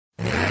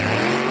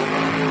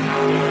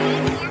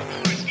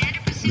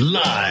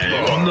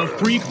Live on the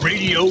Freak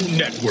Radio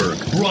Network,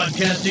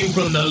 broadcasting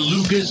from the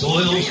Lucas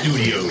Oil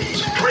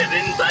Studios.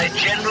 Driven by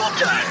General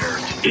Tire.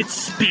 It's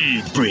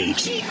Speed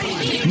Freaks.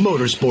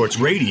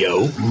 Motorsports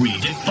Radio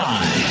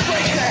redefined.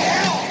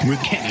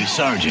 With Kenny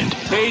Sargent.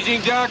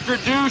 Paging Dr.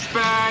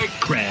 Douchebag.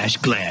 Crash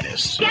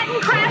Gladys. Get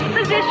in crash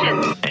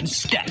position. And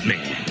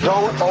Statman.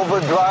 Don't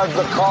overdrive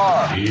the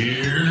car.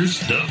 Here's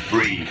the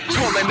Freaks.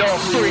 Coming on,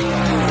 freak.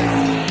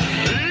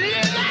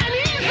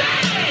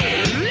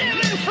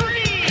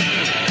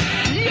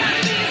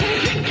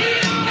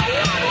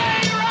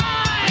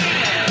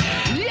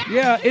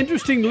 Yeah,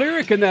 interesting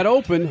lyric in that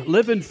open.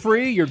 Living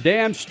free, you're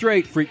damn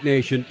straight, Freak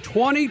Nation.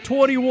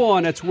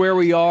 2021, that's where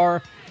we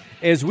are,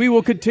 as we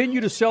will continue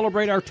to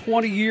celebrate our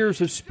 20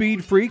 years of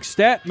Speed Freaks.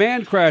 Stat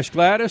Man, Crash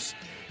Gladys,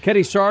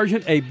 Kenny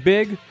Sargent, a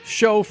big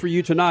show for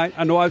you tonight.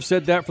 I know I've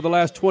said that for the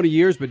last 20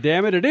 years, but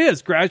damn it, it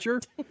is,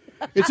 Crasher.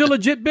 It's a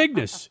legit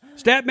bigness.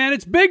 Stat Man,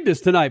 it's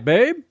bigness tonight,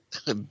 babe.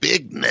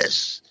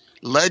 Bigness.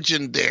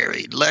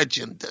 Legendary.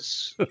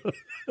 Legendous.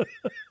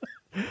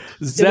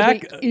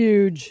 Zach.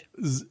 Huge.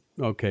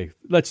 Okay,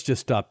 let's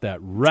just stop that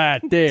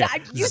right there.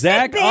 You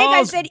said big,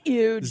 I said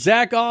huge.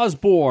 Zach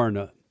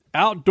Osborne,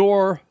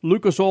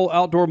 Lucas Oil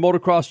Outdoor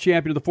Motocross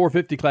Champion of the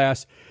 450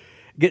 class,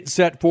 getting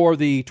set for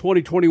the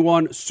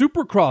 2021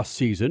 Supercross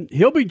season.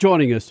 He'll be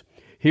joining us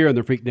here in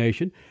the Freak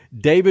Nation.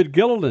 David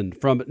Gilliland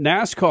from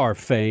NASCAR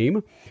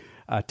fame,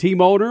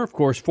 team owner, of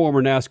course,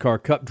 former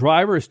NASCAR Cup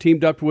driver, has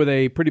teamed up with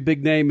a pretty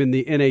big name in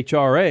the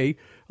NHRA,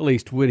 at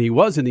least when he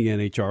was in the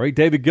NHRA.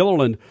 David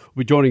Gilliland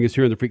will be joining us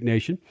here in the Freak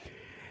Nation.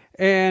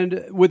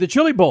 And with the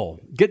Chili Bowl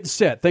getting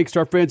set, thanks to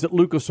our friends at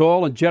Lucas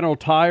Oil and General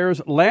Tires,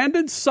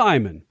 Landon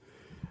Simon,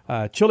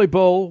 Chili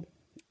Bowl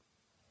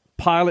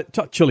pilot.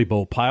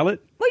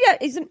 Well, yeah,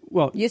 he's a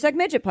USAC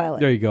midget pilot.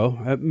 There you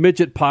go,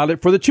 midget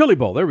pilot for the Chili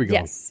Bowl. There we go.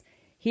 Yes,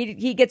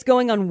 he gets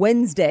going on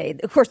Wednesday.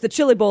 Of course, the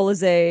Chili Bowl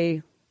is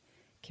a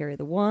carry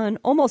the one,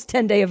 almost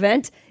 10-day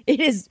event. It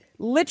is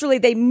literally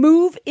they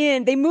moved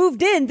in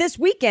this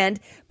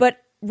weekend, but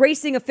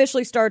racing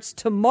officially starts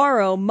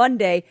tomorrow,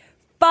 Monday.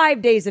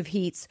 5 days of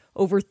heats,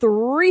 over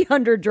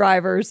 300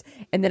 drivers,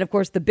 and then, of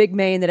course, the big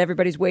main that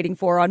everybody's waiting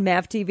for on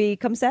MAV TV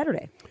comes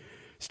Saturday.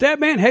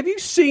 Statman, have you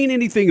seen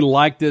anything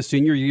like this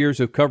in your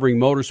years of covering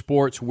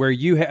motorsports where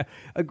you have,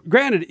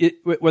 granted,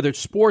 whether it's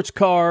sports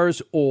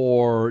cars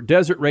or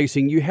desert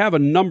racing, you have a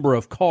number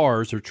of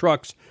cars or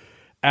trucks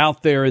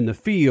out there in the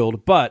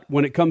field, but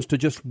when it comes to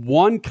just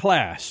one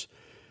class,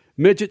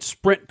 midget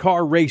sprint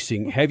car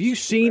racing, have you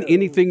seen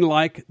anything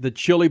like the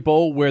Chili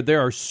Bowl where there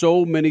are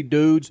so many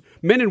dudes,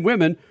 men and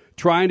women,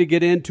 trying to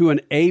get into an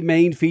A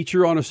main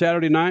feature on a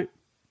Saturday night?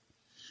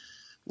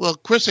 Well,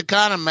 Chris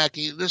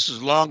Economaki, this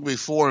is long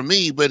before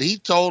me, but he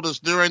told us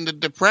during the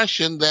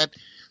Depression that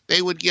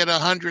they would get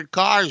 100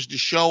 cars to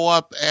show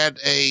up at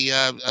a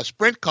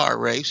sprint car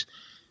race.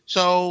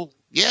 So,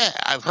 yeah,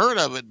 I've heard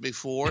of it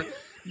before,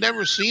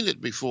 never seen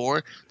it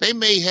before. They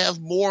may have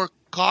more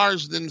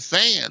cars than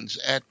fans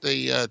at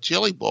the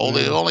Chili Bowl.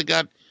 They only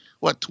got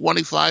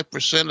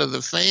 25% of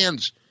the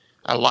fans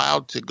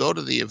allowed to go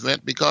to the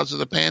event because of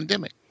the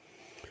pandemic.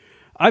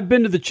 I've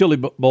been to the Chili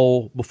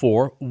Bowl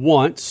before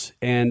once,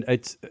 and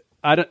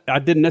I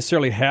didn't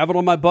necessarily have it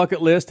on my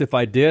bucket list. If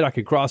I did, I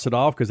could cross it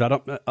off because I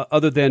don't.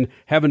 Other than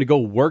having to go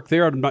work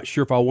there, I'm not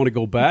sure if I want to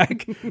go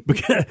back.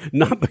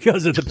 Not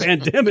because of the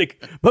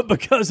pandemic, but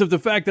because of the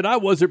fact that I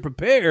wasn't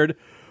prepared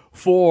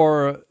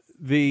for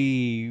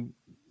the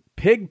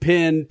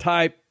pigpen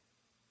type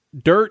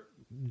dirt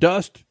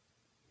dust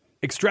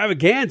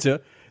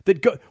extravaganza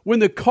when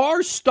the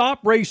cars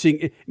stop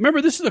racing.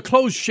 Remember, this is a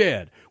closed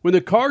shed. When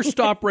the cars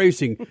stop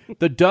racing,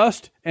 the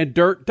dust and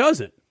dirt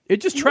doesn't. It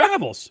just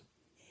travels.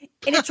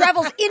 And it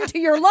travels into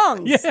your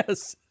lungs.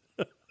 Yes.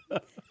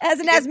 As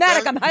an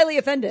asthmatic, I'm highly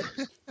offended.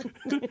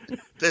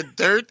 The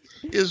dirt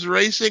is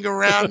racing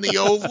around the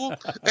oval.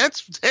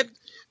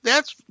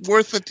 That's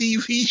worth a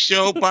TV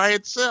show by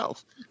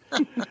itself.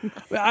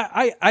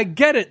 I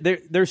get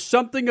it. There's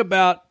something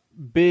about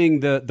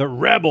being the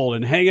rebel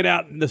and hanging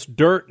out in this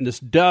dirt and this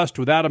dust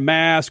without a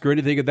mask or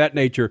anything of that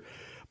nature.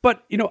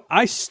 But,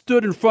 I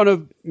stood in front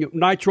of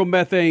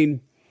nitromethane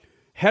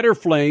header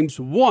flames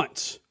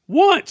once,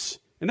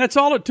 and that's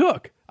all it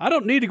took. I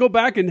don't need to go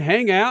back and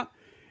hang out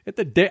at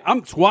the day.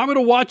 I'm going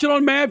to watch it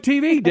on MAV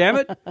TV, damn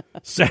it.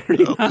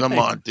 Saturday night. Come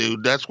on,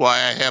 dude. That's why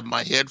I have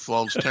my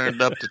headphones turned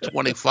up to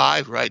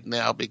 25 right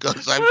now,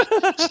 because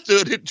I've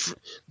stood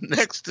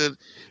next to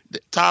the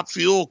top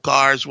fuel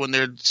cars when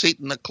they're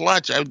seating the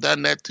clutch. I've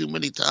done that too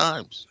many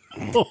times.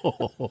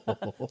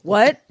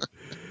 What?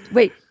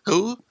 Wait.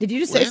 Who? Did you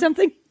just say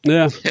something?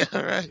 Yeah. Yeah,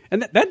 right.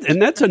 And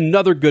that's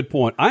another good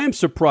point. I am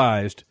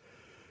surprised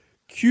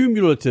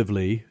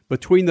cumulatively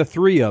between the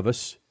three of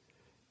us,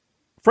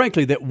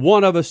 frankly, that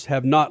one of us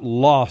have not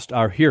lost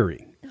our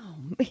hearing.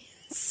 Oh,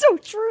 so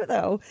true,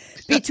 though.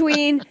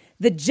 Between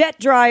the jet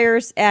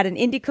dryers at an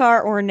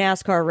IndyCar or a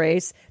NASCAR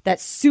race, that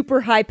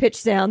super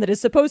high-pitched sound that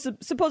is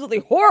supposedly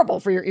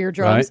horrible for your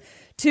eardrums, right,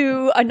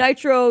 to a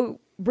nitro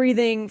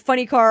breathing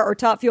funny car or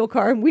Top Fuel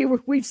car, and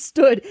we've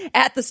stood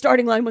at the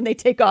starting line when they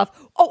take off.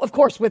 Oh, of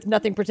course, with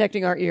nothing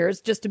protecting our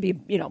ears, just to be,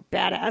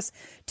 badass.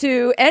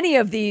 To any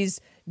of these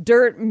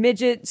dirt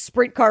midget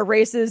sprint car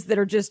races that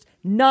are just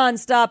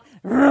nonstop,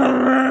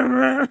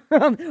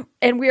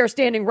 and we are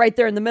standing right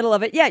there in the middle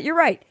of it. Yeah, you're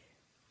right.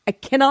 I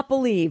cannot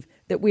believe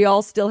that we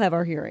all still have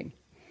our hearing.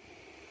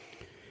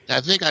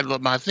 I think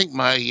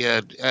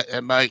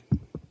my.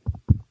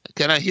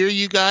 Can I hear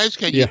you guys?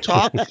 Can you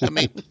talk? I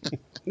mean,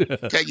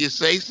 can you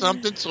say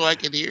something so I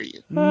can hear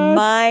you?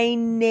 My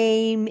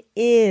name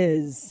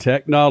is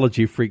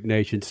Technology Freak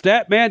Nation.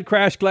 Statman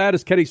Crash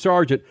Gladys, Kenny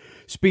Sargent,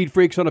 Speed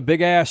Freaks on a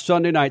big ass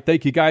Sunday night.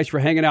 Thank you guys for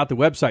hanging out. The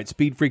website,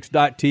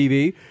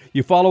 speedfreaks.tv.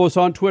 You follow us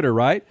on Twitter,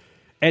 right?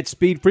 At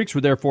Speed Freaks.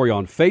 We're there for you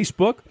on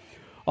Facebook.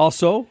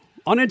 Also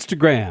on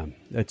Instagram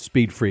at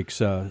Speed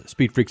Freaks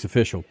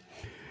Official.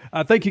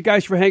 Thank you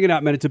guys for hanging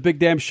out, man. It's a big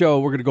damn show.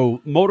 We're going to go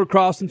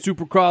motocrossing,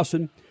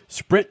 supercrossing,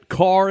 sprint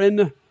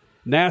carring,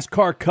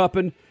 NASCAR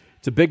cupping.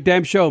 It's a big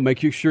damn show. Make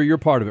sure you're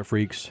part of it,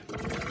 freaks.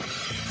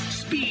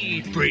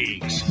 Speed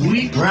Freaks.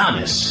 We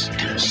promise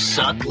to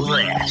suck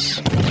less.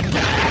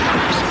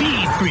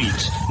 Speed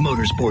Freaks.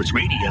 Motorsports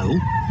Radio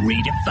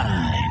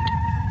redefined.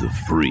 The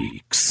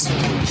Freaks.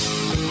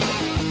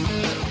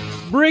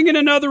 Bringing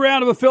another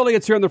round of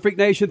affiliates here in the Freak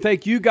Nation.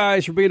 Thank you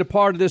guys for being a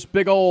part of this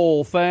big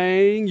old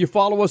thing. You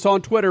follow us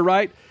on Twitter,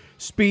 right?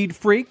 Speed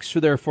Freaks.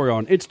 We're there for you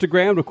on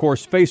Instagram, of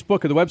course,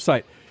 Facebook, and the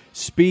website,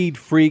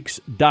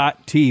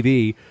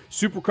 speedfreaks.tv.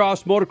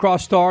 Supercross,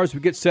 motocross stars. We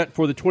get set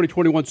for the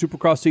 2021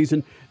 Supercross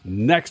season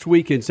next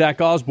weekend.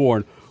 Zach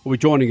Osborne will be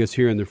joining us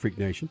here in the Freak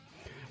Nation.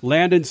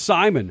 Landon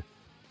Simon,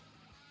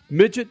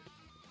 midget,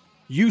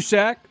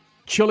 USAC,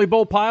 Chili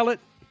Bowl pilot.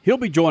 He'll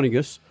be joining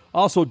us.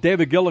 Also,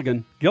 David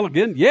Gilligan.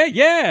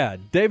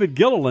 David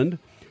Gilliland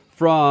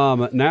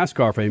from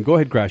NASCAR fame. Go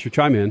ahead, Crasher.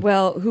 Chime in.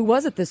 Well, who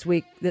was it this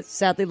week that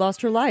sadly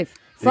lost her life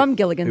from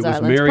Gilligan's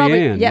Island? It was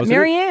Marianne. Yeah,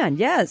 Marianne,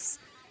 yes.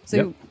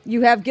 So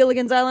you have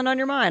Gilligan's Island on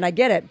your mind. I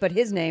get it, but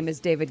his name is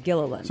David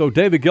Gilliland. So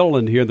David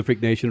Gilliland here in the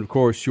Freak Nation. Of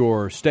course,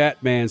 your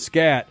stat man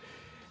scat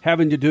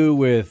having to do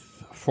with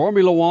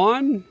Formula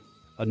One,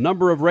 a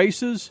number of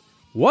races.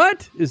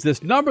 What is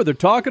this number they're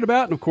talking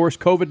about? And, of course,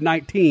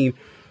 COVID-19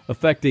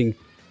 affecting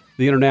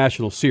the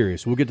International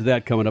Series. We'll get to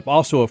that coming up.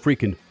 Also, a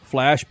freaking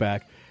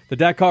flashback. The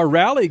Dakar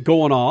Rally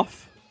going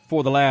off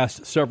for the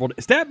last several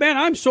days. Statman,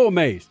 I'm so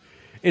amazed.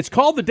 It's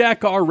called the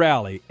Dakar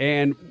Rally,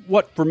 and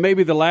for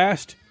maybe the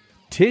last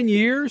 10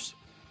 years,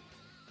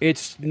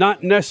 it's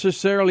not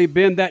necessarily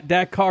been that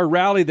Dakar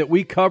Rally that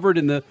we covered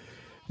in the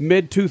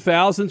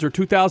mid-2000s or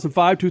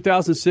 2005,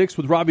 2006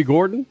 with Robbie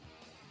Gordon.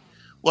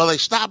 Well, they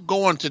stopped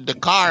going to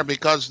Dakar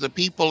because the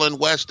people in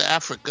West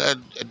Africa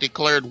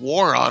declared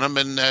war on them,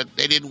 and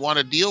they didn't want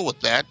to deal with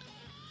that.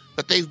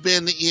 But they've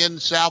been in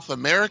South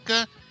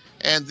America,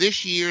 and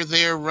this year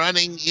they're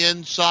running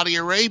in Saudi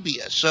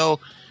Arabia. So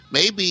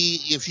maybe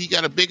if you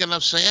got a big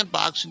enough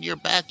sandbox in your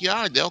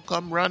backyard, they'll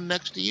come run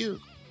next to you.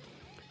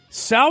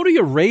 Saudi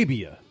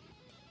Arabia.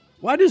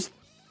 Why does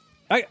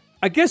I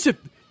guess if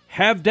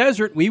have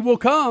desert, we will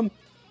come.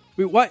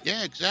 What?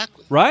 Yeah,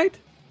 exactly. Right?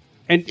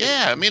 And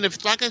yeah, I mean,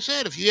 like I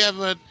said, if you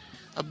have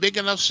a big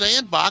enough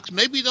sandbox,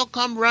 maybe they'll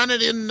come run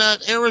it in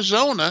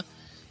Arizona,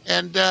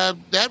 and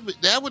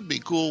that would be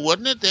cool,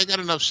 wouldn't it? They got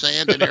enough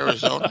sand in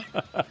Arizona.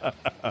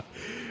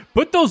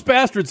 Put those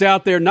bastards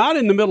out there, not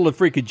in the middle of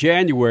freaking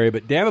January,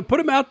 but damn it, put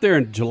them out there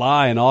in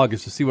July and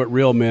August to see what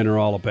real men are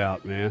all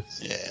about, man.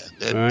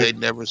 Yeah, they'd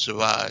never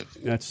survive.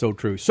 That's so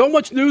true. So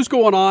much news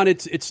going on.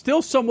 It's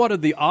still somewhat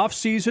of the off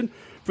season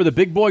for the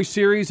Big Boy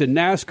Series and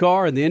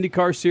NASCAR and the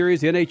IndyCar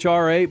Series, the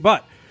NHRA,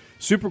 but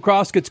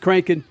Supercross gets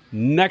cranking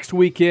next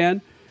weekend.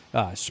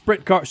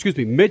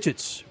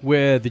 Midgets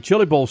with the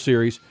Chili Bowl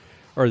Series,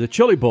 or the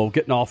Chili Bowl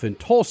getting off in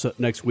Tulsa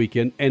next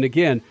weekend. And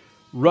again,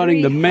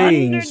 running the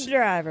mains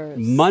drivers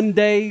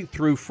Monday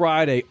through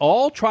Friday,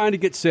 all trying to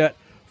get set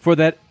for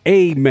that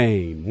A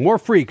main. More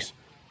freaks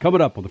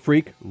coming up on the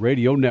Freak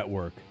Radio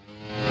Network.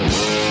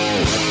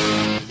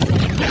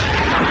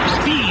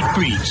 Speed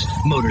Freaks,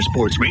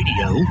 Motorsports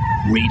Radio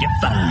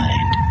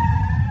redefined.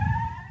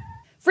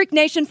 Freak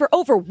Nation, for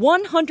over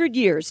 100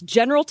 years,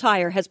 General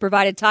Tire has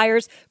provided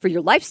tires for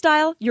your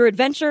lifestyle, your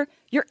adventure,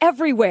 your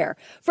everywhere.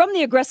 From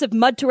the aggressive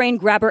mud-terrain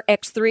Grabber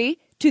X3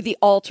 to the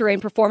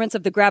all-terrain performance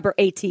of the Grabber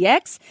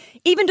ATX,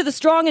 even to the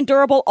strong and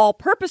durable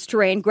all-purpose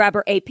terrain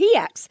Grabber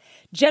APX,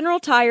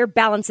 General Tire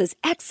balances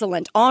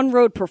excellent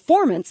on-road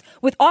performance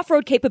with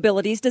off-road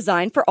capabilities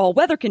designed for all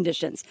weather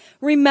conditions.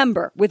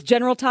 Remember, with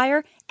General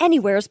Tire,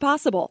 anywhere is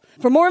possible.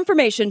 For more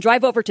information,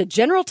 drive over to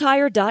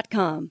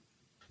GeneralTire.com.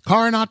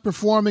 Car not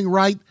performing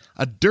right,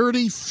 a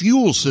dirty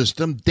fuel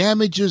system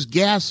damages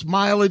gas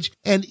mileage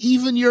and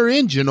even your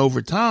engine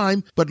over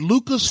time, but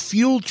Lucas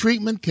Fuel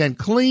Treatment can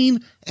clean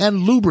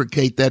and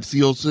lubricate that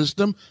fuel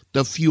system,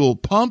 the fuel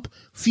pump,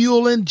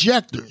 fuel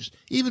injectors,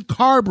 even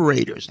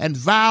carburetors and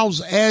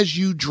valves as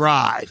you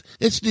drive.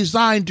 It's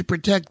designed to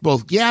protect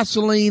both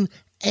gasoline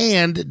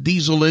and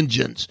diesel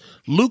engines.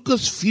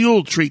 Lucas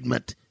Fuel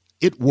Treatment.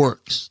 It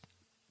works.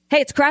 Hey,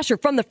 it's Crasher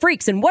from the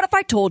Freaks, and what if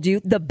I told you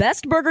the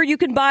best burger you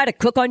can buy to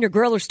cook on your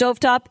grill or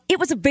stovetop, it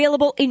was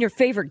available in your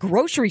favorite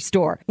grocery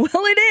store? Well,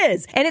 it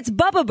is, and it's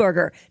Bubba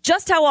Burger.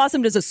 Just how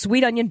awesome does a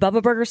sweet onion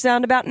Bubba Burger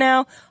sound about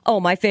now? Oh,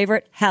 my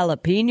favorite,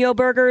 jalapeno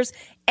burgers,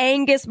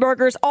 Angus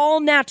burgers, all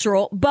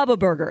natural Bubba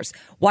Burgers.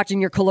 Watching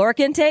your caloric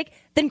intake?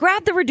 Then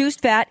grab the reduced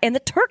fat and the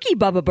turkey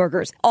Bubba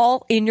Burgers,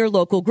 all in your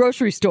local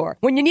grocery store.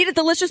 When you need a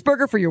delicious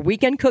burger for your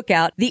weekend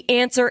cookout, the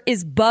answer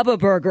is Bubba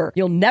Burger.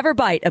 You'll never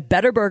bite a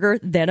better burger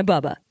than a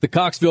Bubba. The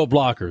Coxville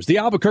Blockers, the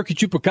Albuquerque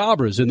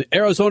Chupacabras, and the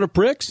Arizona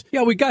Pricks.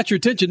 Yeah, we got your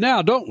attention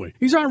now, don't we?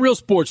 These aren't real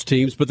sports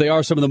teams, but they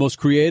are some of the most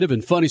creative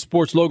and funny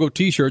sports logo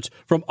t-shirts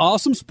from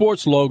Awesome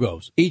Sports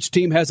Logos. Each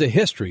team has a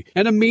history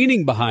and a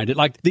meaning behind it,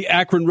 like the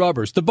Akron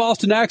Rubbers, the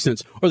Boston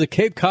Accents, or the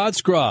Cape Cod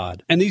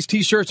Scrod. And these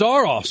t-shirts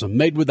are awesome,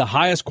 made with the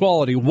highest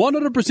quality,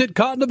 100%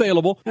 cotton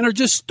available, and are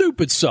just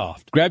stupid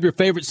soft. Grab your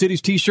favorite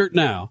city's t-shirt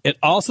now at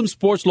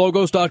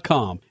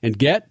awesomesportslogos.com and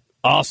get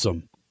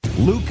awesome.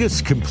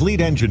 Lucas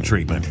Complete Engine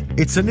Treatment.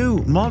 It's a new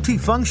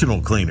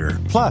multifunctional cleaner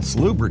plus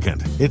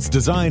lubricant. It's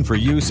designed for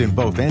use in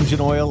both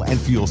engine oil and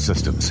fuel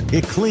systems.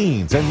 It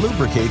cleans and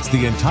lubricates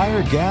the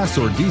entire gas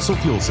or diesel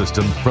fuel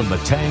system from the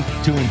tank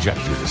to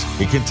injectors.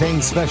 It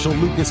contains special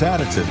Lucas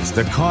additives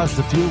that cause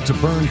the fuel to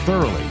burn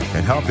thoroughly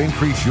and help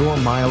increase your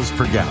miles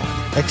per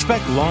gallon.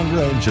 Expect longer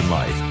engine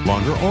life,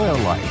 longer oil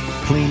life,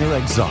 cleaner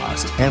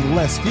exhaust, and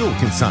less fuel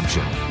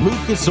consumption.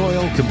 Lucas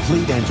Oil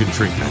Complete Engine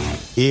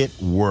Treatment. It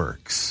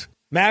works.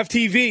 MAV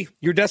TV,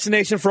 your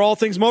destination for all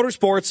things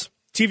motorsports.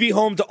 TV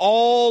home to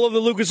all of the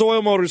Lucas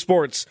Oil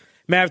Motorsports.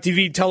 MAV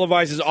TV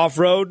televises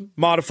off-road,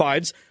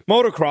 modifieds,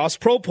 motocross,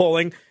 pro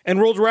polling, and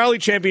World Rally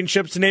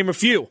Championships, to name a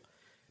few.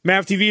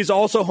 MAV TV is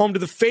also home to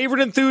the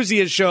favorite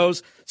enthusiast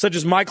shows such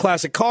as My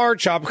Classic Car,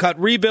 Chop Cut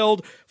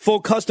Rebuild, Full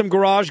Custom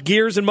Garage,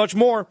 Gears, and much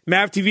more.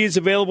 MAV TV is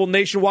available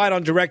nationwide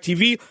on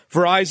DirecTV,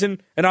 Verizon,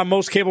 and on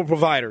most cable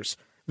providers.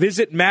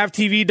 Visit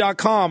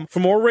MAVTV.com for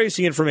more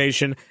racing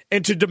information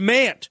and to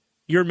demand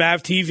your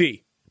MAV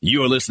TV.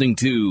 You're listening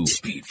to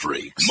Speed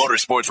Freaks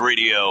Motorsports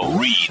Radio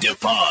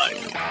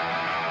Redefined.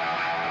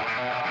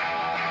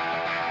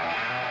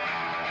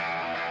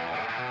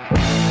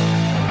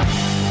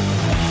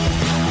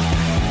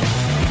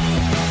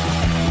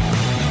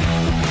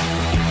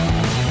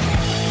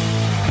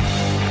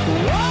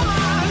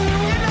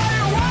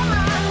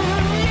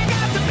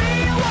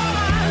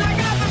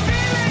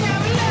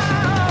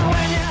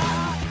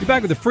 You're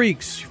back with the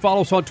Freaks.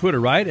 Follow us on Twitter,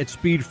 right? At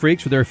Speed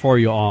Freaks. We're there for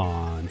you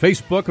on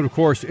Facebook and, of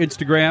course,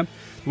 Instagram.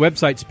 The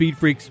website,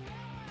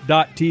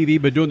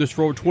 speedfreaks.tv. Been doing this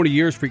for over 20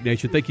 years, Freak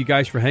Nation. Thank you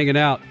guys for hanging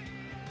out.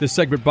 This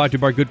segment brought to you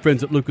by our good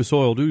friends at Lucas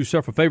Oil. Do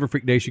yourself a favor,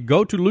 Freak Nation.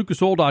 Go to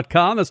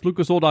lucasoil.com. That's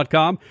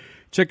lucasoil.com.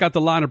 Check out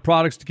the line of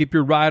products to keep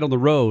your ride on the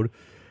road.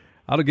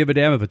 I don't give a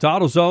damn if it's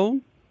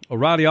AutoZone,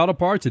 O'Reilly Auto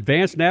Parts,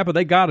 Advanced Napa.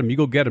 They got them. You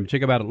go get them.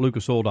 Check them out at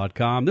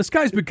lucasoil.com. This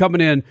guy's been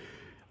coming in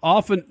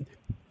off and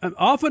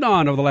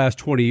on over the last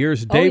 20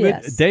 years.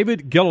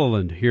 David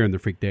Gilliland here in the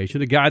Freak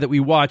Nation, a guy that we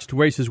watched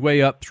race his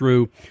way up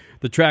through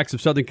the tracks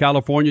of Southern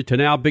California to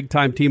now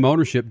big-time team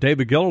ownership.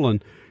 David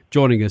Gilliland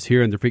joining us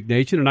here in the Freak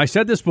Nation. And I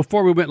said this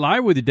before we went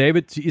live with you,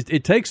 David.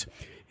 It takes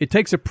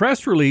a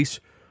press release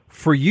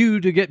for you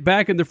to get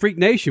back in the Freak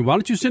Nation. Why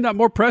don't you send out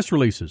more press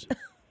releases?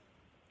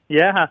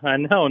 Yeah, I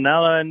know.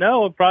 Now that I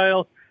know, I'll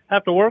probably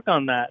have to work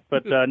on that.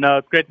 But no,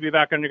 it's great to be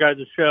back on your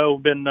guys' show.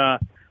 Been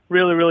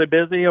really, really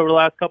busy over the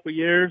last couple of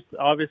years,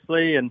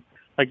 obviously. And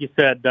like you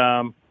said,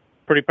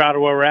 pretty proud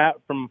of where we're at,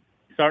 from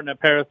starting at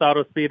Paris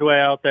Auto Speedway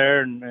out there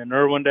and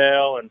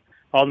Irwindale and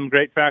all them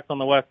great tracks on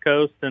the West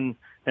Coast. And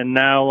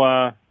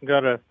now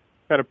got a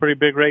pretty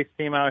big race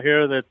team out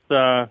here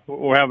that's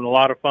we're having a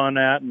lot of fun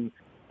at, and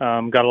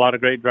got a lot of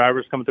great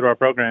drivers coming through our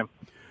program.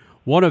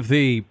 One of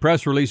the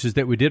press releases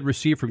that we did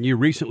receive from you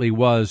recently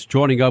was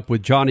joining up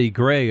with Johnny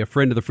Gray, a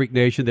friend of the Freak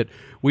Nation that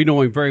we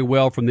know him very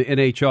well from the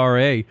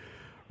NHRA,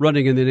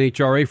 running in the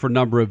NHRA for a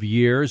number of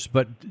years.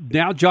 But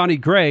now Johnny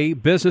Gray,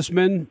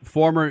 businessman,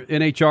 former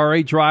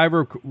NHRA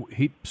driver,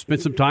 he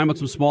spent some time on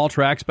some small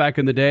tracks back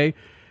in the day,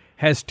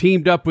 has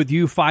teamed up with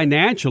you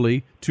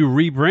financially to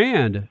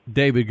rebrand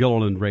David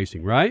Gilliland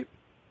Racing, right?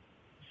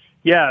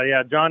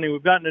 Yeah, Johnny,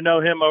 we've gotten to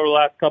know him over the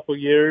last couple of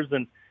years,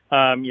 and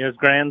his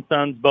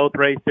grandsons both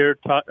race here,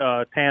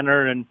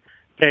 Tanner and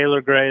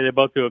Taylor Gray. They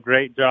both do a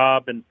great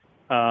job, and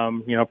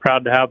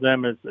proud to have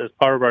them as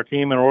part of our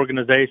team and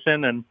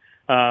organization. And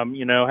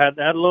had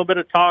a little bit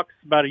of talks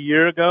about a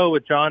year ago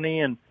with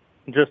Johnny, and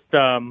just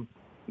kind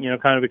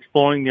of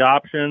exploring the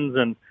options,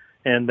 and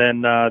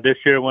then this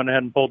year went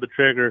ahead and pulled the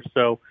trigger.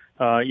 So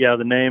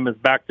the name is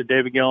back to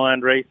David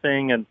Gilliland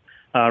Racing, and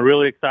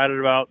really excited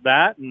about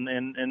that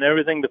and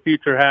everything the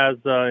future has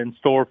in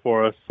store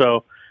for us.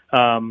 So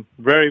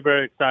very,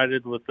 very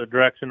excited with the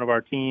direction of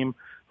our team.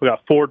 We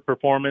got Ford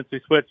Performance. We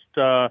switched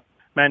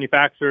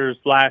manufacturers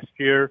last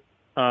year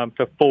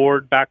to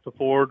Ford, back to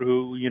Ford,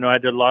 who, I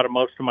did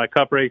most of my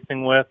cup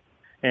racing with.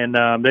 And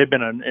they've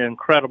been an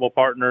incredible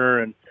partner,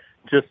 and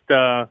just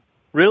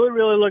really,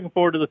 really looking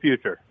forward to the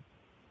future.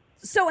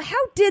 So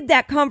how did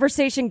that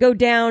conversation go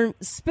down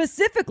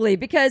specifically?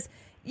 Because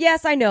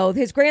yes, I know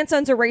his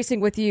grandsons are racing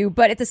with you,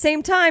 but at the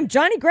same time,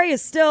 Johnny Gray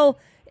is still,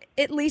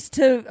 at least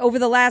to over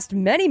the last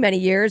many, many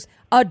years,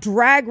 a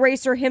drag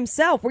racer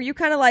himself. Were you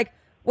kind of like,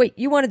 wait,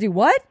 you want to do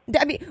what?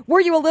 I mean, were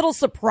you a little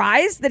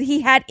surprised that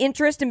he had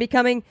interest in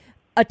becoming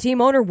a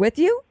team owner with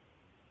you?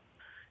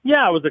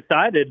 Yeah, I was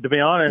excited, to be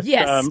honest.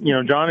 Yes.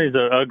 Johnny's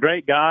a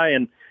great guy,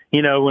 and,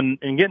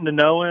 and getting to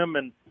know him,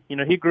 and,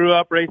 he grew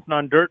up racing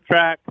on dirt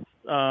tracks,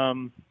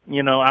 out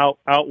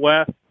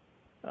west,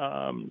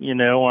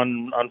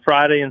 on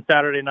Friday and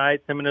Saturday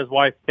nights, him and his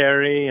wife,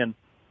 Terry, and,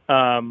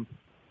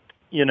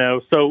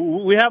 so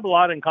we have a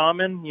lot in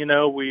common.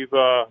 We've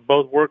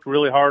both worked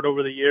really hard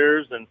over the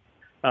years, and,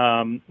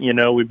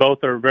 we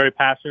both are very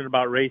passionate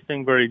about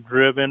racing, very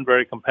driven,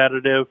 very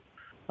competitive,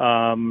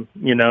 and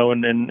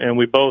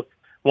we both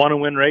want to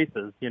win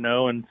races,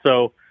 and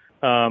so,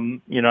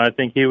 I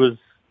think he was,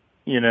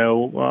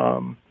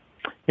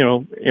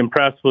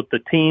 impressed with the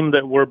team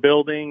that we're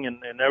building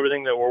and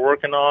everything that we're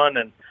working on.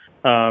 And,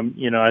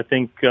 I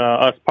think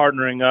us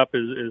partnering up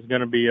is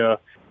going to be a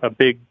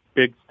big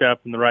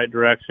step in the right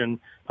direction.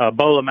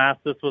 Bo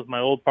Lamastus was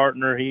my old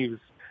partner. He's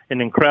an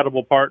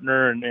incredible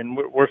partner, and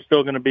we're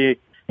still going to be,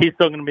 he's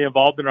still going to be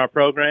involved in our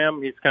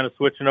program. He's kind of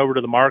switching over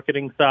to the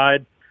marketing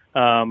side.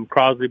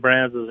 Crosley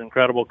Brands is an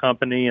incredible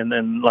company. And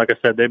then, like I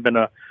said, they've been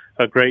a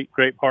great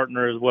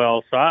partner as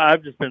well. So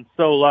I've just been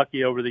so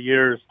lucky over the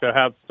years to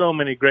have so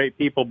many great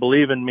people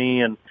believe in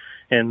me and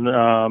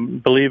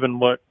believe in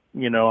what,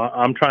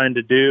 I'm trying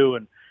to do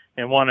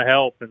and want to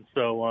help. And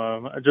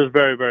so, just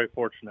very, very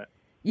fortunate.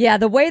 Yeah,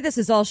 the way this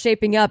is all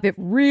shaping up, it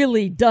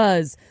really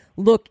does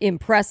look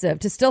impressive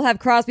to still have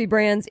Crosby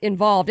Brands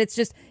involved.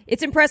 It's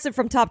impressive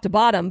from top to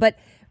bottom. But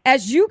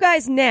as you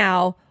guys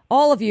now,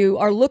 all of you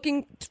are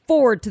looking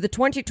forward to the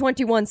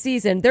 2021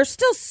 season, there's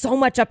still so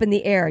much up in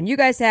the air. And you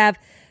guys have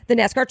the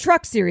NASCAR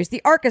Truck Series,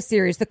 the ARCA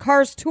Series, the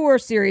Cars Tour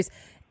Series.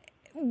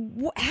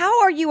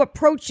 How are you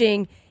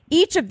approaching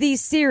each of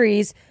these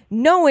series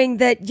knowing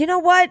that, you know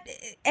what,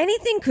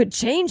 anything could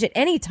change at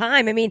any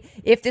time? I mean,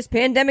 if this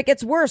pandemic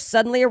gets worse,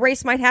 suddenly a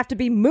race might have to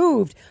be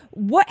moved.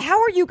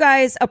 How are you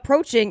guys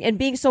approaching and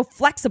being so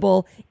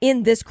flexible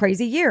in this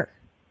crazy year?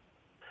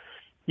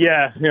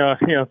 Yeah,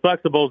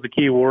 flexible is the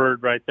key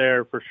word right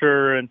there for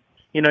sure. And,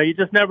 you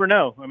just never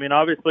know. I mean,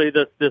 obviously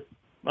this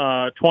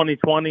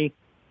 2020,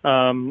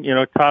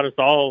 taught us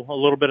all a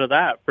little bit of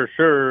that for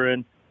sure.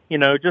 And,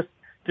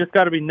 just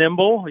got to be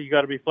nimble. You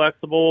got to be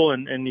flexible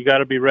and you got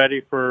to be ready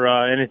for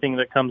anything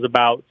that comes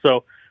about.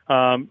 So,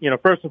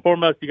 first and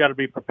foremost, you got to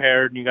be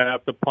prepared and you got to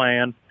have to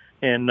plan.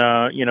 And,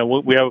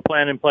 we have a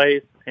plan in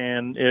place.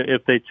 And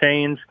if they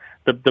change,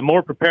 the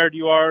more prepared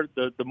you are,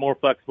 the more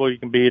flexible you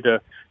can be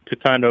to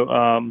kind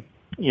of,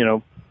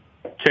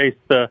 chase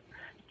the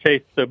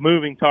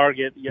moving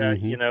target. Yeah,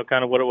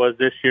 kind of what it was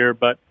this year.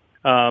 But,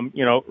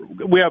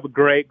 we have a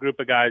great group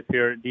of guys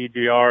here at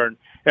DGR and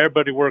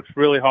everybody works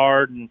really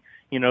hard and,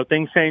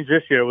 things changed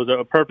this year. It was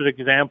a perfect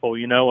example.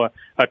 A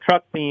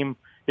truck team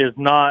is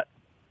not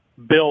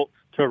built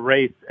to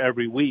race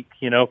every week,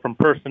 from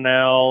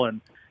personnel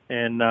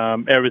and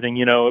everything.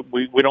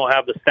 We don't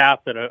have the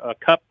staff that a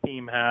cup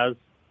team has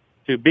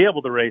to be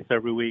able to race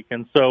every week.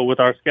 And so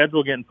with our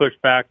schedule getting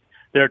pushed back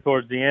there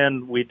towards the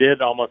end, we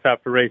did almost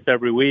have to race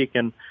every week.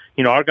 And,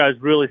 our guys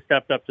really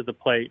stepped up to the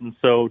plate. And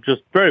so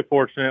just very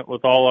fortunate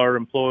with all our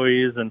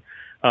employees and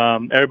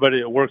everybody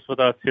that works with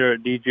us here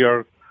at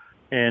DGR.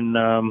 And,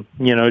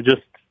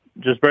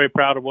 just very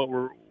proud of what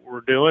we're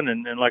doing.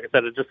 And like I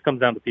said, it just comes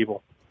down to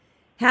people.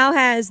 How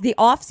has the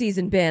off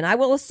season been? I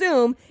will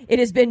assume it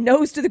has been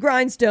nose to the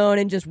grindstone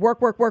and just work.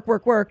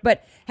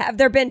 But have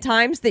there been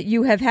times that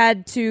you have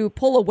had to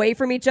pull away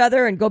from each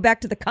other and go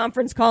back to the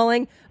conference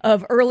calling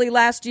of early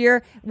last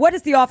year? What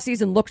has the off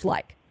season looked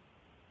like?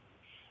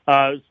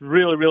 It's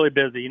really, really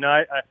busy.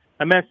 I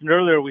mentioned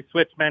earlier we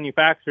switched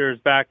manufacturers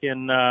back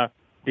in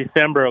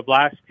December of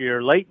last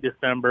year, late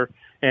December.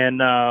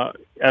 And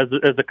as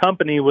a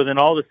company, within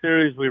all the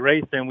series we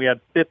raced in, we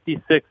had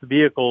 56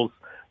 vehicles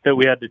that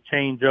we had to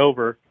change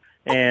over.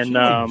 And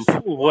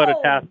what a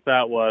task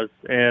that was.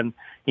 And,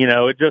 we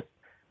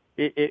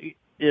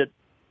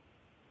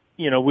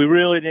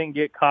really didn't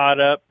get caught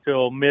up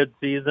till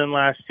mid-season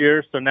last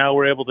year. So now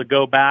we're able to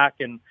go back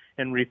and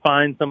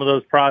refine some of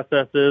those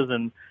processes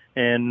and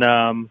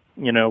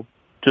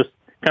just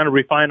kind of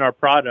refine our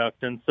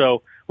product. And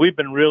so we've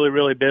been really,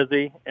 really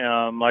busy.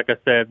 Like I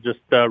said, just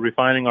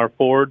refining our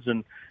Fords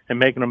and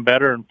making them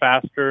better and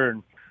faster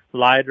and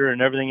lighter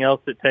and everything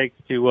else it takes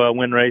to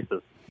win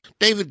races.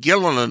 David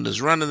Gilliland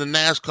is running the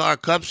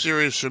NASCAR Cup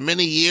Series for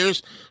many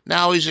years.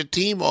 Now he's a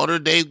team owner.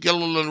 Dave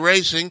Gilliland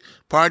Racing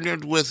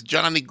partnered with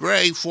Johnny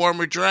Gray,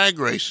 former drag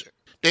racer.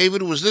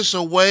 David, was this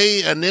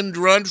an end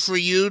run for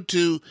you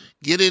to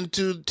get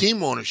into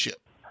team ownership?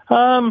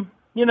 I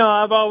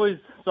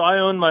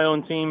owned my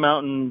own team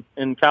out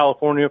in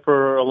California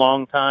for a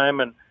long time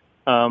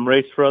and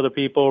raced for other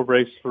people,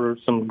 raced for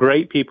some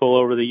great people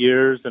over the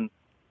years. And,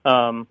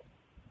 my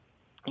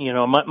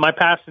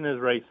passion is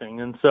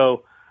racing. And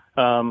so,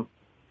 and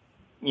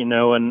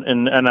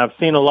I've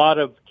seen a lot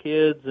of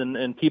kids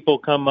and people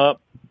come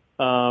up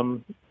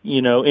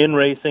in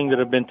racing that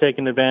have been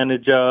taken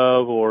advantage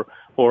of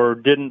or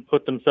didn't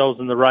put themselves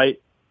in the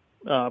right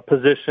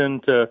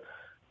position to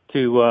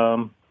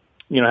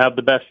have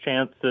the best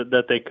chance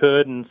that they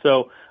could. And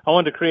so I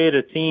wanted to create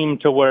a team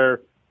to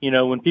where,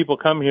 when people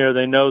come here,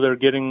 they know they're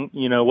getting,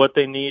 what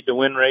they need to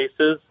win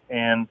races.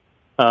 And,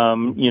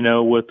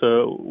 with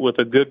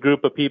a good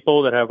group of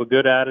people that have a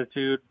good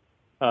attitude,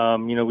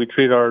 we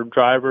treat our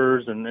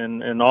drivers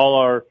and all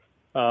our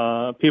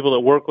people that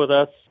work with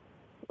us,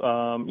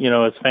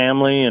 as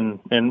family and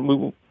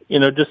we,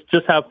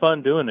 just have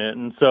fun doing it.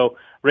 And so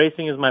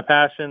racing is my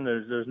passion.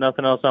 There's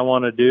nothing else I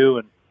want to do.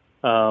 And,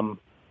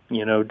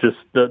 just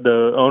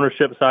the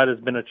ownership side has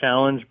been a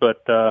challenge,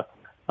 but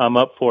I'm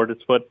up for it.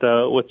 It's what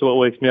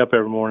wakes me up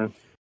every morning.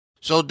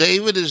 So,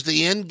 David, is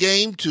the end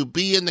game to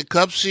be in the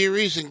Cup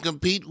Series and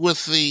compete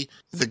with the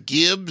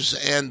Gibbs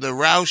and the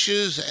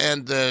Roushes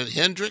and the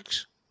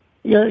Hendricks?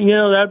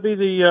 Yeah, that'd be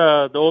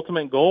the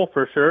ultimate goal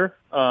for sure.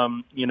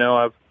 I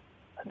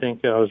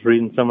think I was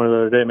reading somewhere the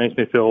other day. It makes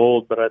me feel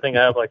old, but I think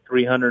I have like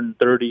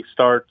 330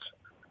 starts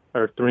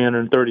or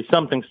 330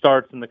 something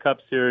starts in the Cup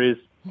Series.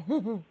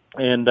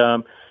 And,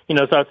 so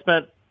I've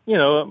spent,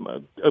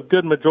 a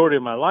good majority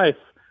of my life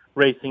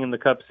racing in the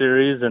Cup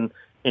Series. And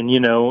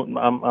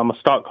I'm a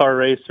stock car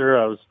racer.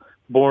 I was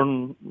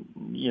born,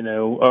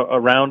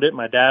 around it.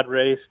 My dad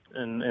raced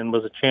and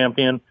was a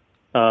champion.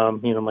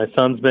 My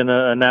son's been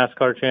a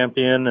NASCAR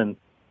champion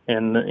and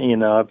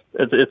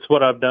it's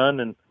what I've done.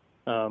 And,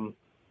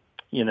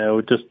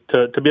 just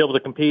to be able to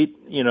compete,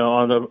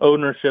 on the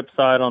ownership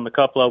side, on the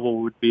Cup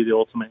level would be the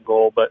ultimate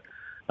goal. But,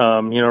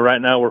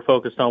 right now we're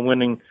focused on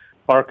winning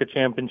ARCA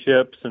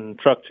championships and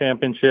truck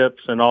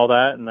championships and all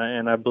that.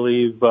 And I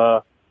believe,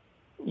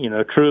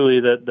 truly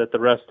that the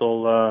rest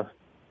will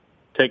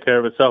take care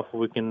of itself if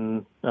we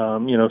can,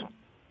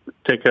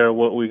 take care of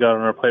what we got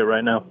on our plate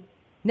right now.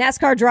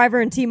 NASCAR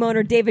driver and team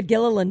owner David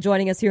Gilliland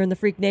joining us here in the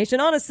Freak Nation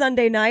on a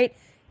Sunday night.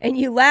 And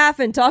you laugh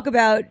and talk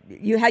about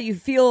how you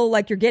feel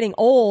like you're getting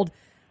old.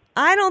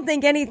 I don't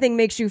think anything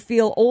makes you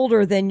feel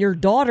older than your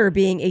daughter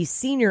being a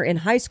senior in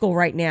high school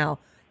right now.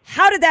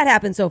 How did that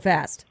happen so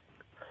fast?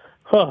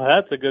 Oh,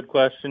 that's a good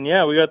question.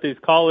 Yeah, we got these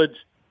college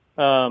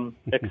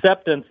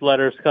acceptance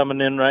letters coming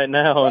in right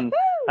now, and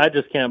I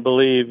just can't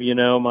believe,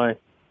 my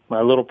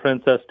little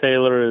Princess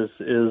Taylor is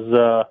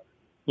going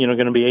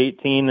to be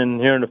 18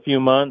 and here in a few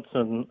months,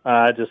 and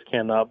I just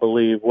cannot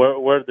believe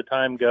where'd the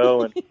time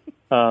go. And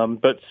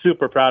but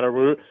super proud of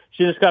her.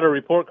 She just got a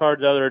report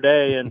card the other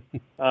day, and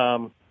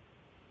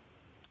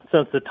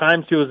since the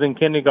time she was in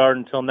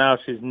kindergarten until now,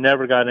 she's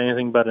never got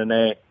anything but an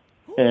A.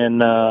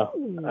 And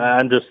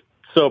I'm just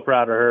so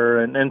proud of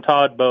her and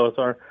Todd both.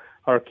 Our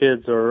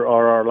kids are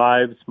our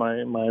lives.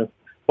 My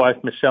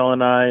wife Michelle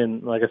and I,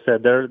 and like I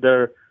said,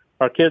 they're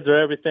our kids are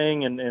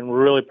everything, and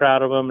we're really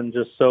proud of them, and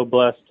just so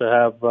blessed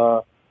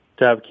to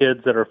have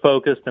kids that are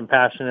focused and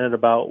passionate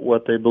about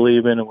what they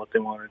believe in and what they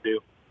want to do.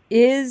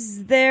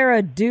 Is there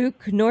a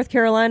Duke, North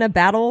Carolina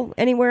battle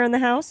anywhere in the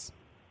house?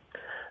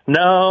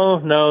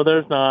 No,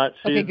 there's not.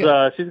 Okay,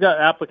 good. She's got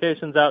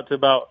applications out to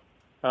about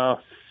 5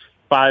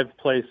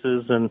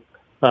 places, and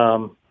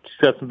she's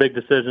got some big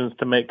decisions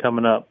to make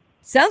coming up.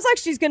 Sounds like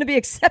she's going to be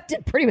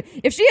accepted pretty much.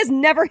 If she has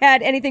never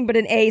had anything but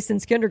an A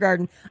since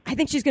kindergarten, I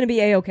think she's going to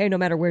be A-okay no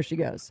matter where she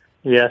goes.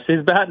 Yeah,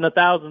 she's batting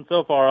 1,000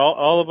 so far.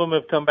 All of them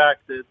have come back.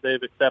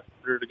 They've accepted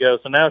her to go.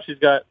 So now she's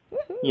got,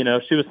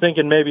 she was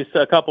thinking maybe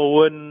a couple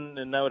wouldn't,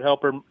 and that would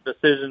help her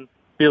decision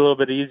be a little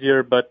bit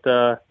easier. But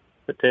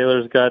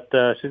Taylor's got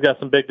she's got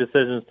some big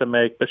decisions to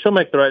make. But she'll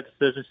make the right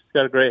decision. She's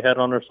got a great head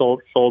on her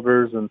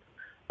shoulders, and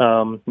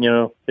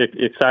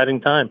exciting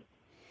time.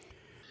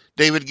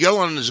 David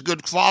Gilliland is a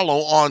good follow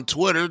on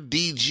Twitter,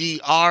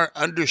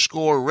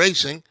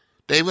 DGR_racing.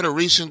 David, a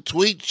recent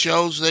tweet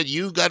shows that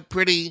you got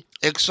pretty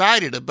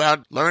excited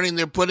about learning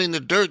they're putting the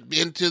dirt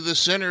into the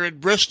center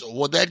at Bristol.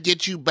 Would that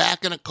get you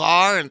back in a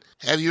car and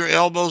have your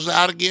elbows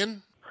out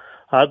again?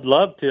 I'd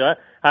love to.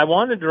 I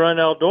wanted to run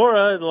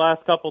Eldora the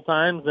last couple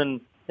times, and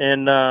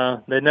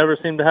they never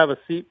seem to have a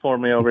seat for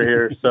me over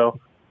here. So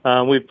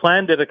we've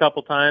planned it a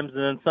couple times,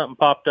 and then something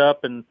popped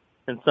up, and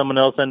someone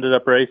else ended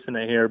up racing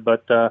it here.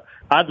 But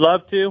I'd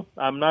love to.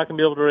 I'm not going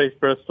to be able to race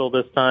Bristol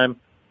this time.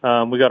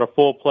 We got a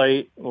full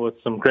plate with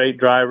some great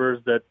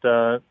drivers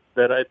that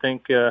I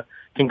think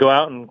can go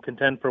out and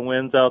contend for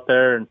wins out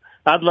there, and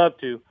I'd love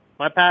to.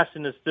 My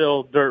passion is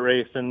still dirt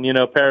racing.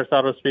 Paris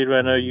Auto Speedway,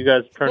 I know you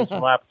guys turned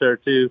some laps there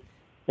too,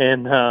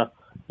 and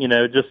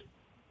just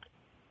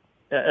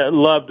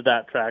loved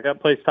that track. That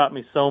place taught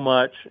me so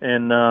much,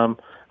 and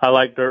I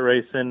like dirt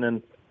racing,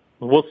 and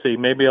we'll see.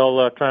 Maybe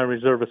I'll try and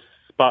reserve a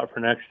spot for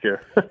next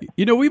year.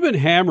 We've been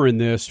hammering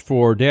this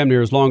for damn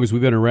near as long as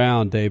we've been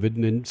around, David,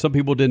 and some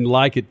people didn't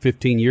like it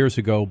 15 years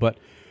ago, but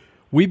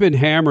we've been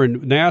hammering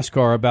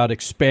NASCAR about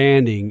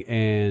expanding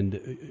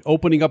and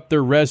opening up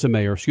their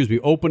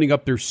opening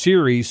up their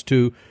series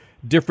to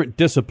different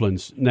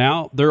disciplines.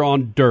 Now they're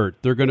on dirt.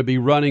 They're going to be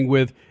running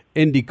with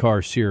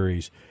IndyCar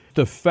series.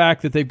 The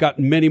fact that they've got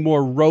many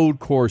more road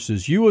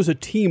courses. You as a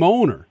team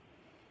owner,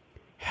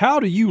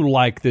 how do you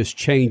like this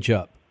change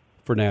up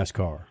for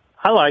NASCAR?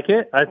 I like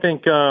it. I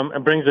think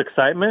it brings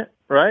excitement,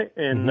 right?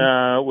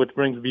 And which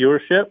brings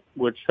viewership,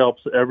 which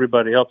helps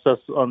everybody, helps us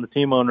on the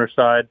team owner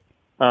side,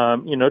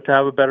 to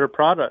have a better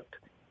product.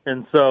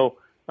 And so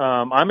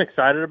I'm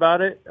excited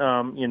about it.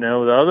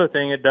 The other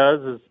thing it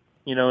does is,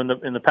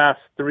 in the past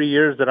 3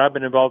 years that I've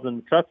been involved in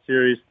the Truck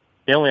Series,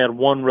 they only had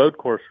one road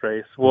course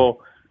race.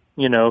 Well,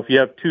 if you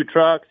have 2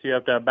 trucks, you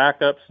have to have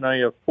backups. Now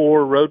you have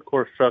 4 road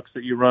course trucks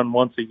that you run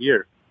once a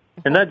year.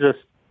 And that just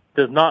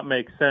does not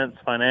make sense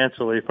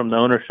financially from the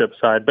ownership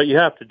side, but you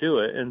have to do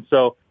it. And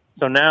so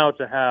now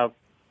to have,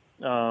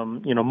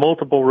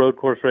 multiple road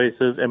course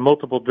races and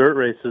multiple dirt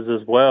races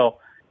as well,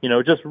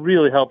 it just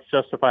really helps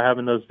justify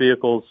having those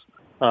vehicles,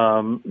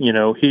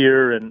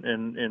 here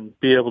and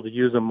be able to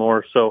use them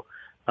more. So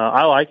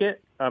I like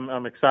it.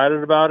 I'm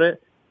excited about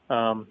it.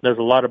 There's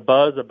a lot of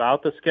buzz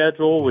about the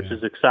schedule, which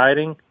is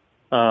exciting.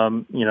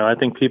 I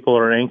think people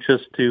are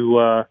anxious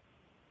to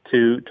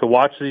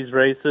watch these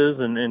races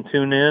and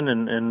tune in.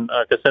 And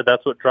like I said,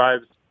 that's what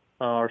drives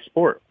our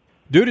sport.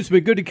 Dude, it's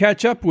been good to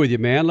catch up with you,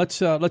 man.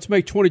 Let's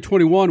make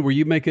 2021 where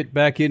you make it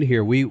back in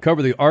here. We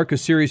cover the ARCA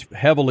series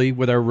heavily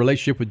with our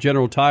relationship with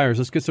General Tires.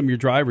 Let's get some of your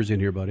drivers in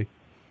here, buddy.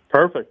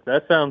 Perfect.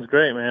 That sounds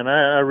great, man.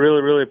 I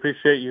really, really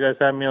appreciate you guys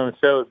having me on the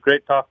show. It's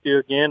great to talk to you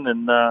again,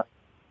 and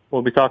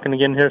we'll be talking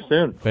again here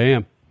soon.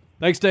 Bam.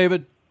 Thanks,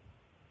 David.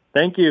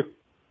 Thank you.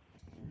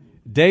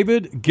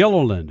 David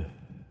Gilliland,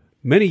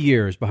 many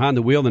years behind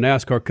the wheel in the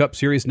NASCAR Cup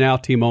Series, now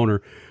team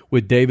owner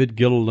with David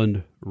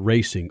Gilliland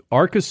Racing.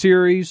 ARCA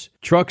Series,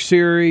 Truck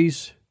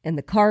Series. And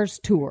the Cars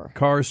Tour.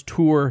 Cars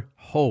Tour.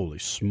 Holy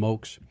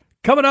smokes.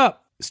 Coming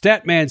up,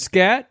 Statman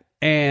Scat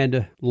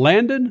and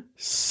Landon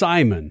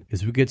Simon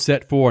as we get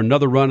set for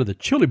another run of the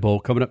Chili Bowl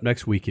coming up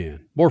next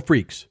weekend. More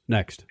freaks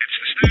next.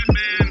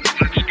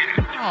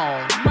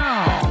 Oh,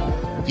 no.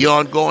 The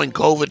ongoing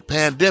COVID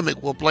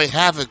pandemic will play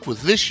havoc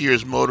with this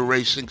year's motor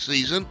racing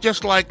season,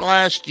 just like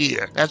last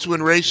year. That's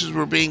when races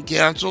were being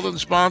canceled and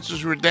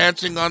sponsors were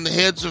dancing on the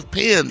heads of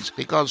pins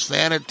because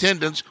fan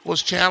attendance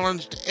was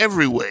challenged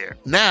everywhere.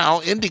 Now,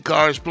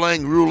 IndyCar is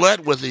playing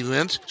roulette with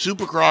events.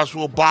 Supercross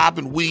will bob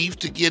and weave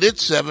to get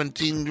its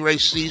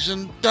 17-race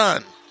season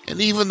done. And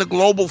even the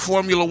Global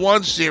Formula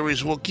One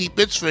Series will keep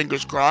its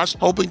fingers crossed,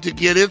 hoping to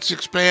get its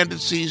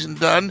expanded season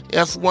done.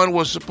 F1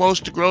 was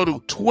supposed to grow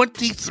to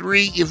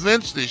 23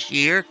 events this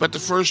year, but the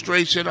first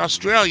race in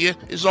Australia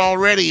is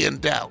already in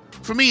doubt.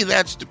 For me,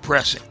 that's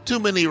depressing. Too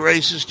many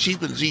races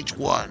cheapens each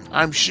one.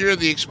 I'm sure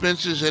the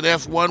expenses at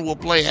F1 will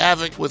play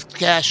havoc with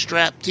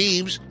cash-strapped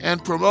teams,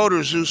 and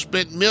promoters who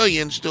spent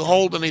millions to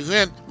hold an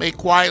event may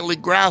quietly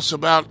grouse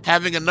about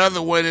having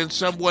another one in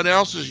someone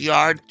else's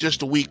yard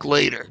just a week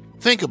later.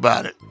 Think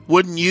about it.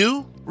 Wouldn't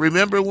you?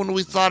 Remember when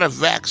we thought a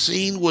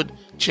vaccine would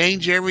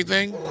change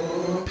everything?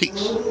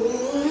 Peace.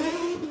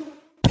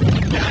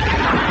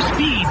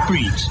 Speed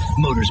Freaks,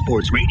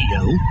 Motorsports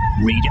Radio,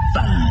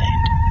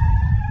 redefined.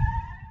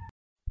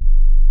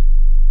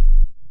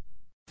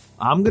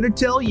 I'm going to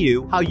tell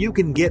you how you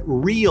can get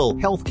real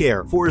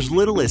healthcare for as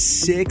little as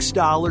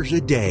 $6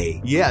 a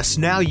day. Yes,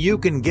 now you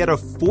can get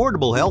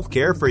affordable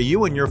healthcare for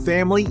you and your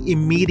family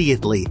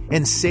immediately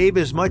and save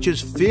as much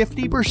as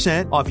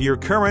 50% off your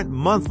current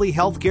monthly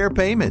healthcare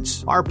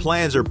payments. Our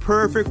plans are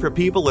perfect for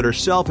people that are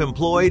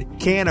self-employed,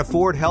 can't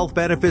afford health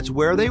benefits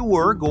where they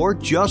work, or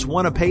just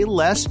want to pay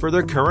less for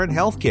their current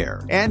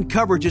healthcare. And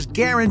coverage is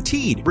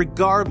guaranteed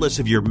regardless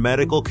of your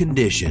medical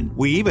condition.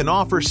 We even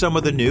offer some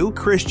of the new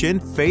Christian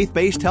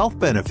faith-based health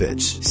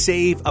benefits.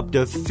 Save up to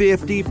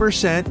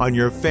 50% on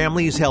your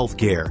family's health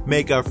care.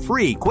 Make a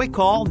free quick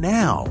call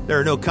now. There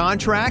are no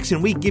contracts,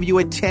 and we give you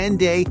a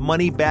 10-day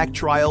money-back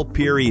trial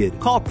period.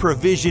 Call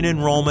Provision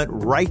Enrollment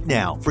right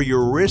now for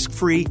your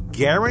risk-free,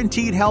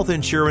 guaranteed health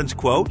insurance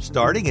quote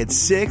starting at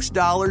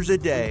 $6 a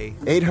day.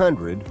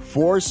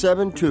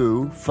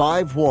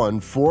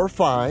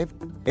 800-472-5145.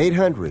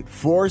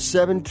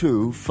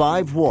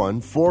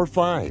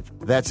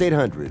 800-472-5145. That's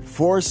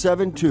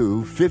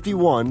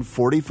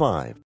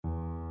 800-472-5145.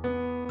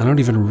 I don't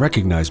even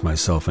recognize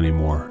myself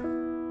anymore.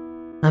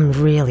 I'm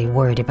really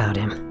worried about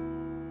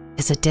him.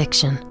 His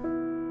addiction.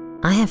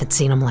 I haven't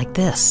seen him like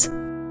this.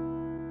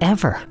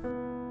 Ever.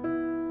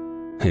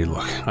 Hey,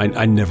 look,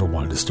 I never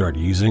wanted to start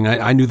using.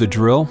 I knew the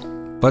drill,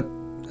 but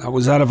I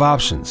was out of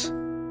options.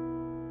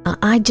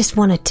 I just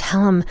want to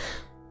tell him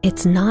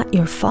it's not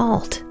your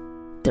fault.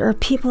 There are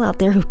people out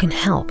there who can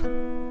help.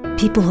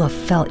 People who have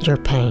felt your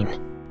pain.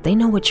 They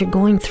know what you're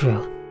going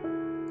through.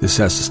 This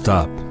has to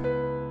stop.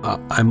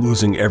 I'm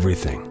losing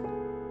everything.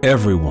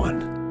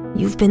 Everyone.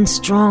 You've been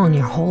strong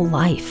your whole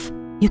life.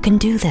 You can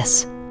do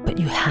this, but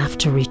you have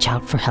to reach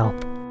out for help.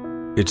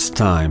 It's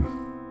time.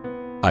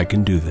 I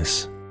can do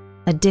this.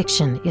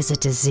 Addiction is a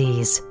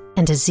disease,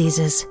 and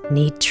diseases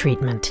need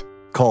treatment.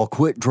 Call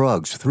Quit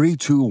Drugs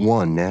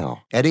 321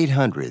 now at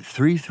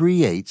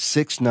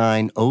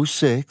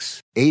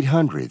 800-338-6906.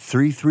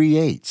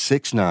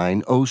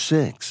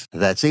 800-338-6906.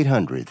 That's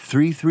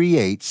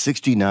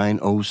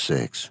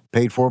 800-338-6906.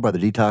 Paid for by the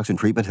Detox and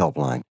Treatment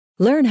Helpline.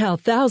 Learn how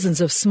thousands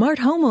of smart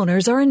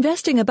homeowners are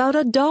investing about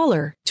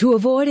 $1 to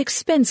avoid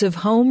expensive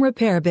home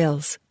repair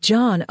bills.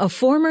 John, a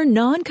former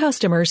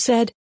non-customer,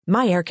 said,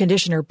 "My air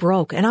conditioner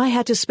broke and I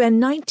had to spend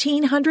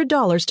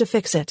 $1,900 to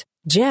fix it."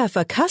 Jeff,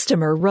 a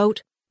customer,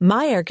 wrote,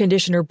 "My air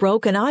conditioner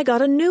broke and I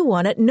got a new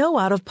one at no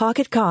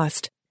out-of-pocket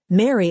cost."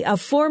 Mary, a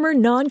former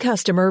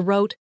non-customer,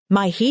 wrote,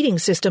 "My heating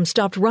system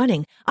stopped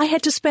running. I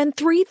had to spend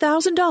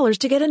 $3,000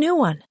 to get a new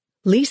one."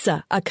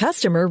 Lisa, a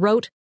customer,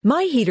 wrote,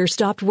 "My heater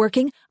stopped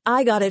working.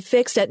 I got it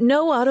fixed at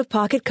no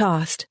out-of-pocket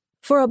cost."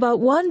 For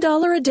about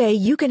 $1 a day,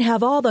 you can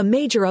have all the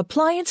major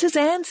appliances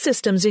and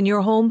systems in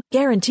your home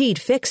guaranteed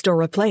fixed or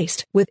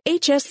replaced with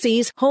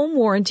HSC's home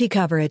warranty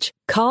coverage.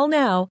 Call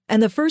now,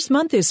 and the first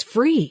month is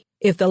free.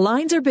 If the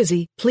lines are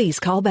busy, please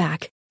call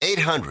back.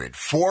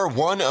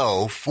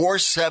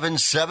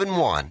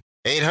 800-410-4771.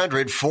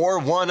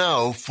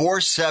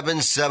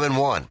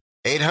 800-410-4771.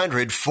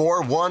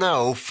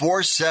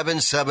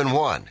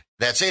 800-410-4771.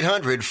 That's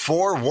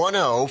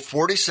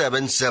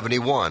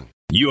 800-410-4771.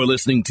 You're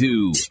listening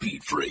to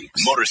Speed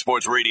Freaks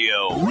Motorsports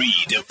Radio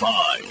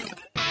Redefined.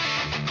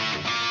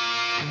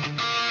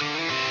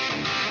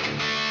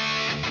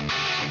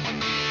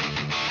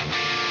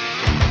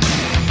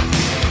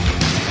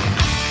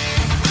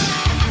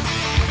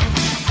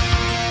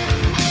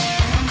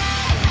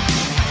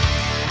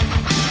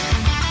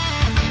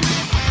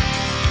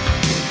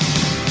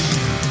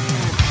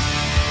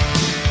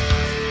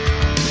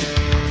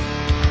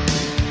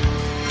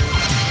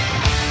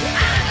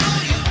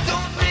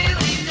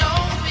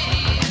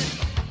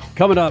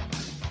 Coming up,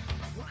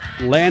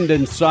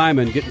 Landon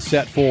Simon getting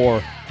set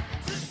for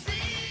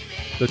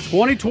the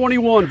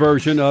 2021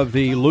 version of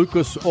the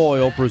Lucas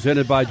Oil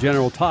presented by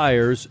General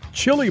Tires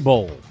Chili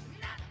Bowl,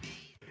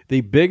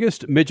 the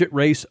biggest midget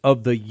race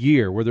of the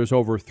year, where there's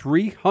over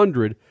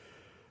 300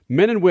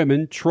 men and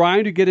women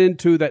trying to get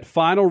into that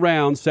final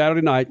round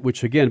Saturday night,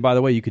 which, again, by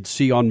the way, you could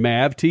see on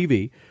MAV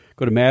TV.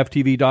 Go to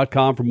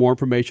mavtv.com for more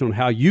information on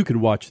how you can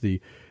watch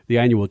the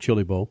annual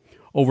Chili Bowl.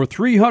 Over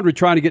 300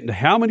 trying to get into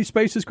how many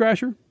spaces,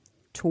 Crasher?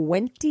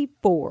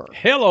 24.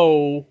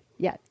 Hello.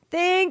 Yeah,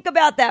 think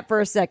about that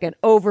for a second.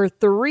 Over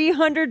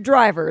 300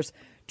 drivers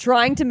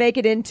trying to make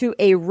it into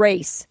a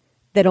race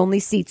that only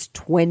seats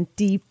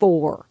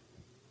 24.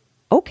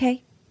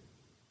 Okay.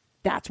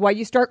 That's why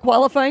you start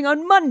qualifying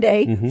on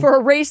Monday for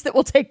a race that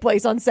will take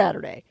place on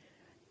Saturday.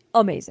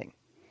 Amazing.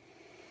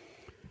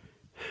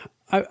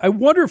 I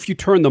wonder if you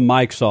turn the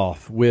mics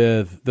off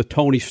with the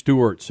Tony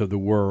Stewarts of the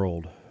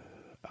world.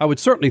 I would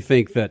certainly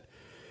think that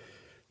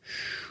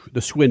the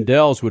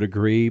Swindells would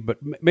agree, but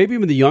maybe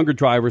even the younger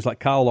drivers like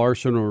Kyle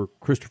Larson or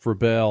Christopher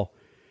Bell,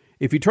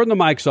 if you turn the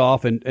mics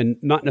off and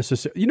not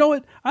necessarily, you know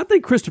what? I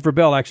think Christopher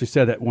Bell actually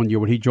said that one year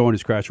when he joined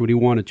his crash, when he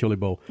won a Chili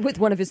Bowl. With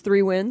one of his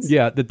 3 wins?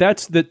 Yeah,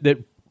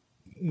 that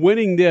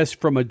winning this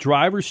from a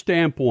driver's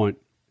standpoint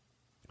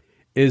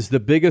is the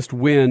biggest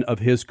win of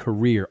his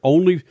career,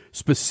 only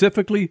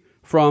specifically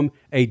from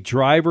a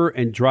driver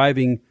and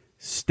driving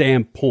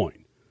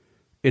standpoint.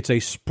 It's a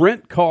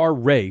sprint car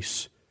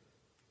race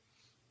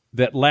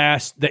that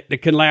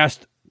can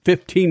last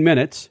 15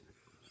 minutes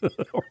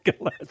or can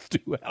last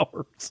 2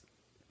 hours.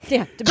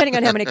 Yeah, depending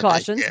on how many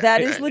cautions.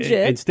 That is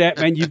legit.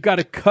 And you've got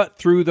to cut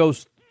through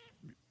those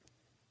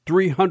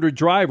 300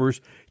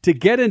 drivers to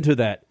get into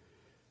that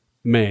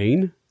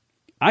main.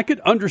 I could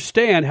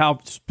understand how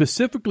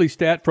specifically,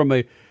 from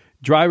a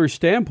driver's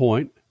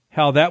standpoint,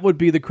 how that would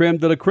be the creme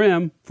de la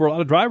creme for a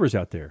lot of drivers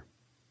out there.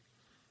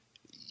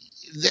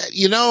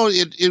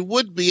 It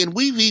would be, and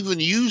we've even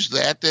used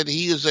that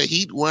he is a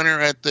heat winner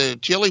at the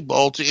Chili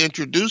Bowl to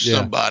introduce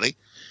somebody.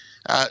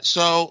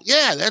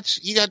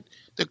 You got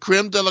the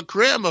creme de la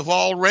creme of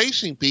all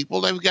racing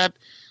people. They've got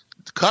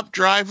Cup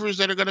drivers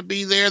that are going to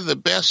be there, the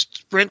best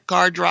sprint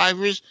car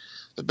drivers,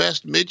 the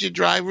best midget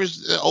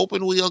drivers, the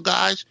open wheel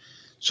guys.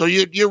 So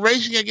you're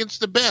racing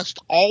against the best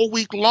all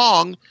week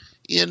long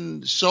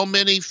in so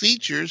many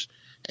features.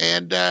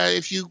 And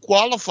if you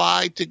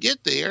qualify to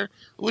get there,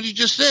 what you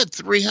just said,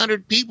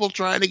 300 people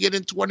trying to get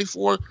in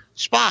 24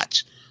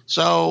 spots.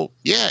 So,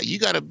 yeah, you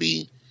got to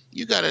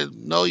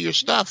know your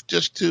stuff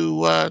just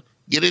to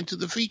get into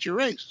the feature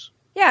race.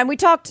 Yeah, and we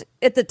talked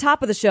at the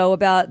top of the show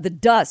about the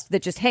dust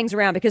that just hangs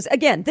around because,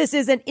 again, this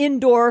is an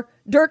indoor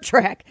dirt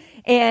track.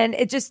 And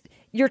it just,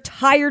 you're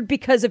tired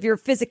because of your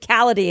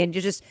physicality and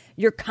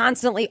you're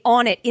constantly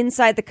on it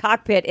inside the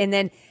cockpit and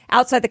then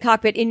outside the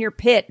cockpit in your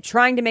pit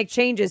trying to make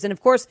changes. And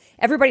of course,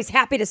 everybody's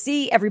happy to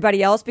see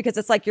everybody else because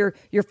it's like your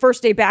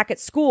first day back at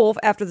school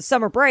after the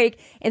summer break.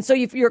 And so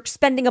you're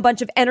expending a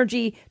bunch of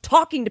energy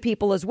talking to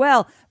people as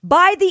well.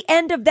 By the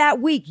end of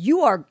that week,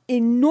 you are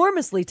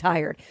enormously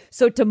tired.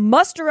 So to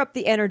muster up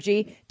the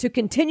energy to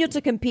continue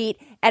to compete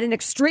at an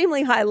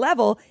extremely high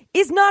level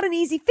is not an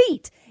easy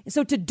feat.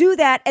 So to do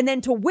that and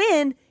then to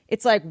win,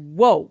 it's like,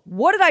 whoa,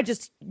 what did I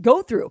just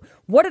go through?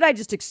 What did I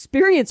just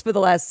experience for the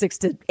last 6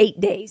 to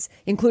 8 days,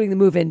 including the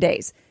move-in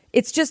days?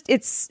 It's just,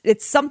 it's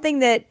something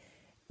that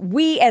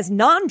we as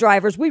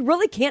non-drivers, we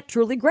really can't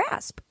truly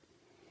grasp.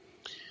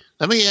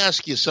 Let me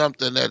ask you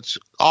something that's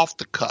off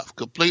the cuff,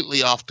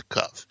 completely off the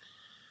cuff.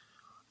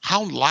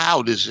 how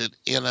loud is it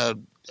in a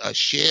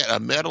shed, a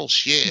metal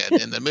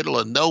shed in the middle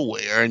of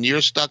nowhere, and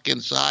you're stuck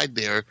inside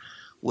there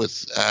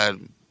with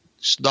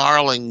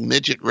snarling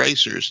midget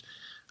racers?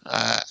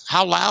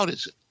 How loud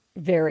is it?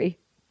 Very.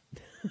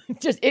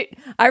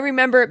 I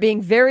remember it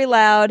being very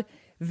loud,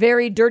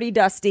 very dirty,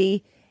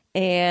 dusty,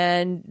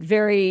 and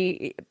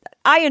very.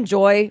 I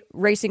enjoy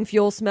racing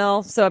fuel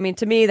smell, so I mean,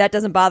 to me that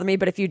doesn't bother me.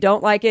 But if you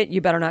don't like it, you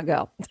better not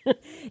go.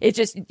 It's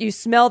just you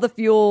smell the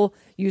fuel,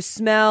 you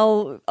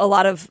smell a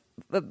lot of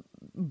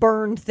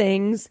burned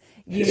things,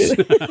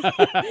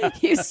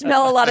 you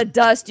smell a lot of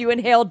dust, you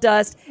inhale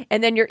dust,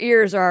 and then your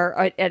ears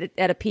are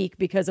at a peak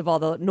because of all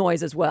the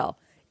noise as well.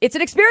 It's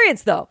an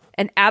experience, though,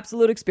 an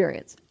absolute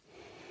experience.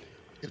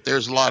 If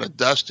there's a lot of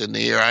dust in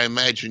the air, I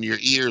imagine your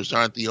ears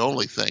aren't the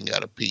only thing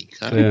at a peak.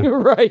 Huh? Yeah.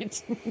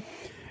 Right.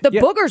 The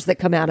boogers that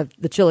come out of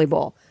the Chili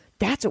Bowl.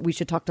 That's what we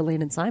should talk to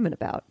Lane and Simon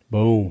about.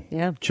 Boom.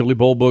 Yeah. Chili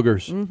Bowl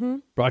boogers. Mm-hmm.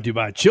 Brought to you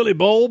by Chili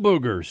Bowl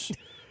boogers.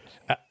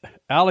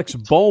 Alex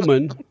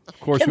Bowman, of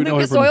course, we know him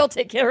Lucas from... Oil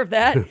take care of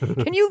that?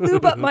 Can you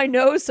lube up my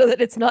nose so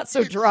that it's not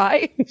so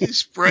dry?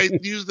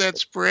 Use that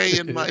spray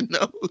in my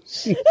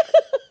nose.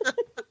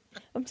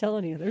 I'm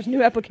telling you, there's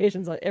new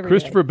applications on every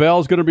Christopher day.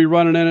 Bell's going to be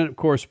running in it. Of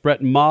course,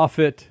 Brett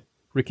Moffitt,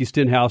 Ricky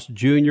Stenhouse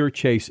Jr.,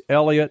 Chase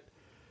Elliott,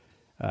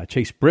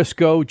 Chase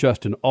Briscoe,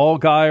 Justin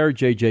Allgaier,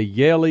 J.J.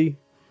 Yaley.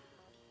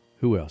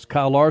 Who else?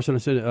 Kyle Larson. I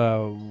said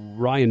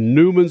Ryan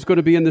Newman's going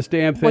to be in this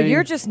damn thing. Well,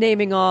 you're just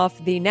naming off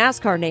the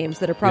NASCAR names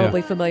that are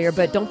probably familiar,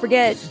 but don't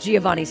forget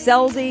Giovanni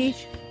Scelzi.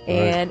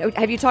 And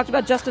Have you talked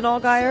about Justin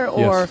Allgaier?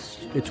 Or Yes.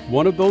 It's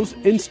one of those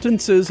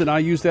instances, and I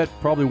use that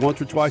probably once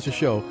or twice a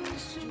show,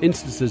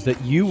 instances that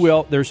you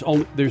will, there's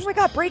oh my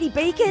God, Brady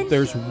Bacon?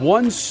 There's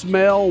one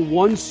smell,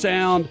 one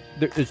sound.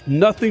 There's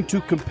nothing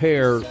to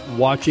compare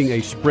watching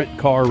a sprint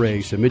car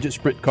race, a midget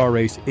sprint car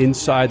race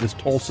inside this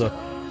Tulsa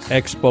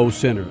Expo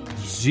Center.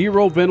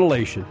 Zero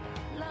ventilation.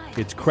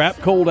 It's crap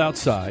cold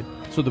outside,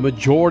 so the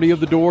majority of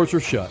the doors are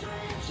shut.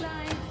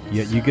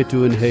 Yet you get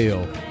to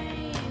inhale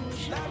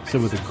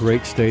some of the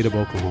great state of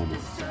Oklahoma.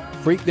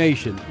 Freak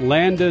Nation,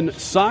 Landon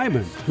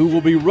Simon, who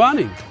will be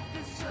running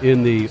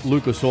in the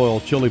Lucas Oil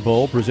Chili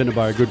Bowl, presented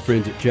by our good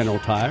friends at General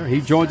Tire. He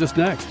joins us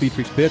next, Speed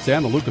Freaks Pits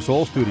and the Lucas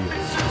Oil Studios.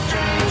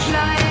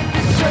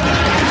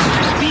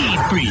 Speed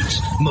Freaks,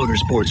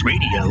 Motorsports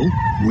Radio,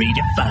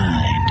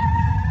 redefined.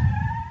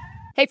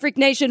 Hey, Freak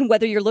Nation,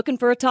 whether you're looking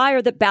for a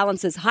tire that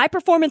balances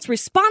high-performance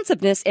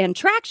responsiveness and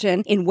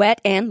traction in wet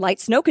and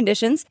light snow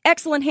conditions,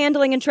 excellent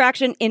handling and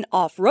traction in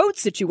off-road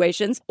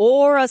situations,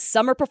 or a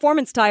summer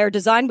performance tire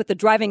designed with the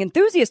driving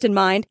enthusiast in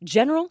mind,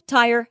 General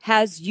Tire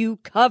has you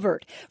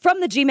covered.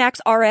 From the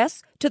G-Max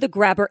RS to the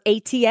Grabber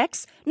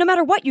ATX, no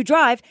matter what you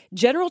drive,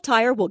 General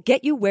Tire will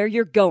get you where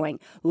you're going.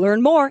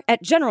 Learn more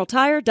at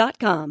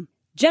GeneralTire.com.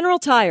 General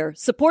Tire,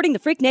 supporting the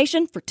Freak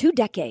Nation for 2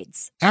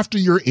 decades. After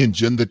your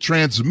engine, the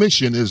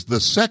transmission is the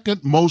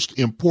second most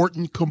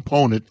important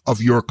component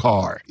of your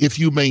car. If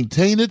you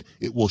maintain it,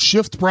 it will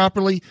shift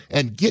properly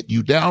and get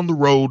you down the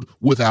road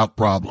without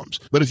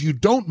problems. But if you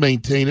don't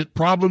maintain it,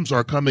 problems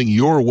are coming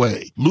your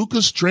way.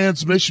 Lucas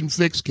Transmission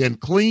Fix can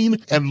clean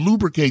and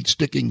lubricate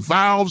sticking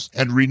valves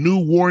and renew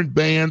worn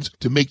bands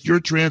to make your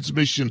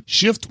transmission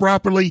shift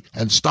properly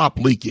and stop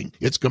leaking.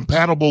 It's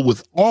compatible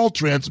with all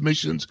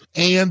transmissions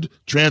and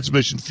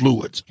transmission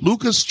fluids.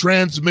 Lucas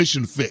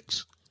Transmission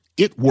Fix.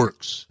 It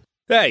works.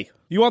 Hey,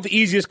 you want the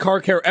easiest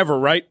car care ever,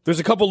 right? There's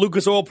a couple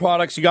Lucas Oil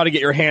products you got to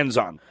get your hands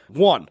on.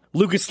 1,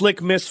 Lucas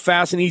Slick Mist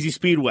Fast and Easy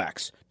Speed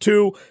Wax.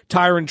 2,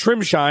 Tire and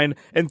Trim Shine.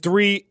 And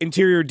 3,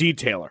 Interior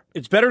Detailer.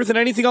 It's better than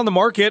anything on the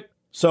market,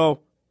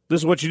 so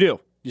this is what you do.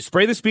 You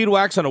spray the speed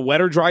wax on a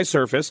wet or dry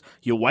surface,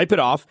 you wipe it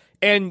off,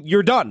 and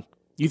you're done.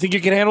 You think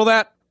you can handle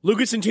that?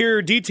 Lucas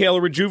Interior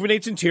Detailer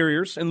rejuvenates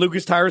interiors, and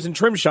Lucas Tires and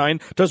Trim Shine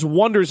does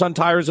wonders on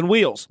tires and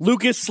wheels.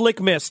 Lucas Slick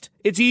Mist.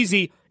 It's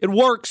easy. It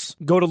works.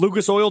 Go to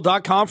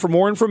lucasoil.com for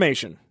more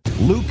information.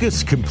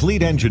 Lucas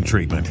Complete Engine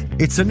Treatment.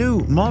 It's a new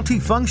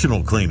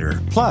multifunctional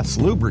cleaner plus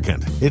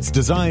lubricant. It's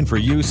designed for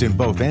use in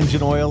both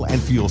engine oil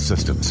and fuel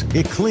systems.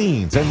 It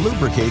cleans and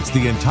lubricates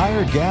the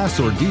entire gas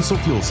or diesel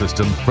fuel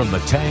system from the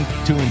tank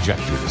to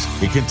injectors.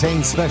 It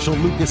contains special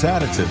Lucas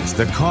additives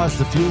that cause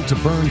the fuel to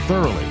burn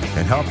thoroughly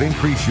and help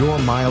increase your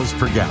miles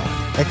per gallon.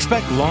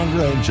 Expect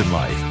longer engine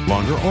life,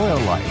 longer oil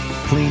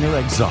life, cleaner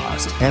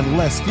exhaust, and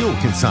less fuel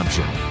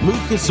consumption.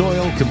 Lucas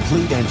Oil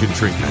Complete Engine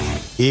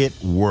Treatment. It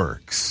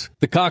works.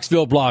 The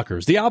Coxville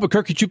Blockers, the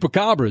Albuquerque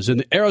Chupacabras, and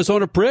the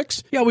Arizona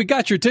Pricks? Yeah, we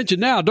got your attention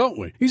now, don't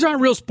we? These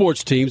aren't real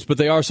sports teams, but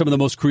they are some of the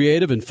most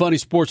creative and funny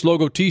sports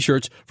logo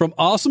t-shirts from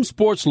Awesome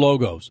Sports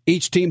Logos.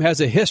 Each team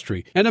has a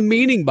history and a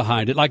meaning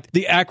behind it, like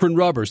the Akron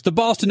Rubbers, the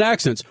Boston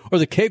Accents, or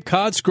the Cape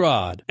Cod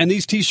Scrod. And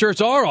these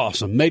t-shirts are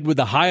awesome, made with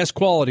the highest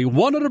quality,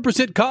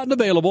 100% cotton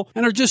available,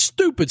 and are just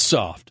stupid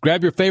soft.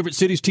 Grab your favorite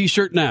city's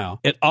t-shirt now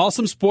at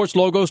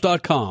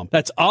awesomesportslogos.com.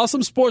 That's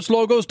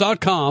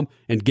awesomesportslogos.com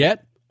and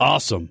get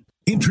awesome.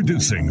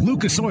 Introducing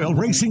Lucas Oil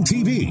Racing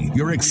TV,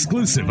 your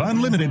exclusive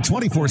unlimited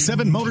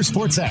 24/7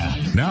 motorsports app.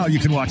 Now you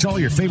can watch all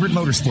your favorite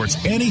motorsports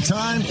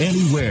anytime,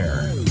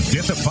 anywhere.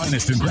 Get the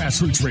finest in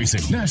grassroots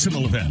racing,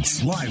 national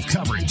events, live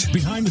coverage,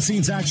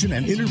 behind-the-scenes action,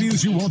 and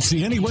interviews you won't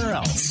see anywhere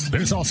else.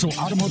 There's also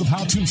automotive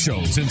how-to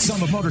shows and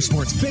some of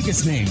motorsports'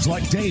 biggest names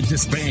like Dave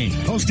Despain,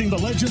 hosting the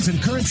legends and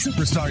current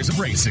superstars of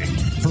racing.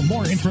 For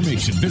more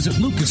information, visit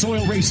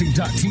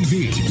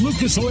lucasoilracing.tv.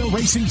 Lucas Oil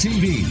Racing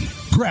TV.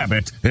 Grab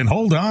it and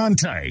hold on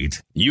tight.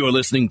 You're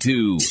listening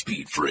to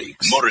Speed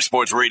Freaks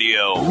Motorsports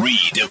Radio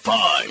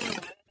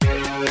Redefined.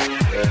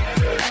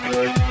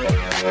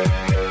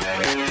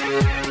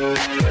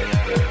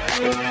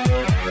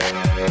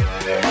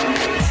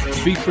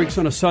 Speed Freaks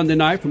on a Sunday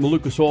night from the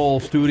Lucas Oil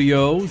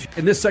Studios.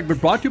 And this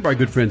segment brought to you by our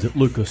good friends at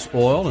Lucas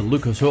Oil and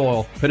Lucas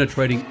Oil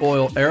Penetrating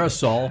Oil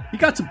Aerosol. You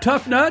got some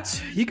tough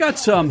nuts? You got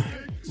some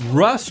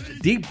rust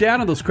deep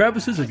down in those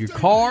crevices of your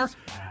car?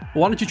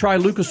 Why don't you try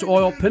Lucas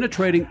Oil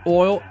Penetrating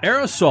Oil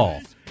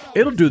Aerosol?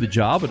 It'll do the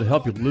job. It'll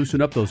help you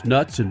loosen up those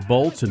nuts and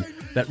bolts and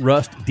that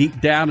rust deep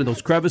down in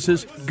those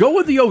crevices. Go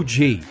with the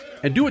OG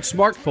and do what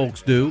smart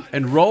folks do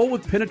and roll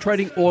with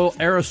Penetrating Oil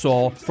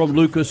Aerosol from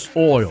Lucas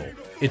Oil.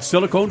 It's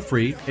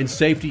silicone-free and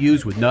safe to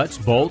use with nuts,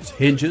 bolts,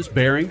 hinges,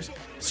 bearings,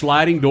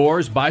 sliding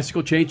doors,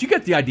 bicycle chains. You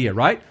get the idea,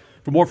 right?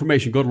 For more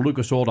information, go to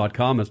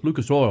lucasoil.com. That's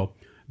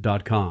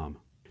lucasoil.com.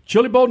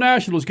 Chili Bowl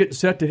National is getting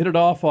set to hit it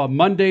off on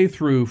Monday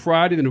through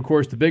Friday. Then, of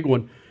course, the big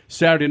one,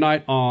 Saturday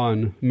night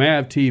on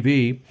MAV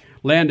TV.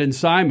 Landon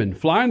Simon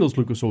flying those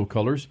Lucas Oil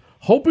colors,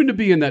 hoping to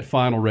be in that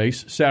final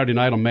race Saturday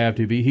night on MAV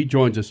TV. He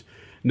joins us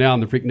now in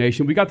the Freak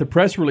Nation. We got the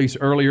press release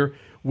earlier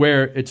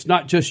where it's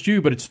not just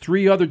you, but it's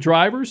 3 other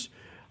drivers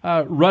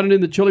running in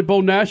the Chili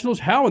Bowl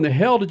Nationals. How in the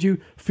hell did you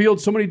field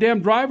so many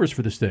damn drivers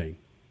for this thing?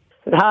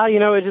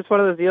 It's just one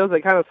of those deals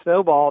that kind of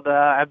snowballed.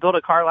 I built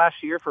a car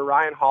last year for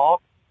Ryan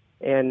Hall,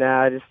 and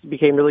I just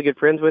became really good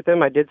friends with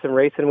him. I did some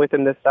racing with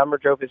him this summer,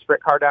 drove his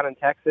sprint car down in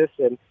Texas,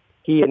 and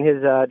he and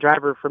his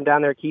driver from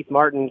down there, Keith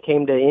Martin,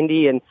 came to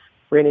Indy and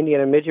ran Indy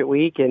in a midget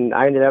week, and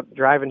I ended up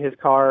driving his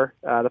car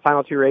the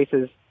final 2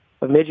 races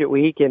of midget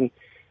week, and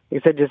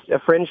like I said, just a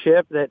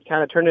friendship that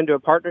kind of turned into a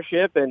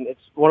partnership, and it's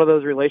one of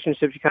those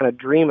relationships you kind of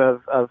dream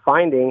of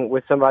finding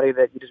with somebody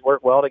that you just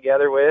work well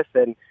together with.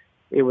 And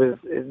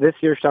this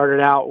year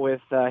started out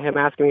with him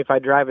asking me if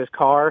I'd drive his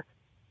car,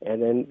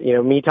 and then,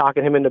 me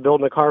talking him into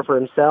building a car for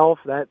himself.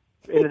 That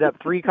ended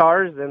up 3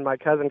 cars, then my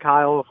cousin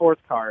Kyle, a 4th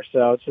car.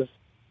 So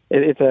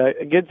it's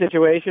a good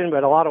situation,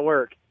 but a lot of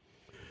work.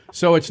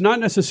 So it's not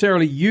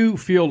necessarily you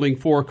fielding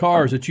 4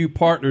 cars, it's you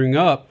partnering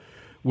up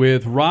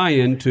with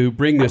Ryan to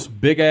bring this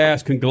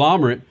big-ass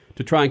conglomerate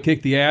to try and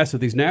kick the ass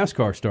of these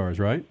NASCAR stars,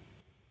 right?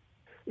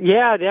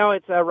 Yeah,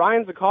 it's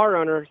Ryan's a car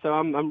owner, so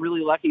I'm really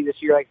lucky this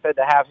year, like I said,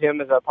 to have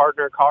him as a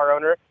partner car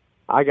owner.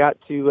 I got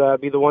to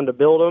be the one to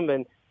build them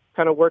and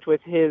kind of worked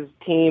with his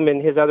team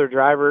and his other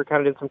driver,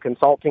 kind of did some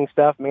consulting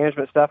stuff,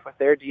 management stuff with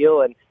their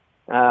deal, and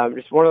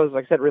just one of those,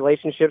 like I said,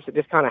 relationships that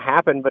just kind of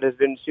happened but has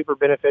been super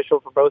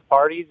beneficial for both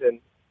parties, and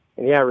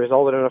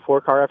resulted in a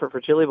 4-car effort for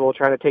Chili Bowl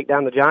trying to take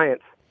down the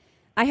Giants.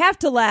 I have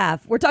to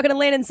laugh. We're talking to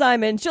Landon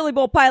Simon, Chili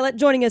Bowl pilot,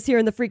 joining us here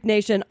in the Freak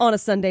Nation on a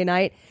Sunday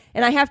night.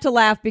 And I have to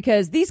laugh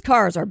because these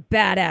cars are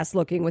badass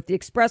looking with the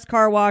express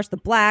car wash, the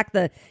black,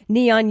 the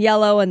neon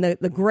yellow, and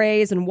the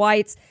grays and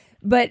whites.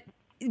 But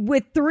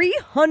with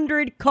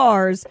 300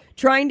 cars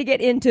trying to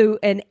get into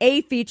an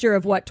A feature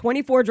of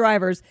 24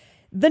 drivers,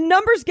 the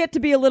numbers get to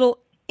be a little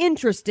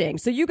interesting.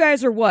 So you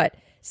guys are what?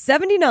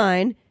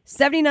 79,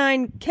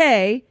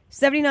 79K,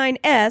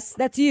 79S,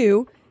 that's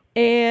you.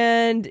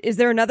 And is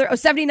there another?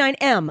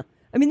 79M.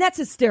 I mean, that's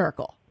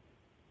hysterical.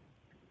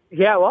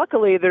 Yeah,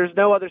 luckily there's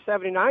no other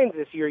 79s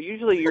this year.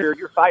 Usually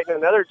you're fighting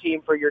another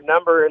team for your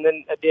number and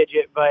then a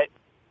digit. But,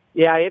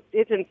 yeah,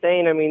 it's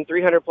insane. I mean,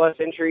 300-plus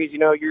entries,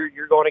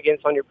 you're going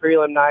against on your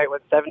prelim night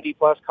with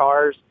 70-plus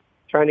cars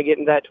trying to get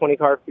into that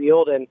 20-car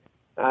field. And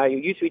you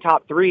used to be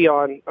top 3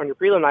 on your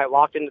prelim night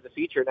locked into the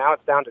feature. Now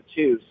it's down to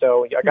 2.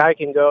 So a guy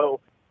can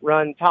go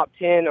run top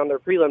 10 on their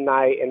prelim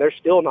night, and they're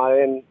still not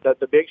in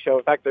the big show.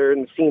 In fact, they're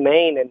in the C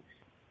main, and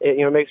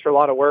it makes for a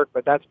lot of work.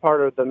 But that's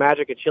part of the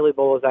magic of Chili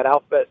Bowl is that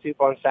alphabet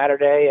soup on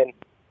Saturday, and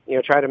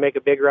try to make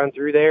a big run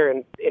through there.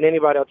 And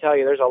anybody will tell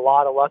you there's a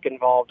lot of luck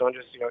involved on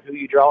just who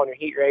you draw in your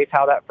heat race,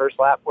 how that first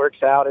lap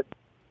works out.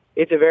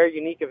 It's a very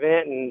unique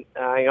event,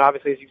 and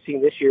obviously as you've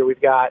seen this year,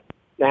 we've got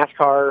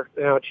NASCAR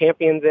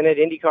champions in it,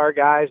 IndyCar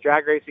guys,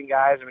 drag racing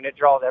guys. I mean, it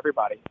draws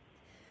everybody.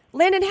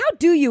 Landon, how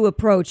do you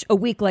approach a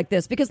week like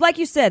this? Because like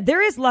you said,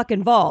 there is luck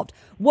involved.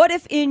 What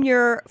if in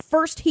your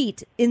first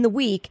heat in the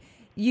week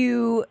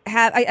you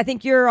have, I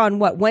think you're on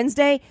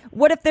Wednesday?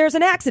 What if there's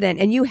an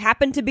accident and you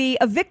happen to be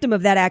a victim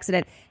of that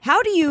accident?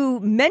 How do you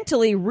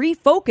mentally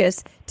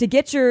refocus to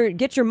get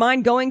your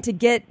mind going, to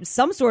get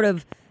some sort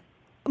of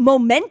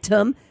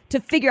momentum to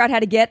figure out how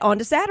to get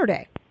onto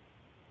Saturday?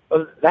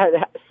 Well,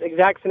 that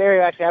exact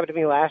scenario actually happened to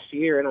me last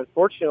year, and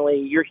unfortunately,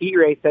 your heat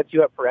race sets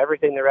you up for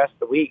everything the rest of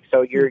the week.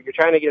 So you're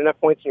trying to get enough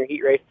points in your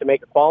heat race to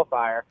make a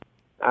qualifier.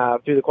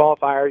 Through the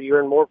qualifier, you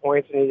earn more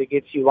points, and it either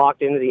gets you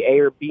locked into the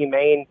A or B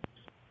main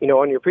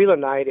on your prelim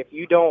night, if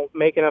you don't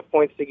make enough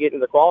points to get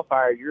into the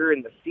qualifier, you're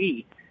in the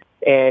C.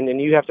 And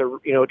you have to,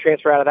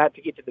 transfer out of that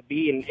to get to the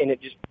B, and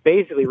it just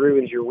basically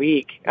ruins your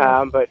week.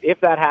 But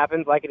if that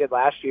happens, like it did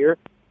last year,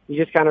 you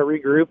just kind of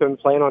regroup and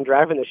plan on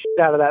driving the shit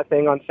out of that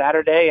thing on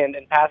Saturday and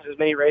pass as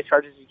many race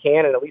cars as you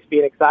can and at least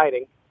being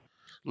exciting.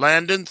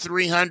 Landon,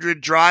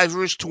 300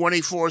 drivers,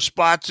 24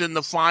 spots in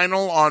the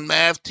final on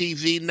MAV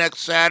TV next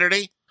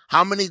Saturday.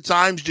 How many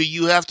times do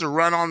you have to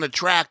run on the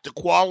track to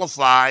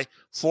qualify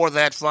for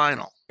that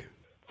final?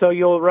 So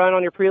you'll run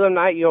on your prelim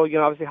night. You'll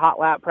obviously hot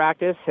lap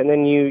practice, and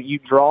then you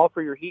draw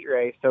for your heat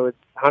race. So it's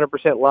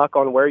 100% luck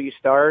on where you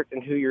start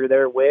and who you're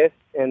there with.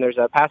 And there's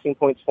a passing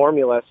points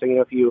formula. So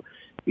if you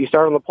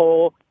start on the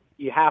pole,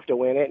 you have to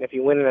win it. And if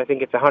you win it, I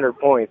think it's 100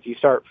 points. You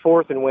start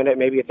fourth and win it,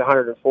 maybe it's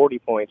 140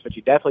 points. But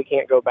you definitely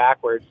can't go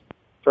backwards.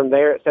 From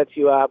there, it sets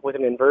you up with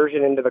an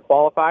inversion into the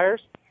qualifiers.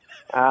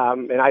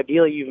 And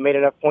ideally, you've made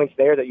enough points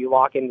there that you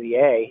lock into the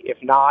A.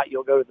 If not,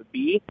 you'll go to the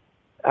B.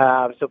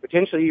 So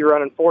potentially you're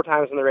running 4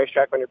 times on the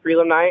racetrack on your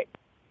prelim night.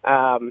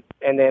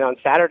 And then on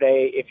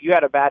Saturday, if you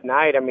had a bad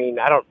night, I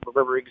don't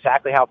remember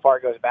exactly how far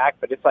it goes back,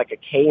 but it's like a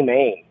K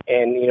main.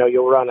 And,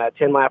 you'll run a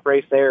 10-lap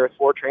race there with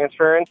 4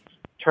 transferring,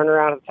 turn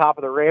around at the top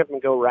of the ramp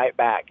and go right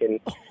back. And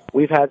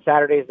we've had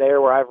Saturdays there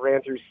where I've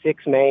ran through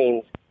 6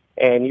 mains,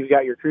 and you've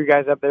got your crew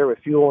guys up there with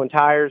fuel and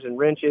tires and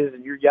wrenches,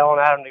 and you're yelling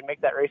at them to make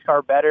that race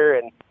car better.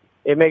 And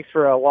it makes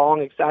for a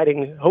long,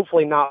 exciting,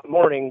 hopefully not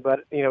morning,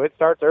 but, it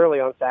starts early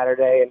on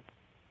Saturday. And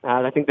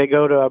I think they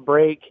go to a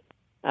break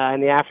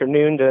in the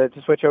afternoon to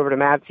switch over to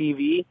MAV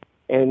TV,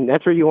 and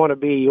that's where you want to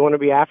be. You want to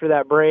be after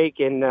that break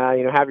and,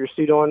 have your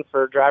suit on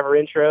for driver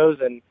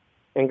intros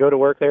and go to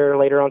work there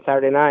later on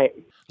Saturday night.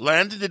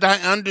 Landon, did I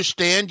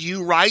understand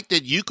you right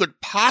that you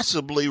could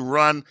possibly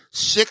run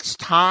 6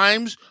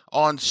 times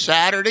on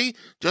Saturday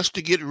just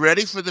to get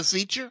ready for the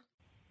feature?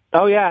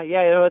 Oh, yeah.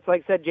 It's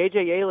like I said,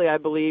 J.J. Yaley, I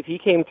believe, he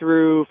came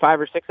through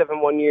 5 or 6 of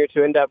them one year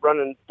to end up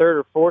running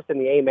 3rd or 4th in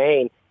the A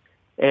main.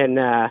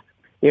 And,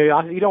 you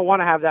don't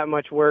want to have that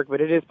much work,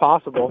 but it is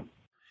possible.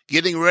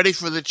 Getting ready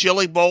for the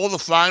Chili Bowl, the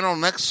final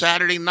next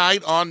Saturday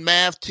night on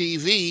MAV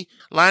TV.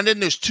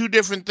 Landon, there's 2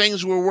 different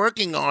things we're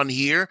working on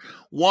here.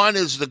 One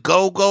is the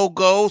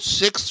go,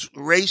 6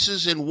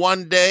 races in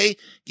one day,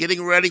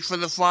 getting ready for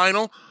the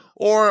final.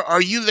 Or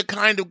are you the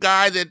kind of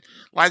guy that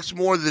likes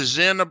more the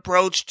Zen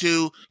approach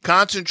to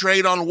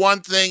concentrate on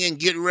one thing and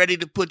get ready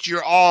to put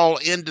your all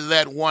into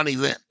that one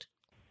event?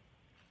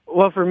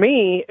 Well, for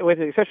me,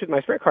 especially with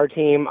my sprint car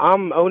team,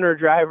 I'm owner,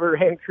 driver,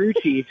 and crew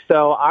chief,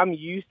 so I'm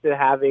used to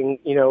having,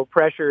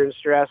 pressure and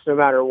stress no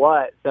matter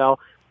what. So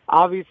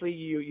obviously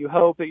you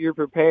hope that you're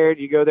prepared.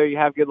 You go there, you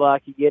have good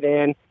luck, you get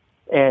in,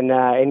 and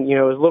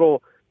as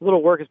little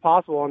work as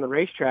possible on the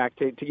racetrack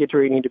to get to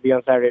where you need to be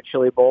on Saturday at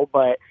Chili Bowl.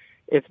 But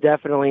it's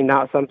definitely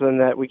not something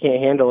that we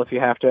can't handle if you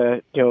have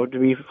to, to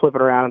be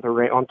flipping around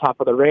on top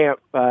of the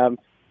ramp. But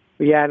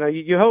yeah, no,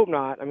 you hope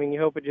not. You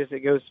hope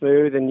it goes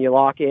smooth and you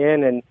lock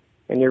in and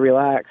you're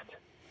relaxed.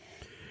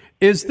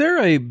 Is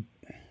there a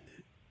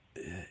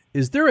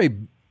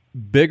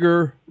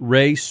bigger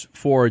race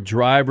for a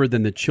driver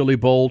than the Chili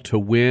Bowl to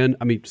win?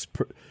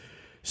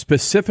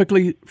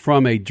 Specifically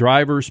from a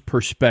driver's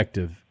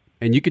perspective,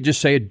 and you could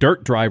just say a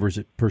dirt driver's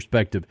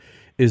perspective,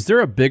 is there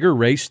a bigger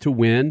race to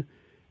win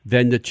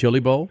than the Chili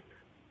Bowl?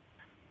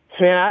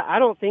 Man, I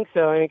don't think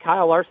so.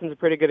 Kyle Larson's a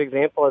pretty good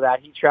example of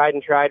that. He tried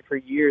for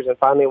years and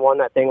finally won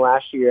that thing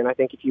last year. And I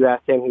think if you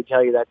asked him, he'd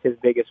tell you that's his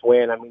biggest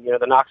win.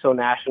 The Knoxville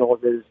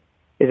Nationals is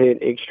an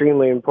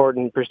extremely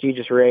important,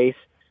 prestigious race.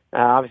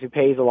 Obviously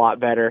pays a lot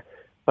better.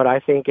 But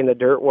I think in the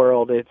dirt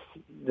world, it's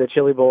the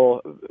Chili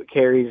Bowl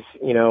carries,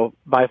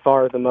 by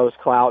far the most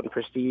clout and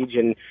prestige.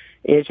 And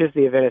it's just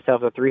the event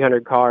itself, the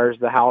 300 cars,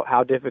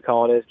 how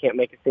difficult it is, can't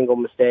make a single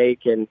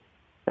mistake. And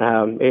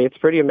it's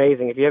pretty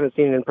amazing. If you haven't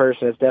seen it in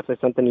person, it's definitely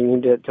something you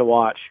need to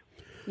watch.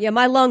 Yeah,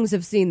 my lungs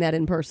have seen that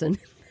in person.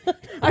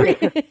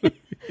 I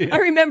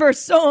remember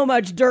so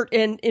much dirt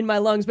in my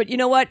lungs. But you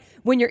know what?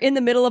 When you're in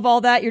the middle of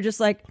all that, you're just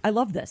like, I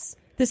love this.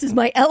 This is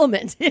my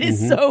element. It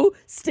is so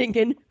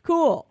stinking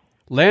cool.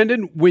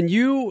 Landon, when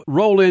you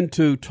roll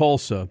into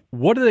Tulsa,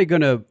 what are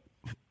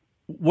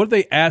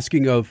they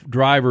asking of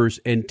drivers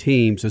and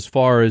teams as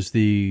far as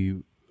the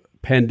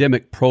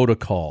pandemic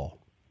protocol?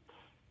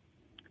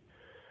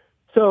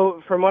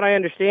 So from what I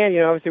understand,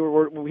 obviously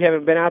we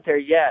haven't been out there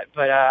yet,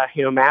 but,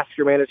 masks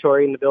are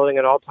mandatory in the building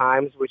at all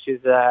times, which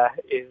is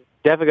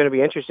definitely going to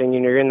be interesting.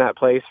 You're in that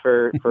place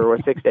for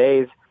 6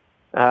 days,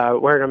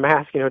 wearing a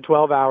mask,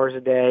 12 hours a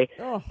day.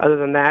 Oh. Other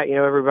than that,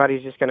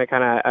 everybody's just going to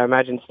kind of, I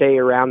imagine, stay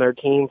around their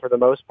team for the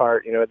most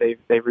part.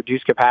 They've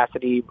reduced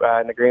capacity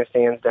in the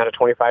grandstands down to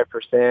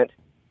 25%.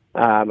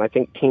 I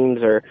think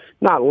teams are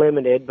not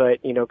limited, but,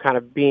 kind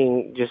of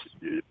being just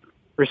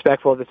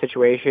respectful of the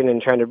situation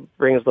and trying to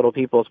bring as little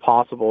people as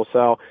possible.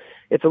 So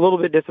it's a little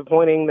bit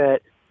disappointing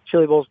that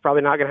Chili Bowl is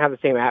probably not going to have the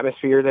same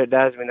atmosphere that it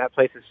does. That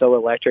place is so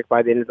electric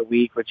by the end of the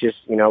week with just,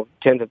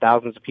 tens of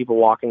thousands of people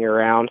walking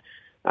around.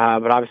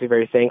 But obviously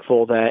very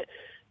thankful that,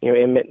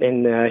 Emmett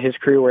and his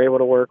crew were able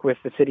to work with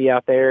the city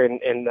out there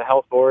and the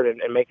health board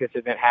and make this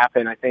event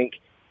happen. I think,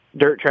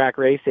 dirt track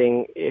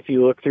racing, if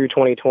you look through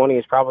 2020,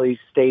 is probably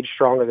staged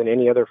stronger than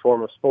any other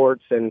form of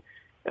sports and,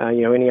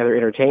 any other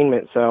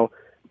entertainment. So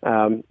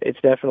it's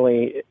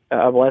definitely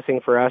a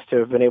blessing for us to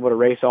have been able to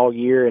race all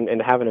year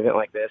and have an event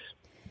like this.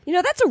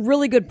 That's a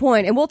really good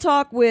point. And we'll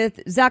talk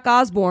with Zach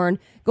Osborne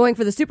going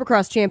for the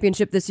Supercross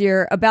Championship this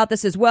year about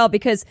this as well,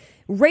 because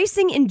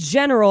racing in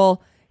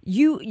general,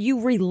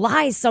 you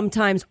rely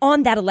sometimes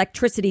on that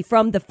electricity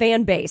from the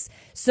fan base.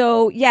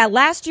 So, yeah,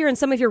 last year in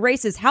some of your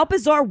races, how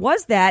bizarre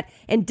was that?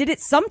 And did it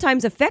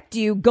sometimes affect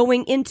you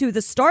going into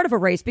the start of a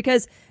race?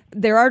 Because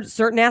there are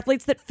certain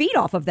athletes that feed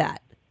off of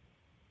that.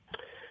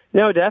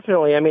 No,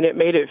 definitely. I mean, it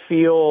made it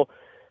feel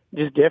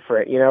just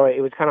different.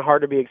 It was kind of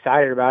hard to be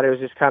excited about it. It was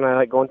just kind of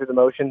like going through the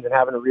motions and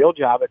having a real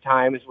job at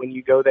times. When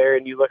you go there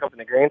and you look up in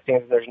the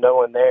grandstands and there's no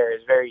one there,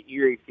 it's a very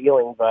eerie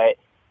feeling. But,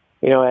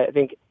 I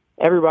think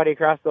everybody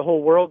across the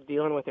whole world's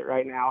dealing with it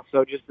right now.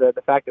 So just the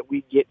fact that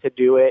we get to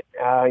do it,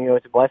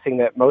 it's a blessing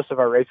that most of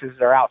our races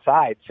are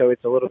outside. So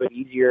it's a little bit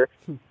easier.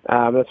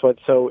 That's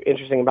what's so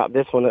interesting about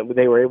this one, that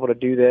they were able to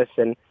do this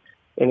and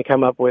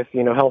come up with,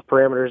 health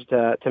parameters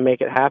to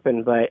make it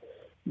happen. But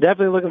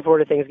definitely looking forward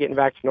to things getting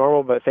back to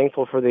normal, but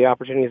thankful for the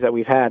opportunities that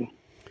we've had.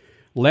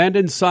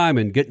 Landon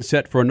Simon getting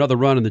set for another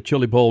run in the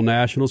Chili Bowl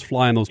Nationals,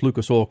 flying those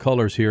Lucas Oil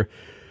colors here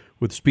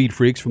with Speed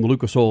Freaks from the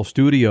Lucas Oil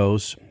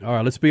Studios. All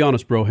right, let's be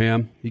honest,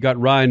 Broham. You got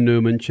Ryan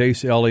Newman,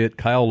 Chase Elliott,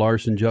 Kyle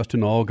Larson,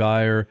 Justin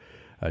Allgaier,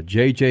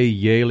 J.J.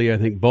 Yaley. I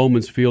think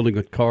Bowman's fielding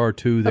a car or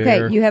two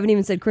there. Okay, you haven't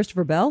even said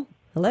Christopher Bell?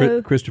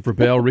 Hello? Christopher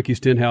Bell, Ricky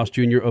Stenhouse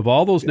Jr. Of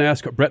all those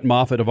NASCAR, Brett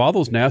Moffitt, of all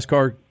those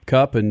NASCAR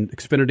Cup and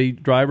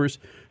Xfinity drivers,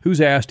 whose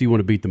ass do you want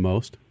to beat the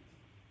most?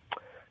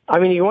 I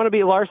mean, you want to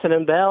beat Larson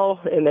and Bell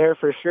in there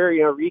for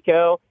sure.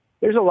 Rico.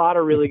 There's a lot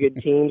of really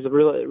good teams,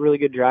 really, really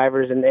good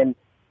drivers, and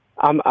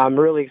I'm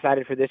really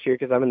excited for this year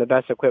because I'm in the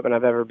best equipment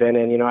I've ever been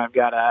in. I've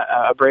got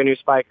a brand new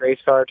Spike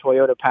race car,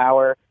 Toyota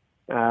Power,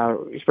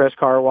 Express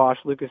Car Wash,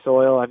 Lucas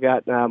Oil. I've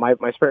got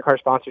my sprint car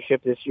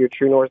sponsorship this year,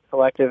 True North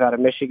Collective out of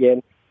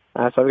Michigan.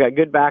 So I've got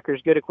good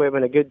backers, good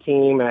equipment, a good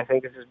team, and I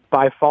think this is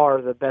by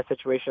far the best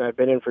situation I've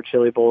been in for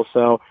Chili Bowl.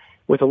 So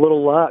with a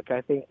little luck,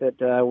 I think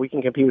that we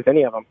can compete with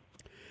any of them.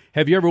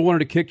 Have you ever wanted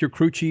to kick your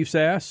crew chief's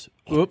ass?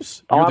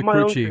 Oops, you're the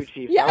crew chief.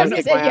 Yeah, I was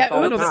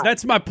going to say,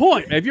 that's my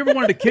point. Have you ever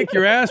wanted to kick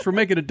your ass for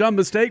making a dumb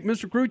mistake,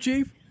 Mr. Crew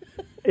Chief?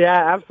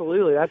 Yeah,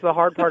 absolutely. That's the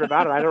hard part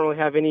about it. I don't really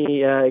have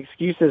any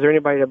excuses or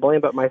anybody to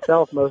blame but